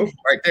to get, whoop,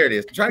 right there it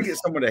is. I'm trying to get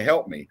someone to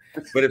help me.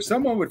 But if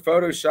someone would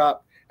Photoshop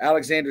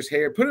Alexander's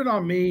hair, put it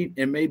on me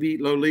and maybe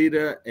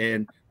Lolita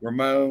and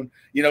Ramon,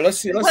 you know, let's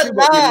see. Let's see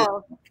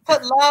what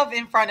put love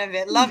in front of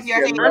it. Love your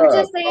hair. I'm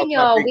just saying,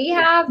 y'all, we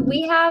have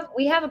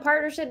a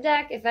partnership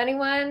deck. If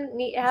anyone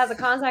has a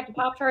contact to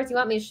Pop-Tarts you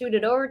want me to shoot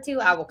it over to,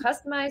 I will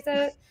customize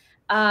it.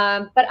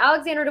 But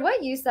Alexander, to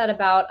what you said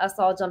about us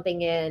all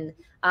jumping in,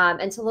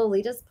 and to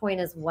Lolita's point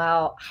as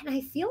well, and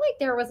I feel like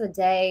there was a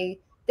day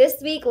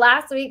this week,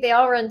 last week, they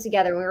all run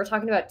together. We were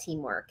talking about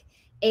teamwork.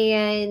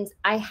 And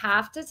I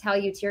have to tell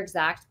you, to your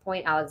exact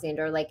point,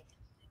 Alexander, like,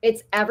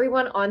 it's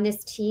everyone on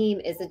this team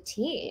is a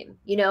team.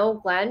 You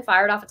know, Glenn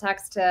fired off a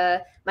text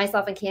to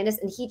myself and Candace,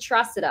 and he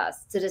trusted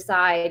us to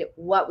decide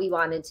what we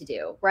wanted to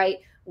do, right?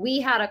 We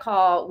had a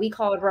call. We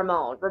called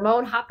Ramon.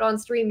 Ramon hopped on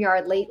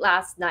StreamYard late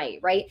last night,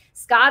 right?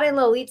 Scott and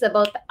Lolita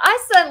both.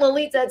 I sent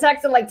Lolita a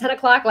text at like 10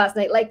 o'clock last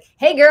night, like,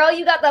 hey, girl,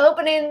 you got the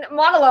opening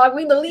monologue.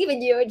 We believe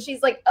in you. And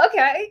she's like,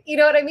 okay. You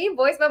know what I mean?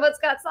 Voice memo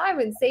Scott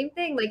Simon, same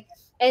thing. Like,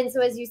 and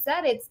so as you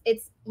said,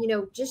 it's you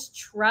know, just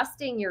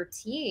trusting your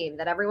team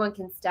that everyone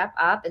can step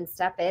up and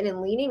step in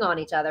and leaning on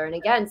each other. And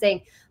again,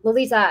 saying,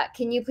 Lolita,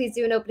 can you please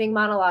do an opening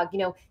monologue? You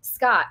know,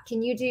 Scott,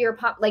 can you do your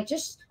pop? Like,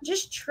 just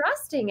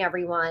trusting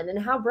everyone and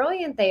how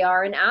brilliant they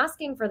are and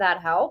asking for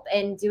that help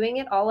and doing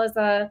it all as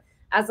a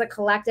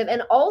collective.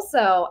 And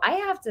also, I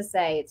have to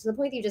say, to the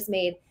point that you just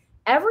made,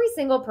 every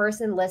single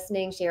person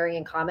listening, sharing,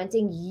 and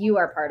commenting, you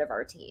are part of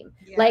our team.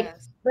 Yes. Like,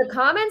 the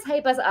comments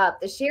hype us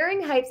up. The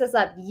sharing hypes us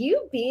up.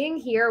 You being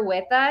here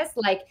with us,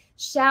 like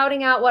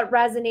shouting out what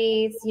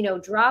resonates, you know,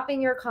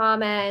 dropping your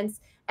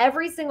comments,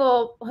 every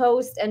single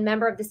host and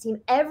member of this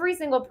team, every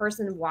single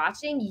person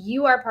watching,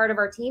 you are part of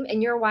our team,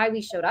 and you're why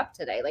we showed up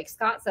today. Like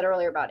Scott said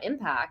earlier about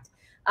impact.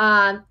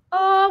 You're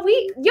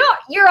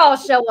all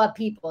show up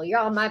people. You're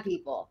all my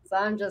people. So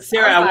I'm just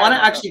Sarah, I want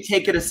to actually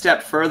take it a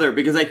step further,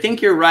 because I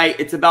think you're right.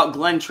 It's about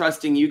Glenn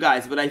trusting you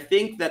guys, but I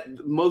think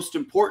that most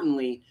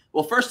importantly,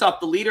 well, first off,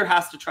 the leader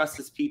has to trust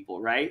his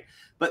people, right?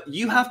 But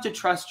you have to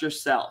trust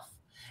yourself.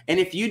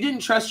 And if you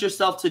didn't trust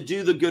yourself to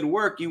do the good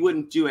work, you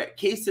wouldn't do it.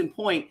 Case in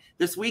point,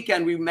 this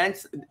weekend we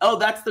mentioned,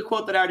 that's the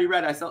quote that I already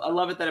read. I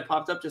love it that it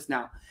popped up just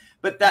now.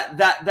 But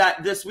that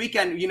this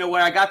weekend, you know,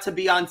 where I got to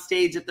be on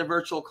stage at the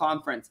virtual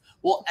conference.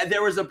 Well,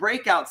 there was a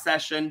breakout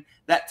session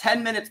that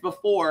 10 minutes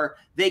before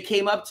they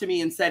came up to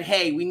me and said,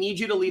 hey, we need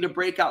you to lead a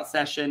breakout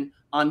session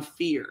on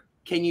fear.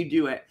 Can you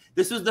do it?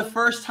 This was the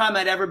first time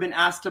I'd ever been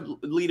asked to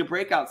lead a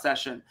breakout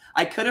session.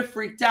 I could have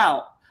freaked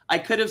out. I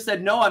could have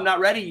said, no, I'm not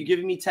ready. You're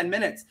giving me 10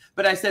 minutes.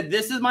 But I said,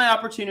 this is my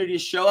opportunity to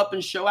show up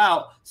and show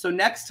out. So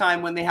next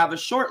time when they have a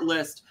short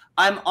list,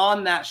 I'm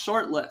on that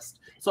short list.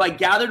 So I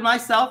gathered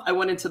myself. I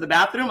went into the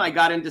bathroom. I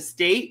got into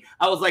state.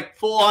 I was like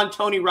full on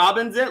Tony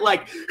Robbins it,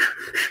 like,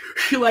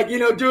 you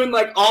know, doing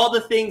like all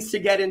the things to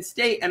get in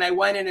state. And I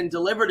went in and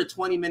delivered a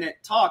 20-minute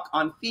talk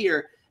on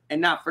fear.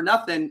 And not for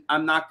nothing,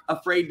 I'm not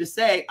afraid to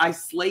say I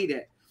slayed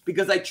it,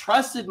 because I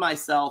trusted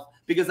myself,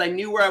 because I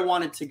knew where I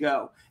wanted to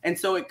go. And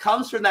so it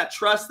comes from that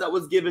trust that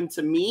was given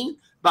to me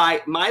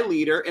by my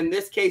leader, in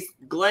this case,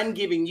 Glenn,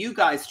 giving you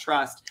guys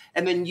trust,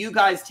 and then you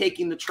guys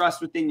taking the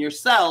trust within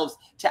yourselves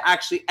to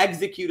actually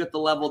execute at the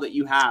level that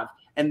you have.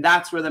 And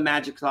that's where the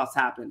magic sauce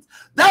happens.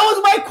 That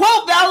was my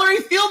quote, Valerie.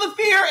 Feel the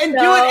fear and do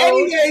it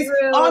anyways.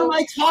 On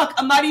my talk,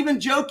 I'm not even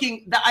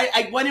joking.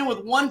 I went in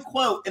with one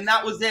quote, and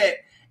that was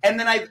it. And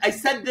then I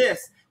said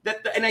this,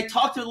 and I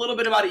talked a little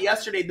bit about it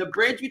yesterday. The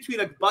bridge between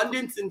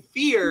abundance and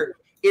fear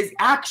is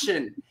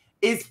action,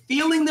 is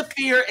feeling the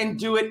fear and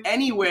do it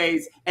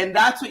anyways. And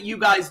that's what you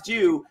guys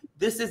do.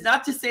 This is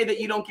not to say that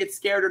you don't get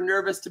scared or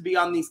nervous to be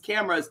on these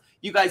cameras.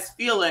 You guys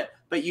feel it,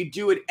 but you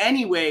do it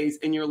anyways,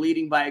 and you're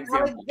leading by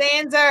example.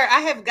 Alexander, I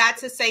have got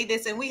to say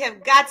this, and we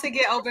have got to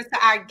get over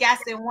to our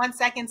guest in 1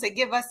 second to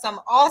give us some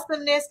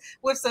awesomeness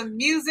with some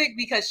music,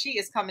 because she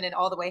is coming in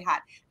all the way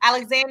hot.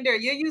 Alexander,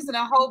 you're using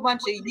a whole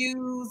bunch of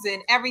yous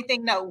and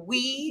everything. No,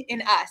 we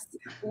and us.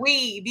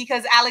 We,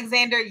 because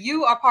Alexander,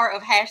 you are part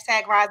of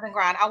hashtag Rise and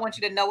Grind. I want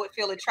you to know it,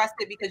 feel it, trust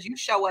it, because you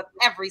show up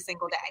every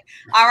single day.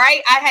 All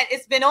right.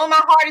 It's been on my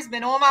heart, it's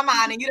been on my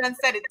mind, and you done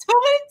said it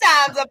too many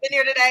times up in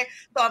here today.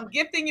 So I'm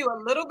gifting you a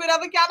little bit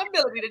of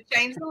accountability to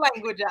change the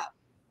language up.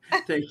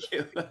 Thank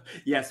you.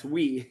 Yes,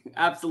 we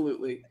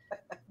absolutely.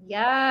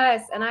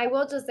 Yes, and I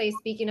will just say,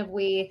 speaking of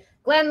we,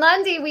 Glenn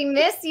Lundy, we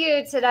miss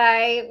you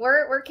today.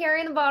 We're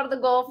carrying the ball to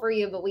the goal for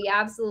you, but we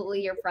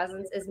absolutely, your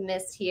presence is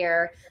missed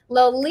here.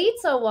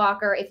 Lolita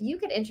Walker, if you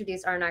could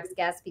introduce our next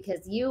guest,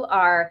 because you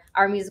are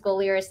our musical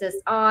lyricist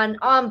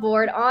on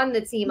board, on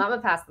the team. I'm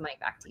gonna pass the mic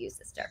back to you,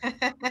 sister.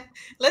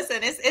 Listen,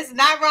 it's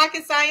not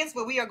rocket science,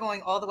 but we are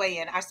going all the way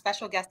in. Our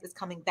special guest is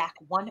coming back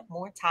one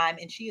more time,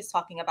 and she is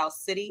talking about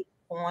City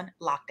on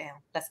Lockdown.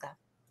 Let's go.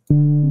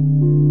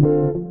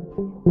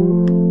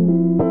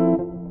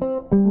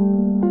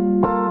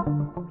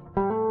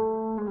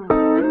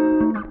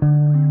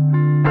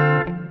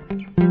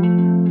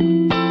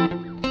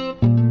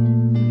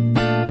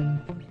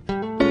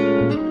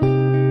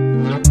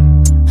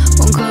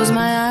 Won't close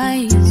my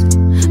eyes,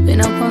 been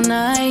up all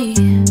night.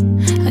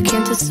 I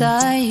can't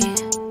decide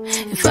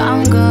if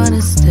I'm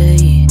gonna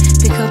stay.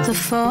 Pick up the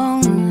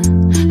phone,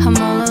 I'm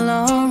all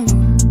alone.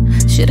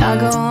 Should I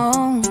go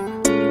home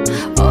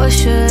or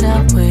should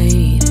I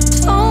wait?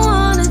 Don't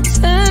wanna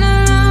turn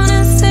around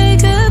and say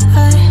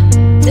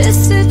goodbye.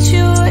 This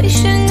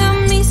situation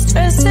got me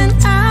stressing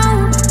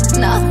out.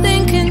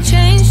 Nothing can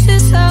change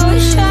this, I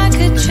wish I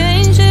could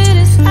change it.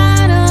 It's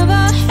out of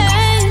our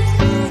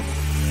hands.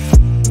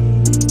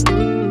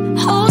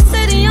 Whole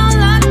city on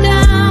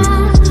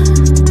lockdown.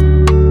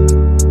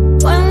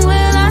 When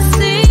will I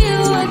see you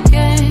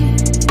again?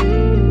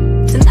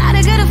 Tonight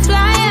I gotta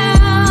fly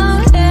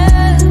out,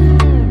 yeah.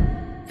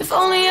 If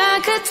only I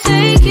could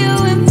take you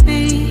with me.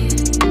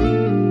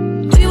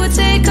 We would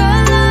take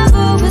our love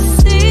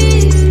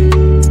overseas.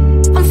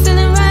 I'm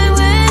feeling right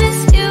when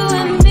it's you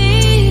and me.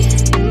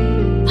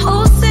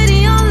 Whole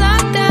city on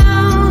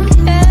lockdown,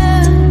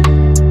 yeah.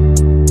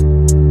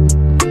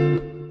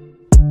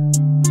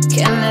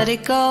 Can't let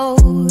it go.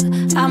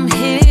 I'm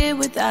here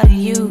without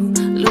you,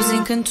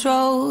 losing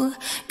control.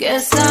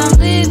 Guess I'm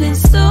leaving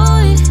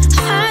soon.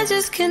 I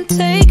just can't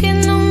take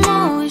it no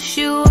more. Wish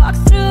you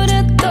walked through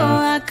the door,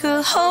 I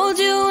could hold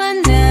you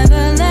and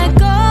never let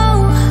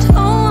go.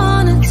 Don't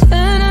wanna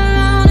turn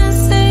around and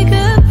say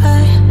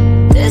goodbye.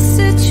 This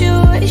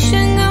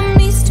situation got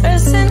me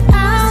stressing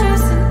out.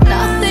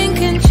 Nothing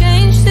can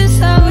change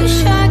this, I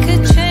wish I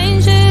could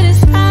change it.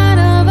 It's out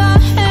of our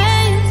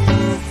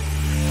hands.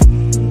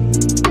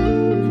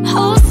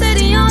 Whole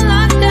city on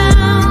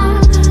lockdown.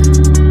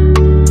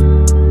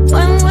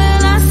 When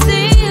will I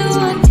see you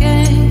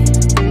again?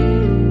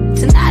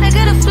 Tonight I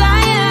gotta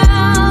fly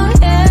out,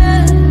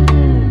 yeah.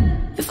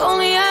 If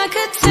only I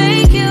could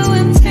take you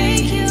and me.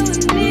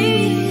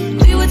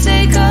 We would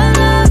take our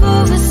love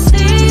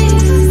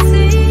overseas.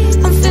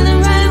 I'm feeling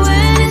right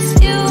when it's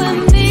you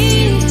and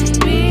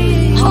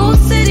me. Whole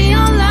city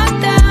on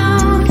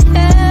lockdown,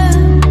 yeah,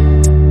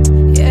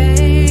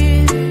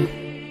 yeah.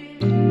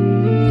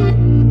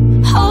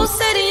 Whole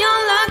city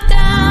on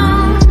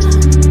lockdown.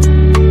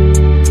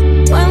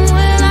 When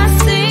will I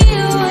see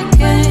you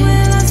again?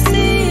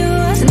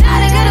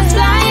 Tonight I gotta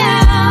fly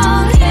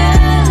out,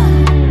 yeah.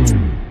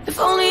 If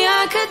only I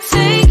could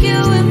take you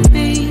with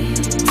me.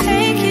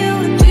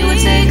 We would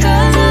take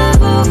our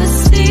love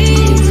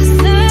overseas.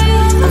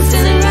 I'm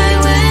feeling right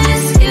when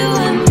it's you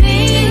and me.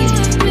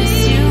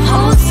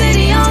 Whole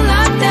city on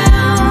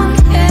lockdown,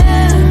 yeah.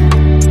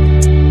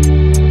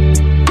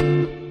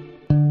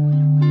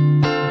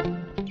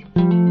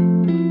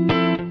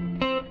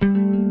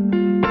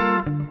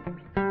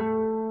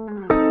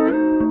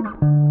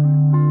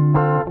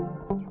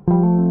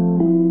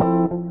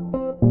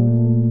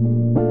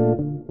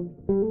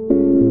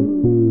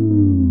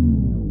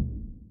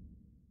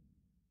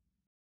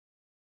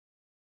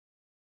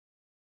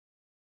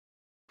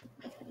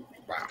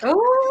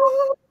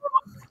 Ooh.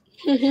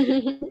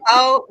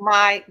 Oh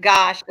my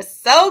gosh.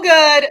 So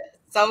good.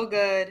 So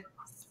good.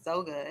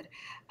 So good.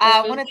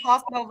 I want to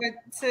toss it over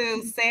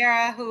to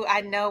Sarah, who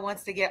I know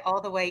wants to get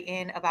all the way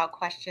in about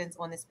questions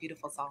on this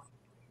beautiful song.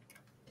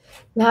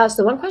 Yeah,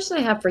 so one question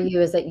I have for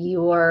you is that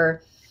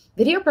your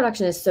video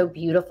production is so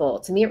beautiful.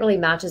 To me, it really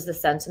matches the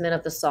sentiment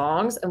of the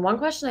songs. And one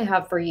question I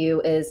have for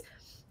you is,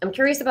 I'm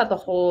curious about the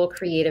whole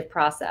creative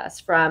process,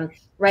 from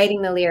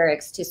writing the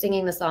lyrics to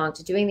singing the song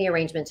to doing the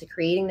arrangement to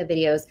creating the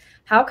videos.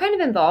 How kind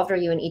of involved are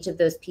you in each of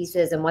those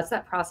pieces, and what's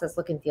that process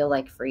look and feel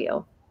like for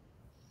you?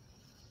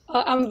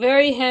 I'm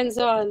very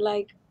hands-on,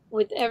 like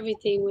with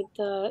everything, with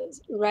the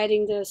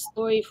writing the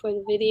story for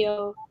the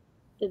video,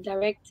 the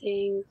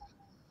directing,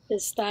 the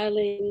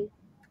styling,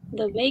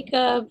 the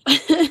makeup,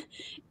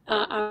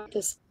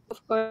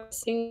 of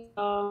course, singing,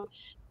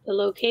 the the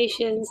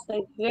locations,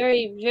 like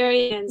very,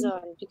 very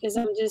hands-on, because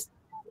I just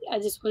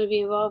want to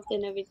be involved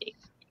in everything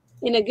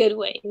in a good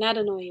way, not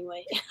annoying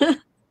way. I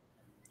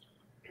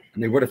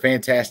mean, what a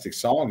fantastic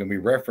song. And we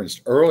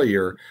referenced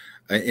earlier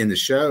in the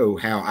show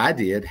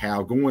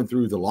how going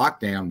through the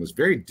lockdown was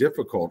very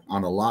difficult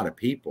on a lot of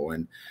people.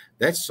 And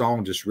that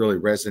song just really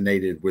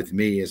resonated with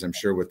me, as I'm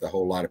sure with a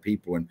whole lot of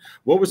people. And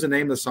what was the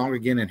name of the song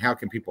again? And how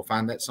can people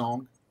find that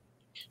song?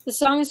 The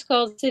song is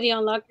called City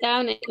on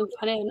Lockdown. And you can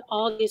find it on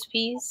all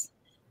DSPs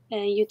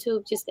and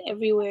YouTube, just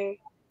everywhere.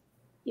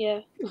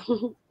 Yeah.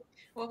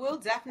 Well, we'll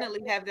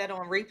definitely have that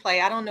on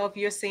replay. I don't know if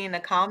you're seeing the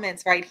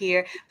comments right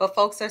here, but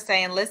folks are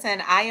saying,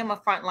 listen, I am a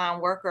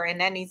frontline worker, and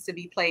that needs to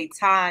be played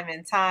time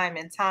and time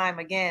and time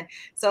again.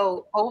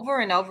 So over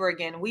and over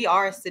again, we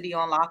are a city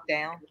on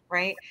lockdown,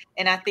 right?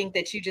 And I think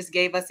that you just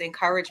gave us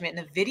encouragement.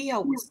 And the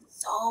video was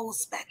so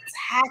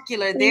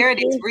spectacular. There it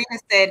is. Rena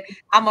said,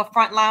 I'm a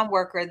frontline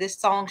worker. This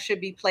song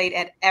should be played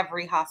at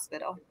every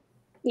hospital.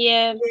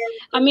 Yeah,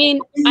 I mean,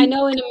 I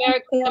know in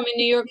America, I'm in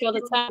New York all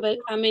the time, but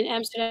I'm in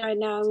Amsterdam right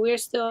now, and we're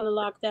still on the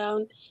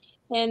lockdown.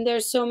 And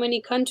there's so many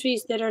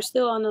countries that are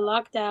still on the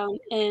lockdown.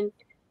 And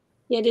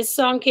yeah, this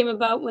song came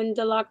about when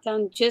the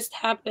lockdown just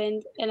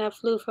happened, and I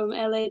flew from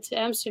LA to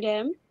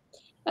Amsterdam.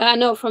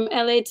 No, from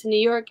LA to New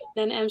York,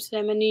 and then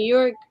Amsterdam. And New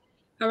York,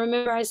 I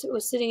remember I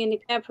was sitting in the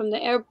cab from the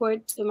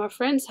airport to my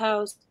friend's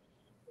house,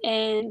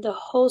 and the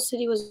whole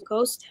city was a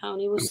ghost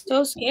town. It was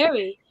so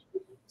scary.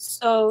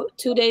 So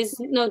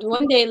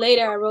 1 day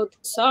later, I wrote the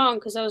song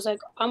because I was like,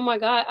 oh my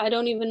God, I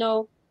don't even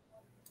know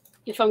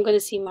if I'm going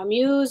to see my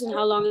muse and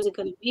how long is it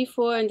going to be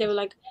for. And they were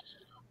like,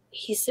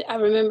 I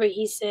remember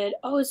he said,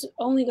 oh, it's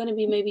only going to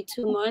be maybe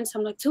 2 months.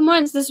 I'm like, 2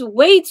 months? This is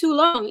way too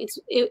long.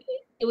 It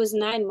was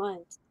 9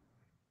 months.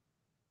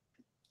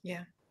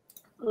 Yeah.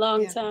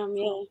 Long time.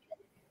 Yeah.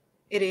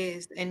 It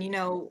is. And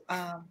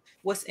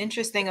what's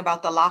interesting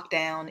about the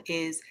lockdown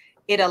is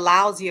it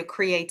allows your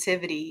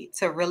creativity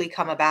to really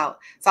come about.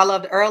 So I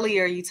loved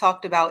earlier you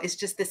talked about, it's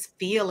just this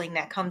feeling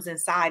that comes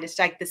inside. It's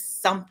like this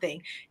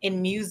something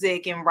in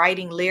music and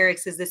writing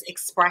lyrics is this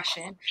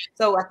expression.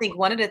 So I think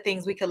one of the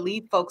things we could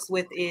leave folks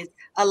with is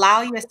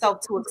allow yourself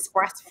to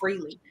express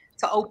freely,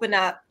 to open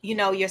up,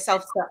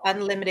 yourself to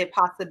unlimited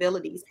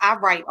possibilities. I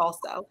write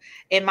also.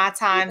 In my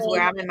times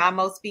where I'm in my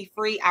most be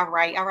free, I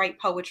write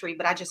poetry,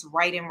 but I just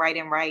write and write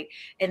and write.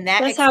 And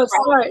that's how it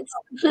starts.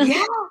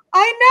 Yeah,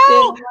 I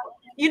know. Yeah.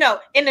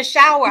 In the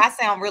shower, I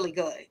sound really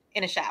good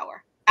in the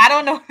shower. I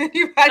don't know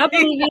if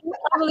anybody.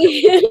 I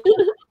believe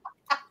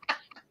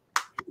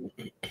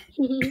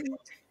you.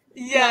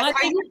 Yes,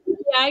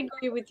 I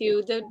agree with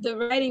you. The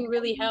writing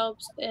really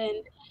helps,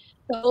 and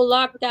the whole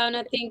lockdown.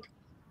 I think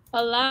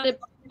a lot of.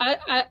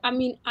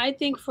 I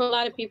think for a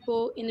lot of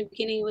people in the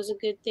beginning it was a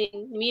good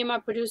thing. Me and my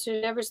producer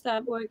never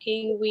stopped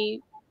working.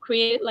 We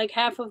created like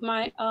half of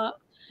my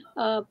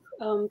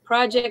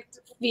project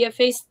via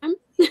FaceTime.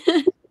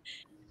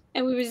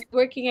 And we was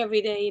working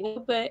every day,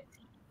 but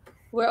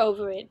we're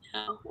over it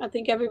now. I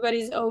think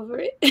everybody's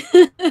over it.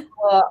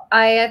 Well,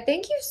 I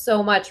thank you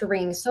so much for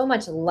bringing so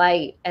much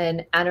light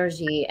and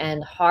energy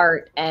and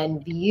heart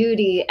and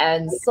beauty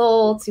and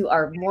soul to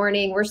our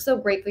morning. We're so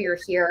grateful you're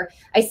here.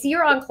 I see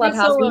you're on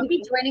Clubhouse. Will you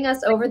be joining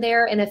us over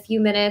there in a few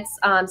minutes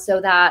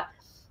so that,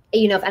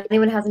 if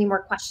anyone has any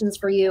more questions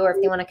for you or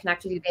if they want to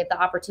connect with you, they have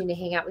the opportunity to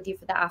hang out with you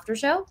for the after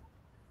show?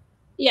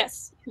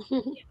 Yes.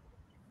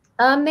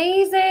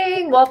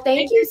 Amazing. Well,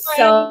 thank you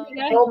so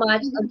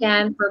much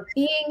again for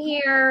being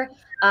here.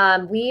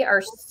 We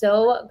are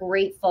so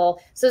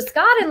grateful. So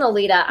Scott and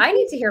Lolita, I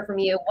need to hear from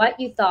you what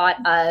you thought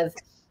of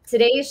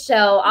today's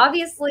show.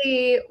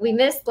 Obviously, we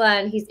missed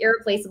Glenn. He's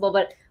irreplaceable,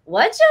 but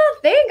what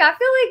y'all think? I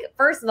feel like,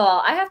 first of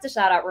all, I have to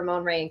shout out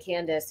Ramon Ray and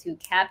Candace, who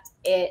kept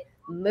it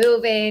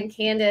moving.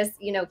 Candace,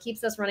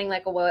 keeps us running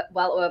like a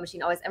well-oiled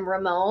machine always. And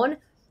Ramon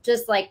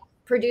just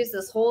produced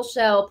this whole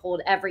show,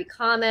 pulled every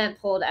comment,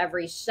 pulled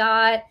every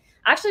shot.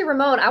 Actually,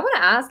 Ramon, I want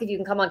to ask if you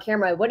can come on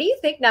camera. What do you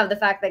think now of the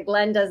fact that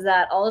Glenn does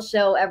that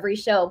every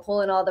show,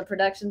 pulling all the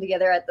production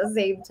together at the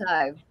same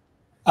time?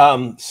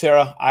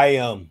 Sarah,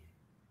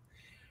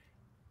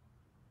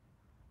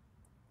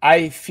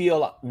 I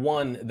feel,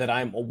 one, that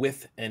I'm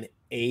with an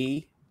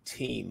A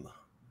team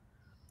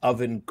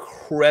of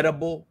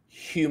incredible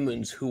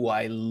humans who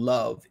I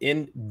love.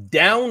 In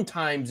down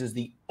times is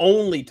the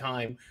only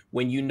time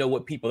when you know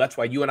what people. That's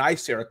why you and I,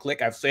 Sarah,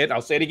 click. I'll say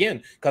it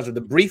again, because of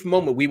the brief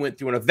moment we went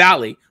through in a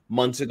valley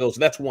months ago. So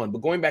that's one.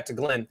 But going back to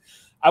Glenn,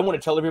 I want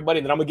to tell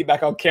everybody that I'm going to get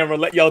back on camera,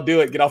 let y'all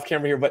do it, get off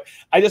camera here. But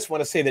I just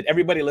want to say that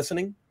everybody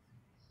listening,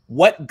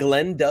 what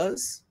Glenn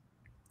does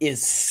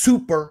is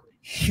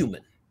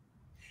superhuman.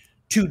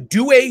 To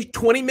do a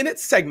 20-minute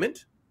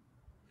segment,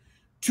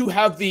 to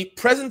have the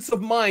presence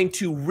of mind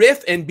to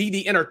riff and be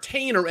the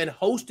entertainer and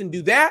host and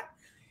do that,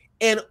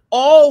 and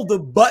all the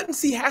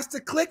buttons he has to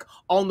click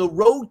on the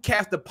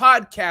Rodecaster, the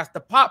podcast, the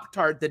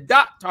Pop-Tart, the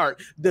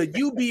Dot-Tart, the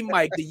UB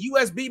mic, the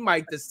USB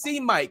mic, the C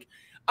mic.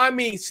 I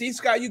mean, see,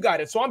 Scott, you got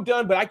it. So I'm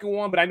done, but I can go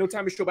on, but I know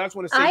time is short, but I just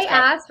want to say, I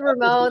asked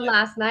Ramon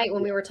last night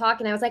when we were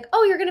talking, I was like,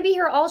 oh, you're going to be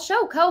here all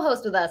show,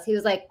 co-host with us. He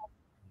was like,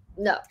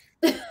 No.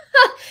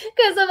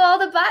 Because of all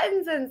the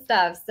buttons and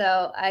stuff.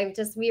 So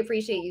we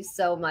appreciate you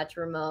so much,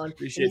 Ramon.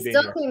 Appreciate you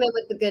still came in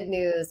with the good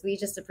news. We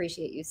just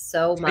appreciate you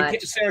so much.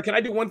 Sarah, can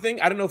I do one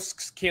thing? I don't know if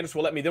Candace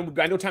will let me. Then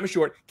I know time is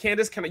short.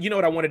 Candace, you know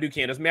what I want to do,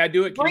 Candace? May I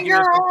do it? Bring her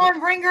on.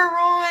 Bring her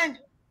on.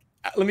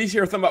 Let me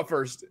hear her thumb up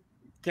first.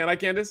 Can I,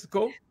 Candace?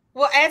 Cool.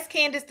 Well, as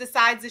Candace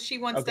decides if she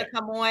wants to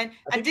come on,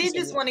 I did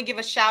just want to give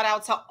a shout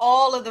out to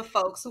all of the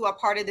folks who are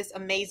part of this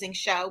amazing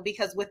show,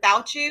 because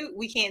without you,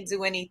 we can't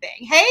do anything.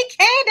 Hey,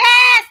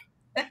 Candace!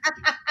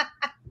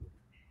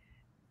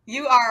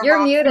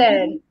 You're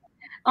muted.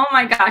 Oh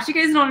my gosh, you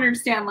guys don't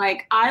understand.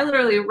 Like, I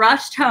literally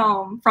rushed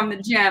home from the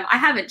gym. I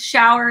haven't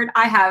showered.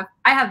 I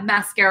have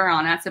mascara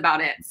on. That's about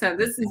it. So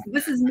this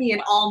is me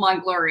in all my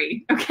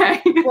glory.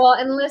 Okay. Well,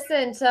 and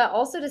listen,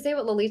 to say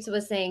what Lolita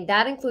was saying,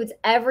 that includes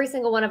every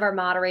single one of our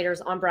moderators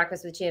on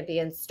Breakfast with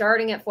Champions,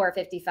 starting at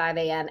 4:55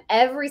 a.m.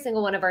 Every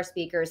single one of our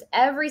speakers,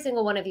 every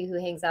single one of you who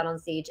hangs out on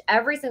stage,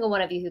 every single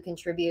one of you who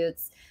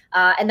contributes.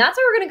 And that's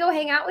why we're going to go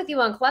hang out with you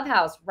on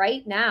Clubhouse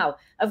right now.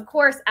 Of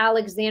course,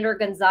 Alexander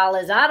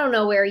Gonzalez, I don't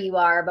know where you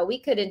are, but we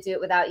couldn't do it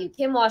without you.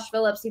 Kim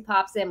Walsh-Phillips, who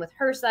pops in with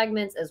her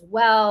segments as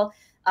well.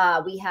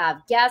 We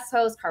have guest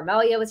host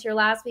Carmelia was here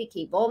last week.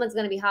 Kate Bowman's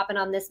going to be hopping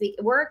on this week.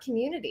 We're a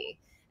community.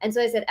 And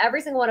so I said,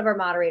 every single one of our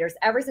moderators,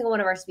 every single one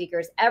of our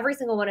speakers, every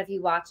single one of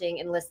you watching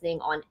and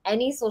listening on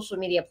any social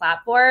media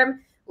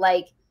platform,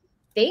 like,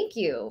 thank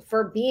you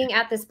for being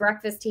at this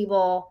breakfast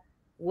table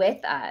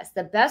with us.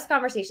 The best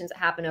conversations that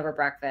happen over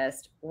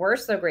breakfast. We're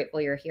so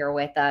grateful you're here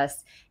with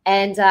us.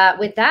 And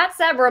with that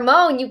said,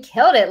 Ramon, you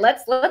killed it.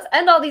 Let's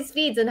end all these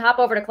feeds and hop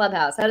over to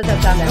Clubhouse. How does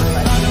that sound,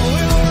 everyone?